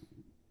mean?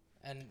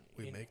 And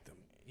We make them.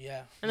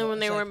 Yeah. And then when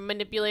they it's were like,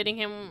 manipulating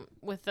him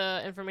with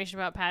the information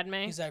about Padme.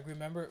 he's like,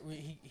 remember,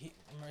 he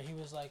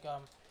was like,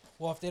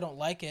 well, if they don't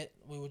like it,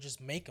 we would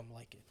just make them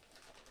like it.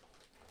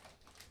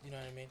 You know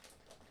what I mean?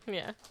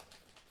 Yeah.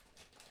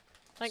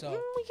 Like, So,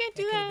 we can't It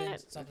do could have been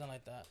that. something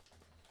like that.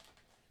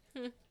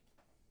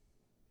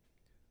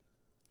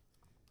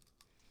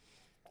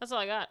 That's all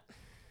I got.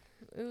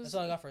 That's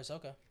all I got for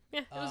Ahsoka. Yeah,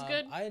 it was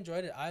good. I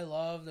enjoyed it. I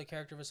love the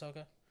character of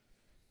Ahsoka.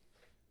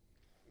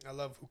 I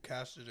love who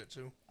casted it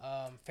too.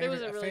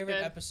 Favorite really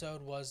good.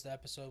 episode was the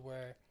episode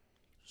where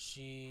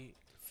she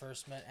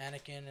first met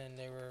Anakin and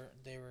they were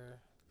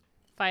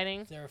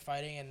Fighting.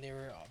 fighting and they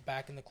were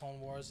back in the Clone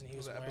Wars and he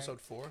was Was it wearing episode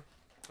 4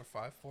 or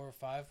 5? 4 or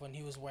 5 when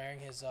he was wearing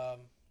his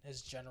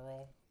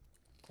general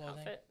clothing.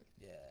 Outfit.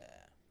 Yeah.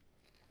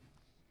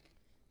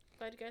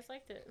 Glad you guys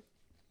liked it.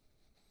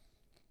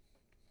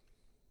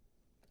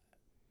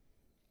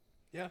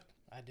 Yeah.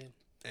 I did.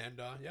 And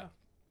yeah.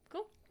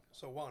 Cool.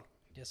 So Juan,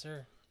 Yes,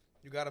 sir.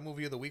 you got a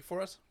movie of the week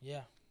for us?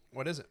 Yeah.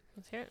 What is it?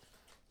 Let's hear it.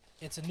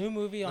 It's a new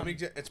movie on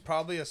It's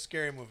probably a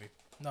scary movie.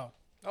 No.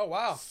 Oh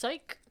wow.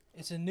 Psych.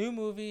 It's a new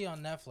movie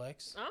on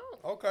Netflix. Oh,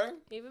 Okay.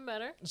 even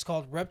better. It's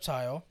called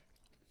Reptile.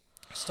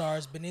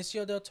 Stars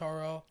Benicio del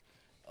Toro,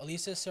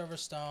 Alicia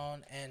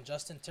Silverstone, and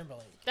Justin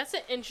Timberlake. That's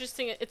an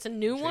interesting. It's a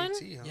new one.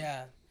 JT, huh?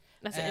 Yeah.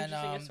 That's an And,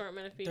 interesting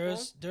assortment of people.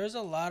 There's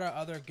a lot of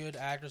other good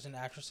actors and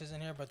actresses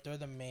in here, but they're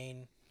the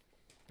main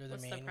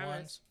What's the ones.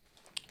 premise?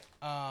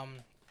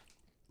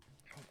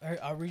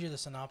 I'll read you the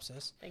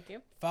synopsis. Thank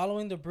you.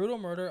 Following the brutal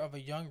murder of a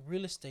young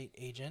real estate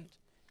agent,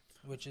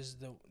 which is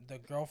the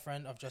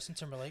girlfriend of Justin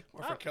Timberlake,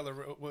 Or for Keller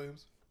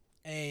Williams.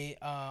 a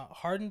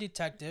hardened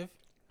detective,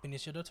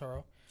 Benicio del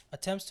Toro,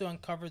 attempts to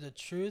uncover the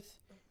truth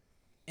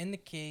in the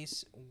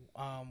case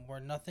where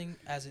nothing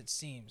as it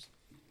seems.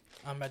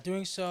 By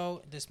doing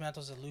so,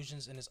 dismantles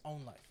illusions in his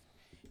own life.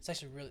 It's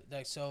actually really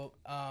like so.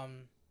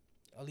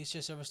 Alicia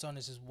Silverstone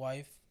is his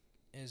wife,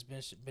 is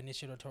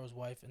Benicio del Toro's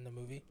wife in the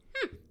movie,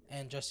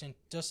 and Justin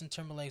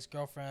Timberlake's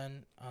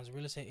girlfriend is a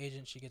real estate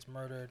agent. She gets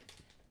murdered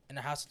in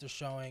the house that they're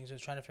showing, so they're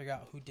trying to figure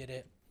out who did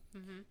it.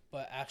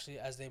 But actually,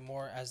 as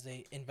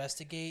they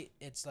investigate,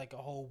 it's like a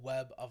whole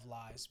web of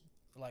lies,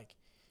 like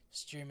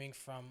streaming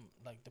from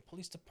like the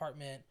police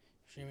department,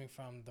 streaming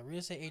from the real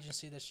estate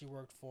agency that she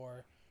worked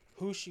for,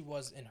 who she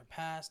was in her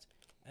past,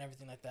 and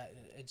everything like that.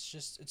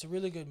 It's a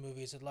really good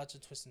movie. It's lots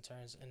of twists and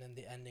turns, and then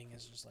the ending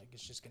is just like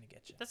it's just gonna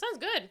get you. That sounds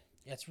good.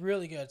 Yeah, it's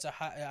really good.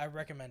 I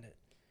recommend it.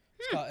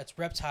 It's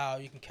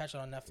Reptile. You can catch it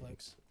on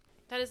Netflix.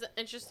 That is an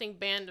interesting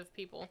band of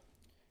people.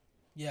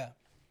 Yeah.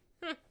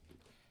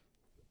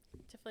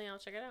 Definitely, I'll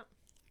check it out.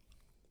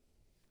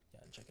 Yeah,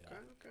 check it out.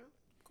 Okay.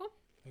 Cool.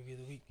 Movie of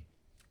the week.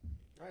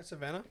 All right,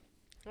 Savannah.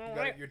 All You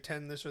right. got your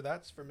 10 this or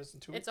that's for missing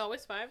 2 weeks? It's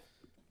always 5.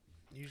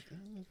 You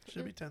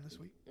should be 10 this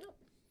week.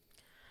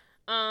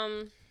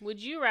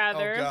 Would you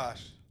rather Oh,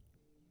 gosh.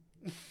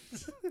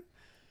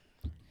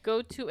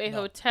 go to a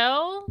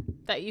hotel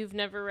that you've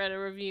never read a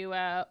review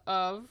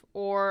of,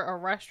 or a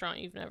restaurant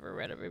you've never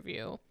read a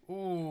review?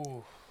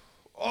 Ooh.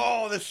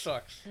 Oh, this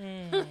sucks.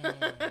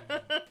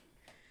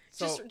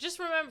 So, Just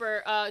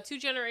remember, 2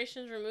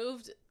 generations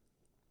removed,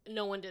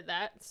 no one did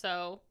that.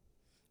 So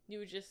you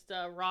were just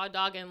raw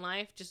dog in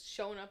life, just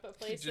showing up at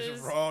places.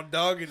 just raw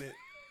dogging it.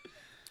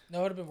 No,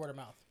 it would have been word of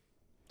mouth.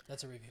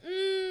 That's a review.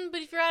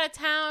 But if you're out of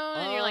town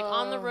and you're like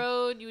on the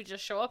road, you would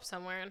just show up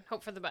somewhere and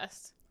hope for the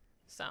best.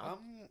 So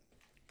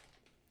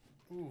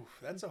ooh,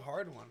 that's a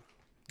hard one.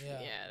 Yeah.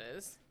 it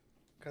is.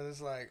 Because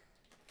it's like,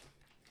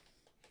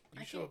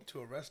 you show up to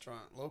a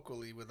restaurant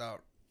locally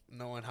without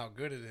knowing how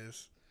good it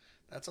is.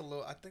 That's a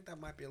little, I think that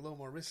might be a little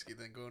more risky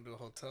than going to a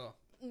hotel.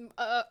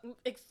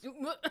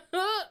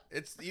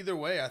 It's either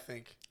way, I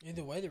think.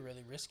 Either way, they're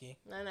really risky.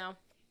 I know.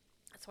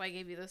 That's why I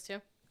gave you those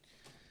 2.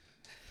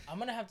 I'm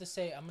gonna have to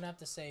say. I'm going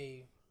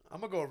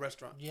to go a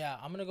restaurant. Yeah,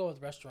 I'm gonna go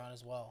with restaurant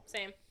as well.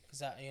 Same. Cause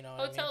that, you know.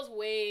 What Hotel's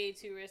way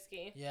too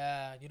risky.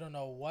 Yeah, you don't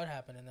know what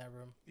happened in that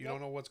room. You don't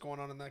know what's going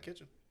on in that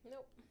kitchen.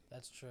 Nope.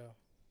 That's true.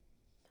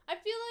 I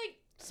feel like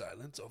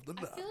Silence of the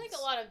nuts. I feel like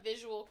a lot of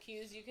visual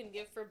cues you can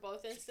give for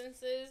both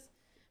instances,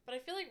 but I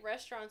feel like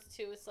restaurants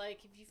too. It's like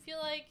if you feel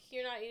like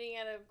you're not eating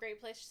at a great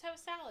place, just have a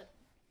salad.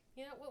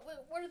 You know,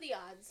 what are the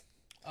odds?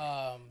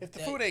 If the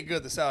food ain't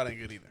good, the salad ain't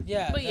good either.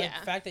 Yeah, But the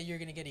fact that you're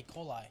gonna get E.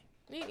 coli.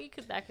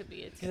 That could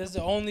be it. Because that's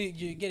the only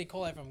you get E.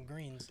 coli from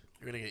greens.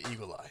 You're going to get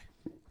Eagle Eye.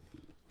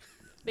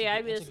 But yeah,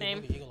 I'd be That's the a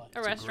good same. movie, Eagle Eye. A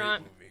It's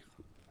restaurant. great movie.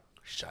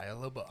 Shia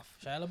LaBeouf.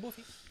 Shia LaBeouf.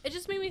 It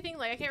just made me think.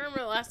 Like I can't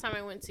remember the last time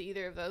I went to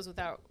either of those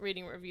without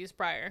reading reviews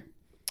prior.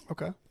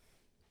 Okay.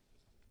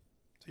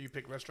 So you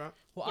pick restaurant?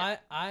 Well,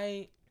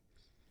 Yeah.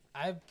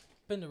 I've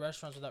been to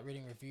restaurants without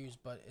reading reviews,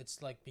 but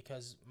it's like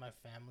because my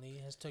family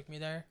has took me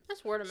there.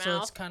 That's word of So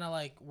mouth. it's kind of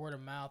like word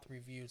of mouth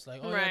reviews. Like,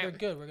 oh Right. yeah, they're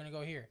good. We're gonna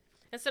go here.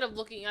 Instead of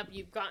looking up,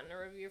 you've gotten a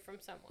review from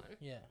someone.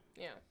 Yeah.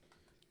 Yeah.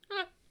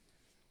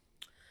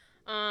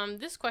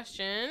 This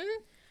question: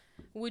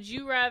 would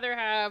you rather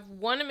have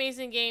one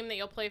amazing game that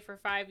you'll play for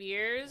 5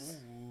 years,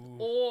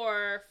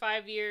 or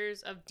 5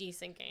 years of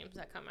decent games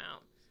that come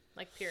out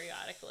like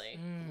periodically?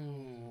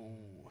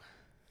 Ooh.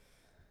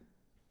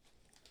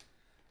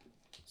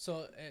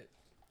 So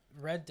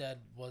Red Dead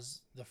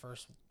was the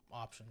first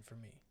option for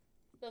me.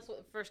 That's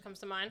what first comes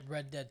to mind.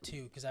 Red Dead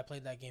 2, because I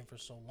played that game for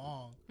so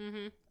long,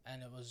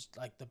 and it was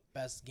like the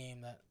best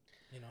game that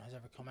has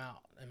ever come out,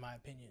 in my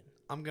opinion.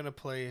 I'm going to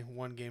play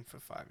one game for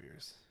 5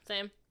 years.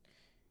 Same.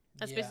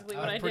 That's basically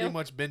what I do. I've pretty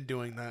much been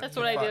doing that. That's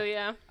what I do,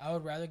 yeah. I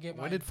would rather get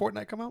When did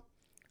Fortnite come out?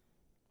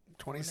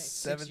 6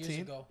 years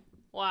 2017? ago.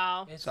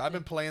 Wow. So I've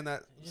been playing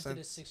that Just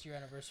did since its 6-year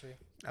anniversary.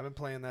 I've been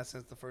playing that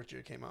since the first year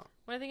it came out.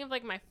 When I think of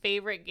like my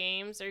favorite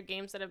games or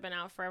games that have been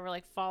out forever,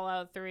 like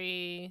Fallout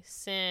 3,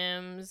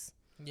 Sims.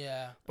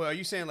 Yeah. But are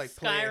you saying like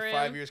play it Skyrim.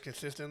 5 years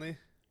consistently?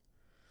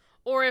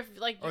 Or if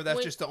like Or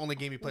that's just the only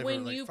game you play for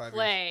when like you 5 years?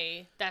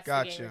 play, that's the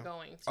Gotcha. game you're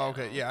going to. Oh,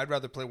 okay, yeah, I'd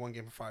rather play one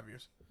game for 5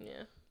 years.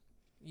 Yeah.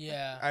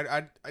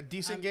 Yeah. I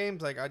decent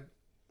games like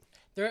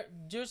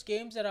There's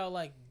games that I'll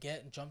like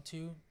get and jump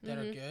to that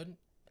are good,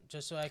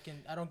 just so I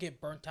don't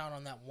get burnt out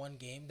on that one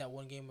game. That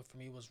one game for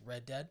me was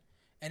Red Dead,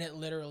 and it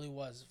literally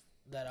was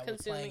that I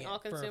was playing it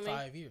for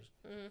 5 years.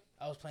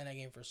 I was playing that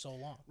game for so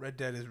long. Red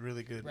Dead is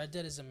really good. Red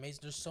Dead is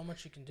amazing. There's so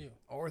much you can do.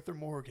 Arthur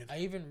Morgan. I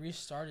even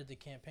restarted the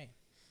campaign.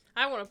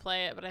 I want to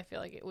play it, but I feel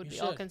like it would You be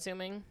should. all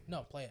consuming.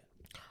 No, play it.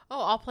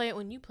 Oh, I'll play it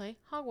when you play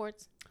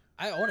Hogwarts.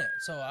 I own it,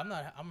 so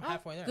I'm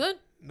halfway there. Good.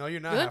 No, you're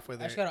not Good. halfway I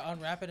there. just gotta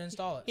unwrap it and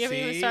install it. You haven't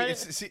even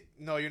started?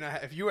 No, you're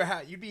not. If you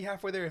were, you'd be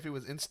halfway there if it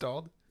was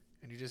installed,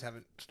 and you just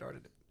haven't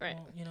started it. Right.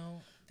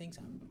 Well, things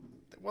happen.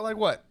 Well, like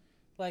what?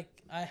 Like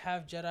I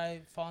have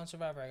Jedi Fallen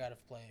Survivor I gotta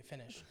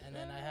finish, and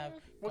then I have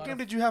What game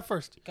did you have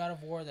first? God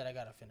of War that I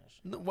gotta finish.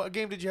 No, what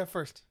game did you have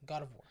first?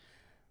 God of War.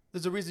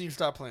 There's a reason you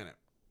stopped playing it.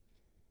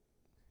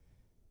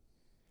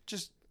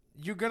 Just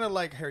you're gonna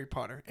like Harry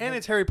Potter, and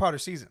it's Harry Potter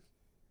season,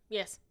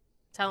 Yes.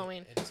 It's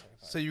Halloween. It is Harry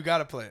Potter. so you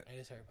gotta play it. It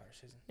is Harry Potter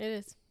season. It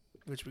is.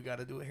 Which we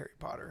gotta do a Harry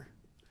Potter.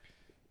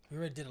 We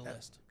already did a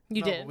list.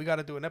 You No, did. but we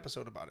gotta do an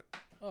episode about it.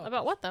 Oh,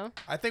 About what though?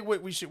 I think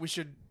what we should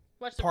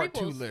Watch the part prequels.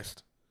 2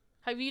 list.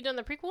 Have you done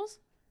the prequels?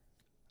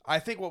 I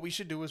think what we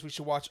should do is we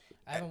should watch.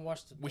 I haven't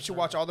watched. We should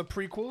watch all the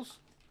prequels,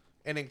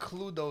 and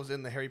include those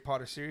in the Harry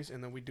Potter series,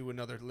 and then we do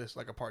another list,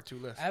 like a part 2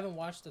 list. I haven't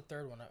watched the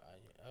third one.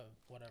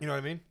 Whatever. You know what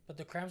I mean? But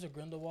the Crimes of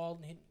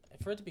Grindelwald,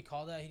 for it to be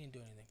called that, he didn't do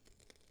anything.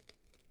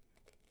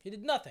 He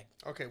did nothing.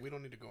 Okay, we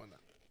don't need to go in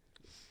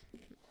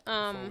that.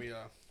 Um. Before we,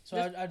 So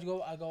I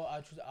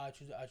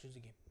choose the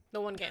game.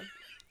 The one game.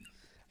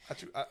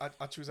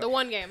 I choose The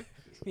one game.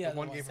 Yeah, the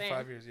one game for Same.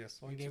 5 years. Yes.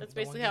 One game. That's the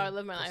one basically how I game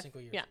live my for life.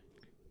 single years.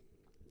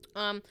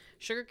 Yeah.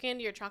 Sugar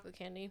candy or chocolate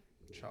candy?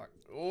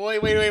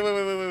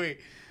 Wait.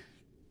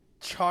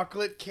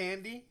 Chocolate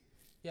candy?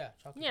 Yeah,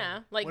 chocolate. Yeah,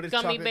 Candy. like What is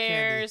gummy chocolate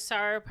bears, candy?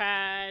 Sour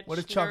Patch. What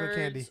is chocolate Nerds,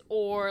 candy?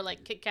 Or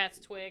like Kit Kats,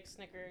 Twix,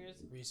 Snickers.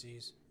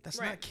 Reese's. That's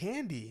Right. not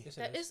candy. Yes,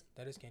 That is-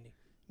 That is candy.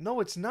 No,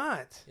 it's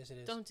not. Yes, it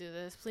is. Don't do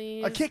this,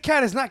 please. A Kit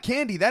Kat is not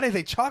candy. That is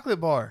a chocolate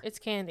bar. It's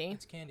candy.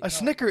 It's candy. A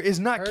Snicker is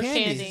not Hershey's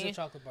candy. is a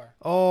chocolate bar.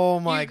 Oh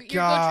my you go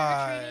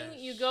god.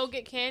 trick-or-treating, you go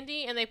get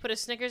candy, and they put a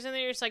Snickers in there.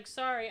 You're just like,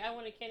 sorry, I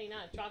want a candy,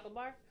 not a chocolate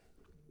bar.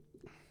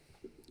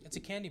 It's a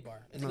candy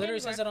bar. It No.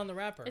 literally Candy says bar. it on the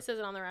wrapper. It says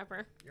it on the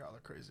wrapper. Y'all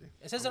are crazy.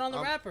 It says it on the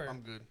wrapper.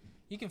 I'm good.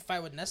 You can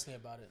fight with Nestle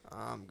about it.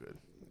 I'm good.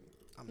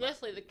 I'm not-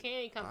 Nestle, the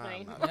candy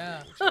company. I'm not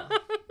Yeah. with y'all.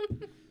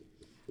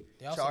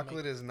 They also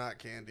Chocolate make, is not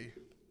candy.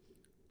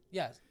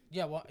 yeah,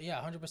 well,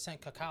 yeah,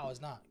 100% cacao is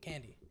not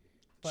candy.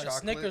 But a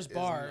Chocolate Snickers is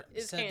bar not-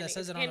 It's candy. that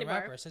says It's it on candy the bar.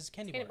 wrapper. It says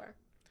candy, Candy bar. bar.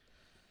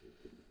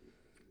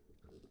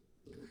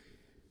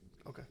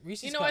 Okay.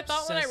 Reese's You know, I Cups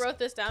thought when I says wrote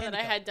this down that candy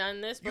I cup. had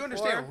done this You before.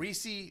 understand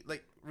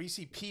Reese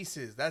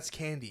Pieces? That's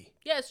candy.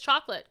 Yeah, it's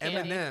chocolate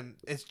candy. M&M,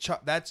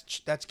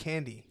 that's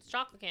candy. It's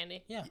chocolate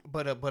candy. Yeah.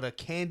 But a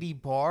candy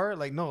bar,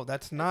 like no,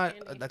 that's not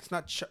candy.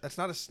 that's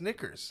not a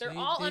Snickers. They're Then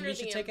all then under you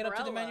should the take it up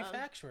to the umbrella.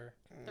 manufacturer.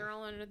 They're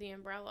all under the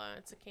umbrella.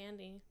 It's a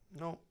candy.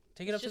 No,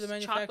 Take it up It's to the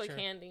just manufacturer. chocolate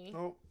candy.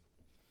 no.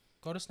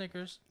 Go to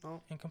Snickers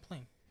No. and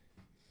complain.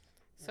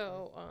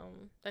 So,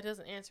 that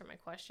doesn't answer my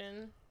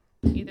question.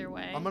 Either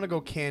way, I'm gonna go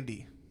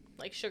candy.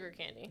 like sugar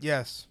candy.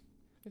 Yes,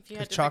 If you because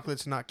had to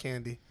chocolate's not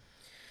candy.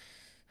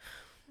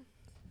 pick,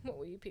 what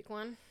will you pick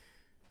one?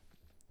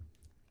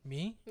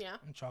 Me Yeah,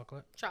 and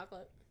chocolate.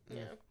 chocolate. Mm.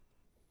 Yeah.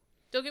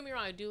 Don't get me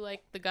wrong. I do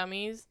like the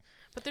gummies,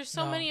 but there's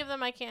so No. many of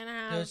them I can't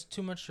have. There's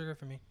too much sugar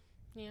for me.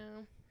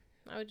 Yeah,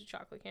 I would do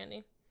chocolate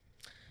candy.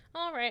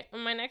 All right,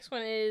 well, my next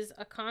one is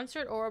a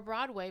concert or a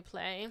Broadway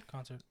play.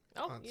 Concert.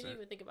 Oh, you Concert. didn't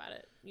even think about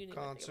it. You didn't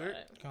even Concert.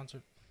 think about it.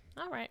 Concert.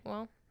 All right,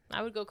 well,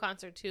 I would go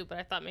concert too, but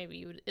I thought maybe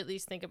you would at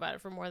least think about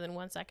it for more than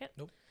 1 second.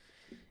 Nope.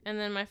 And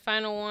then my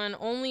final one,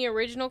 only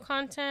original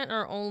content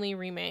or only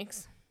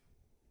remakes?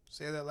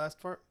 Say that last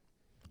part.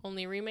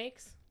 Only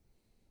remakes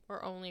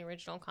or only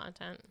original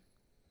content?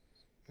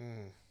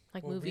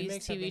 Like Well, movies,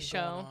 remakes have TV been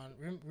show.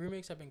 going on-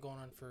 remakes have been going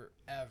on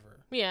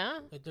forever. Yeah.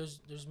 Like there's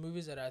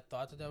movies that I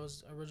thought that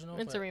was original.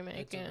 It's but a remake,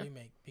 It's yeah. a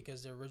remake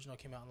because the original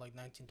came out in like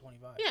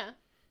 1925. Yeah.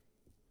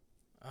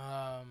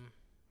 Um.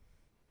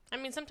 I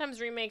mean, sometimes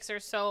remakes are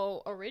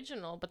so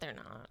original, but they're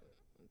not.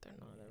 They're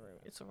not a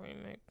remake. It's a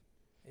remake.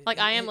 it- Like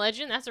it- I Am it-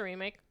 Legend, that's a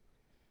remake.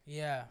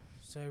 Yeah.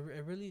 So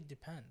it really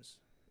depends.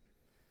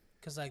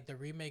 Cause like the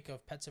remake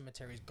of Pet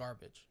Sematary is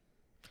garbage.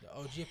 The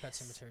OG of Pet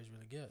Sematary is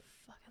really good.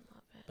 Fucking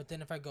love it. But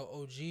then if I go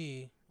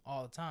OG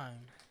all the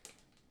time,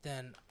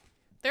 then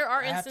There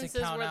are I have to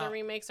instances count where the out-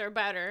 remakes are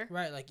better.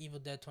 right, like Evil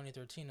Dead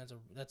 2013, that's a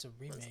It's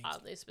remake.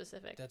 oddly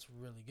specific. That's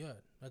really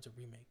good. That's a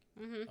remake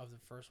hmm of the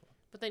first one.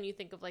 But then you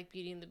think of like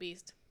Beauty and the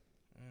Beast.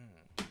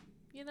 Mm.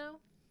 You know?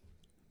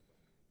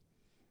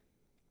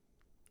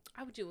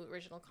 I would do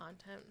original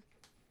content.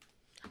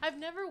 I've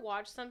never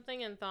watched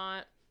something and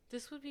thought,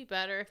 this would be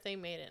better if they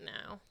made it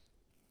now.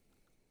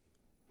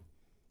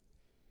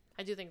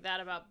 I do think that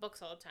about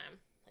books all the time.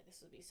 Like, this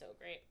would be so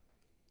great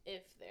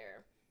if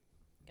they're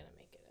gonna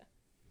make it a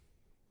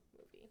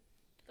movie.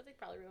 But they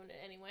probably ruined it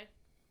anyway.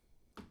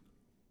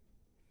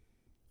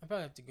 I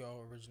probably have to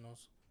go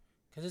originals,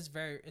 cause it's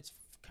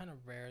kind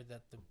of rare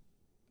that the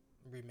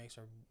remakes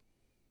are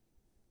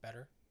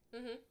better.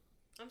 Mm-hmm.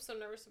 I'm so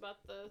nervous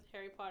about the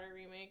Harry Potter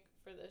remake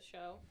for the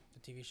show. The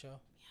TV show.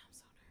 Yeah, I'm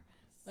so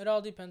nervous. It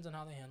all depends on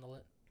how they handle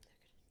it.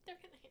 They're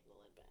gonna handle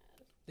it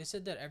bad. They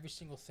said that every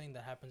single thing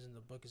that happens in the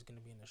book is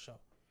gonna be in the show.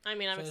 I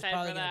mean, I'm so it's excited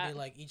probably for gonna that. be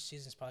like each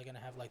season's probably gonna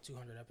have like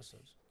 200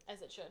 episodes.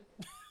 As it should.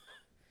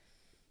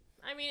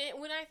 I mean,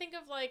 when I think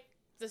of like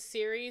the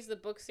series, the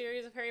book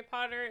series of Harry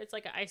Potter, it's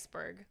like an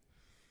iceberg.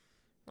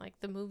 Like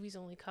the movies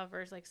only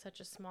covers like such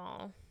a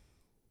small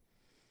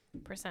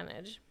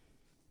percentage.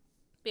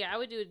 But yeah, I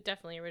would do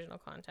definitely original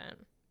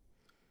content.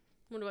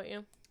 What about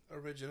you?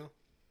 Original.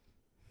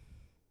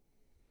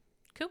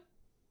 Cool.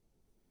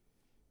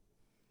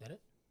 That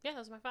it? Yeah, that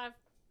was my 5.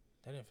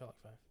 That didn't feel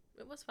like 5.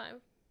 It was 5.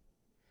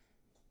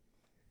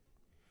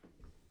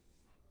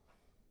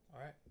 All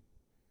right.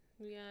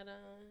 We got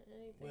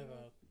anything? We have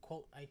a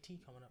quote IT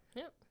coming up.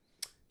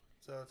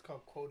 So it's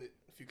called quote it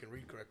if you can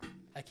read correctly.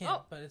 I can't,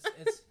 Oh. but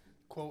it's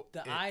Quote the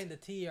it. I and the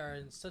T are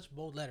in such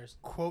bold letters.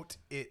 Quote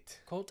it.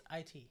 Quote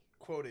IT.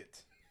 Quote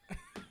it.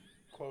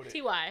 Quote it.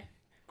 TY.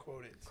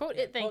 Quote it. Quote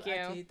Yeah, it, thank quote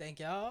you. IT, thank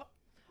y'all.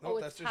 Oh,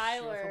 it's that's just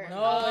short Tyler. for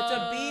No, my- it's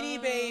a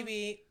Beanie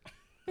Baby.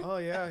 Oh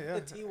yeah, yeah.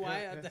 The TY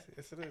Yeah, of yes,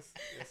 yes, it is.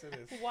 Yes, it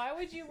is. Why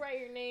would you write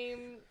your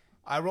name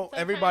I wrote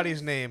Sometimes-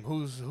 everybody's name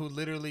who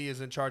literally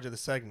is in charge of the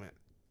segment.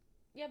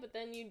 Yeah, but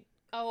then you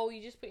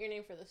just put your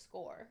name for the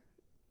score.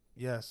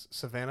 Yes,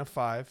 Savannah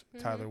 5,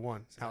 Tyler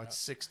 1. Now Savannah- it's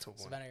 6-1.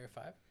 Savannah, you're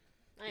 5.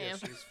 I Yeah, am.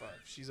 she's 5.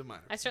 She's a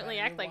minor. I certainly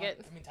Savannah, act you're like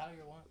 1. it. I mean, Tyler,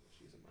 you're 1.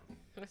 She's a minor.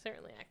 I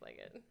certainly act like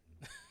it.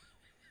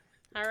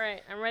 All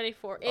right, I'm ready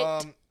for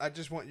it. I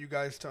just want you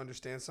guys to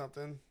understand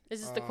something.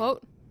 Is this the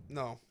quote?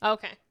 No.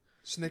 Okay.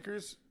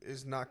 Snickers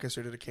is not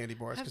considered a candy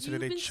bar. It's Have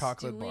considered you a been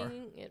chocolate bar.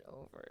 stewing it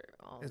over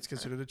all It's the time?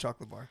 considered a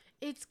chocolate bar.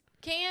 It's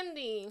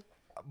candy.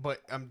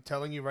 But I'm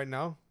telling you right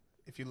now,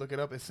 if you look it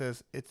up, it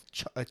says it's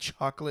a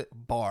chocolate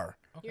bar.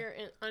 Okay. You're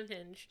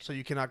unhinged. So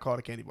you cannot call it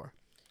a candy bar.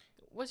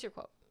 What's your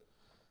quote?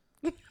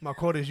 My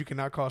quote is you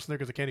cannot call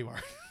Snickers a candy bar.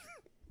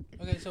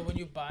 Okay, so when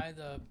you buy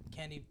the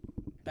candy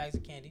bags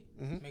of candy,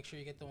 Mhm. make sure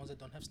you get the ones that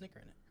don't have Snicker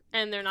in it.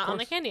 And they're not on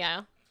the course. candy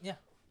aisle.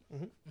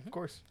 Of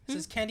course. It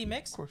says candy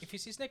mix. Of course. If you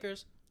see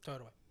Snickers, throw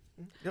it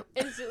away. Yep.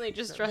 Instantly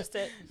just trust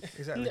it.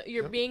 Exactly. No,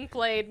 you're Yep. being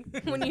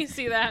played when you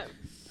see that.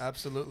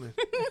 Absolutely.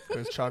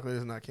 Because chocolate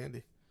is not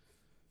candy.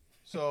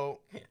 So,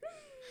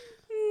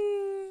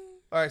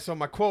 all right. So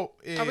my quote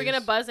is. Are we going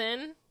to buzz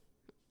in?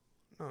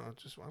 No,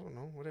 just I don't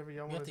know. Whatever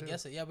y'all We want have to do.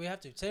 guess it. Yeah, we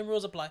have to. Same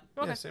rules apply.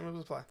 Okay. Yeah, same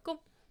rules apply.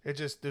 Cool. It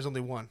just there's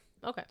only one.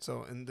 Okay.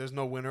 So and there's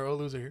no winner or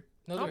loser here.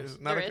 No, Oh, there It's is.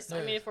 not there a- is. I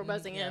mean, if we're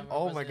buzzing Yeah, in. we're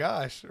Oh my buzzing.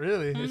 gosh,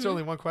 really? It's Mhm.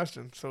 only one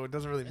question, so it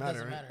doesn't really It matter,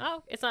 doesn't right? matter.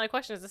 Oh, it's not a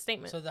question. It's a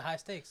statement. So the high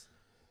stakes.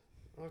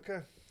 Okay.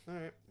 All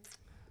right.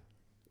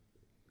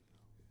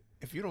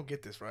 If you don't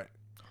get this right,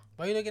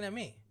 Why are you looking at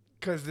me?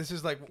 because this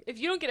is like if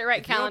you don't get it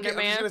right, if you don't calendar get-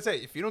 I'm just man. gonna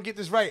say, if you don't get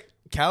this right,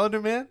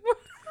 calendar man,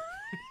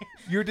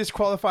 you're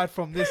disqualified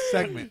from this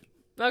segment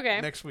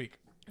Okay. next week.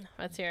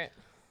 Let's hear it.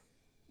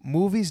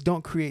 Movies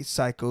don't create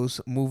psychos.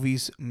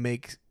 Movies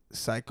make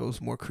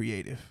psychos more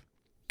creative.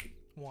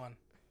 1.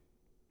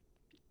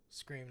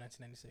 Scream,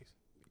 1996.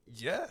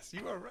 Yes,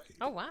 you are right.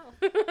 Oh, wow.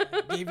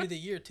 Gave you the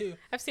year too.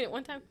 I've seen it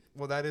one time.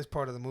 Well, that is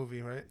part of the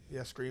movie, right?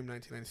 Yeah, Scream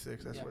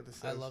 1996. That's Yeah, what this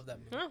says. I love that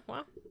movie. Oh,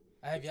 wow.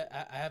 I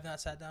have not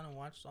sat down and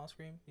watched all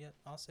Scream yet.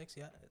 All 6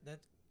 yet.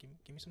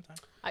 Give me some time.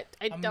 I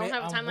I'm don't ma-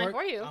 have a I'm timeline work-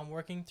 for you. I'm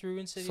working through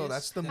Insidious. So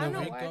that's the and I don't then know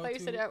movie. we why. I go thought you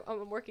said through-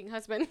 I'm a working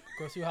husband.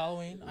 Go through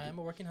Halloween. I am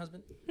a working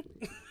husband.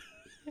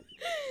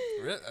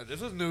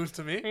 This is news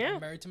to me. Yeah. I'm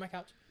married to my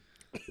couch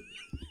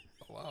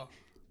Wow.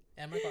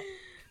 and my car.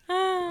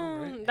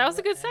 right. That was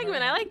a good And I segment.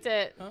 won. I liked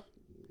it. Huh?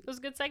 It was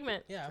a good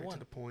segment. Yeah, I Straight won. to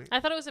the point. I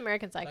thought it was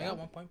American So I got Psycho.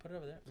 1 point. Put it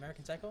over there.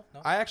 American Psycho.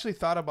 No, I actually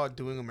thought about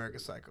doing American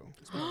Psycho.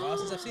 it's been a while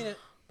since I've seen it,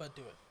 but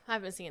do it. I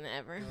haven't seen it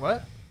ever.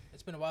 What?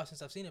 It's been a while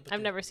since I've seen it. But I've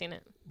do never seen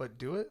it. But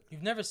do it?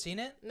 You've never seen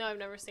it? No, I've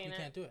never seen You it.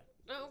 can't do it.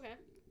 Oh, okay.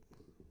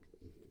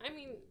 I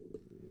mean,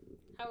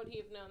 how would he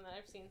have known that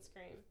I've seen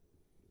Scream?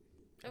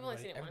 I've only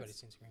seen it Everybody's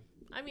once. seen Scream.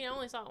 I mean, I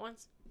only saw it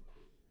once.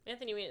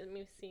 Anthony made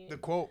me see The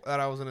it. quote that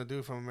I was gonna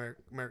do from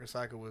American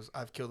Psycho was,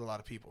 "I've killed a lot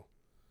of people,"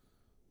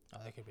 Oh,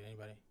 that could be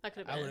anybody. That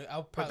could I have would. been.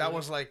 I but that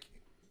was like,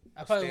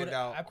 I probably would.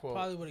 standout I quote.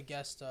 probably would have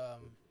guessed.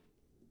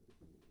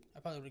 I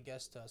probably would have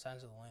guessed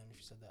Silence of the Lamb if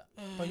you said that.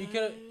 But you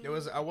could. it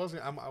was. I was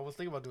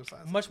thinking about doing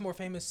science. Much more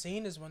famous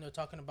scene is when they're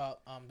talking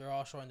about. They're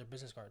all showing their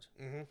business cards.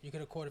 Mm-hmm. You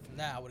could have quoted from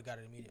that. I would have got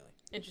it immediately.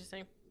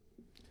 Interesting.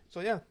 So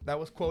yeah, that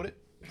was quoted.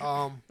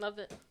 Loved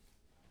it.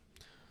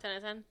 10 out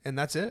of 10. And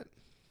that's it.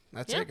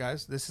 That's Yeah. it,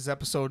 guys. This is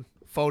episode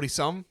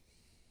 40-some.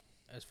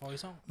 As for you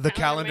song. The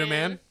Calendar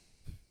Man.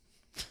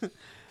 So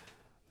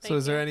Thank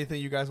is there you.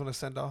 anything you guys want to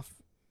send off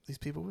these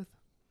people with?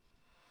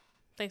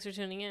 Thanks for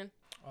tuning in.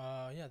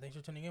 Yeah. Thanks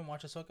for tuning in.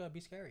 Watch Ahsoka. Be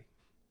scary.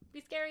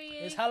 Be scary.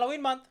 It's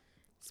Halloween month.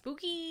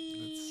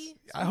 Spooky.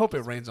 I hope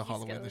it rains on Spooky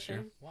Halloween this year.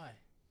 skeleton. Why?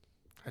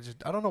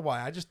 I don't know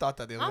why. I just thought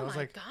that the other day. Oh I was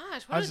my like, gosh.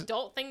 I What was- an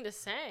adult thing to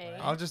say.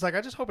 Right. I was just like,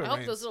 I just hope it I hope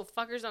rains. those little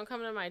fuckers don't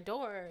come to my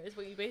door, is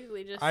what you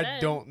basically just I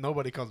said. don't.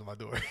 Nobody comes to my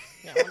door.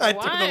 Yeah, I I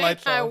wonder took the why.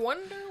 lights I off.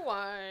 wonder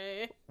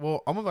why.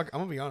 Well, I'm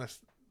gonna be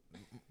honest.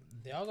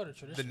 They all go to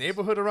tradition. The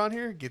neighborhood around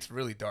here gets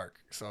really dark,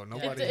 so It,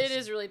 nobody. it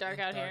is really dark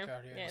It's out dark here.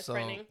 out here. Yeah, it's So-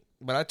 raining.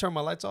 But I turn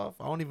my lights off.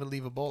 I won't even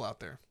leave a bowl out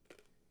there.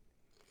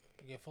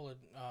 You get full of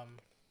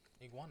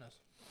iguanas.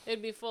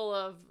 It'd be full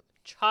of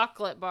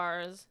chocolate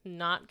bars,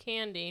 not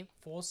candy.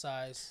 Full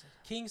size,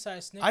 king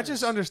size Snickers.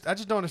 I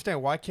just don't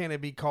understand why can't it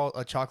be called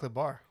a chocolate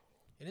bar?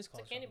 It is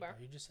called a candy chocolate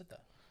bar. You just said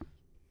that.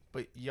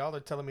 But y'all are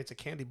telling me it's a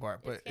candy bar,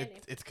 but candy.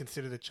 it's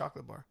considered a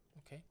chocolate bar.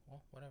 Okay.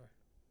 Well, whatever.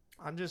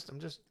 I'm just.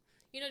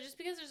 You know, just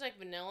because there's like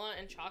vanilla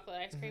and chocolate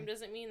ice Mm-hmm. cream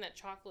doesn't mean that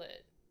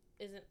chocolate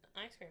isn't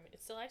ice cream.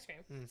 It's still ice cream.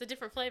 Mm. It's a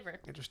different flavor,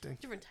 Interesting.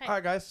 different type. All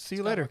right, guys. See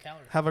you It's got later. more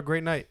calories. Have a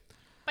great night.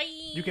 Bye.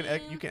 You can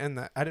end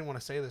that. I didn't want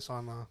to say this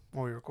on when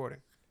we were recording,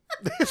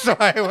 so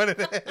I wanted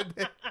to end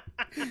it.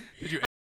 Did you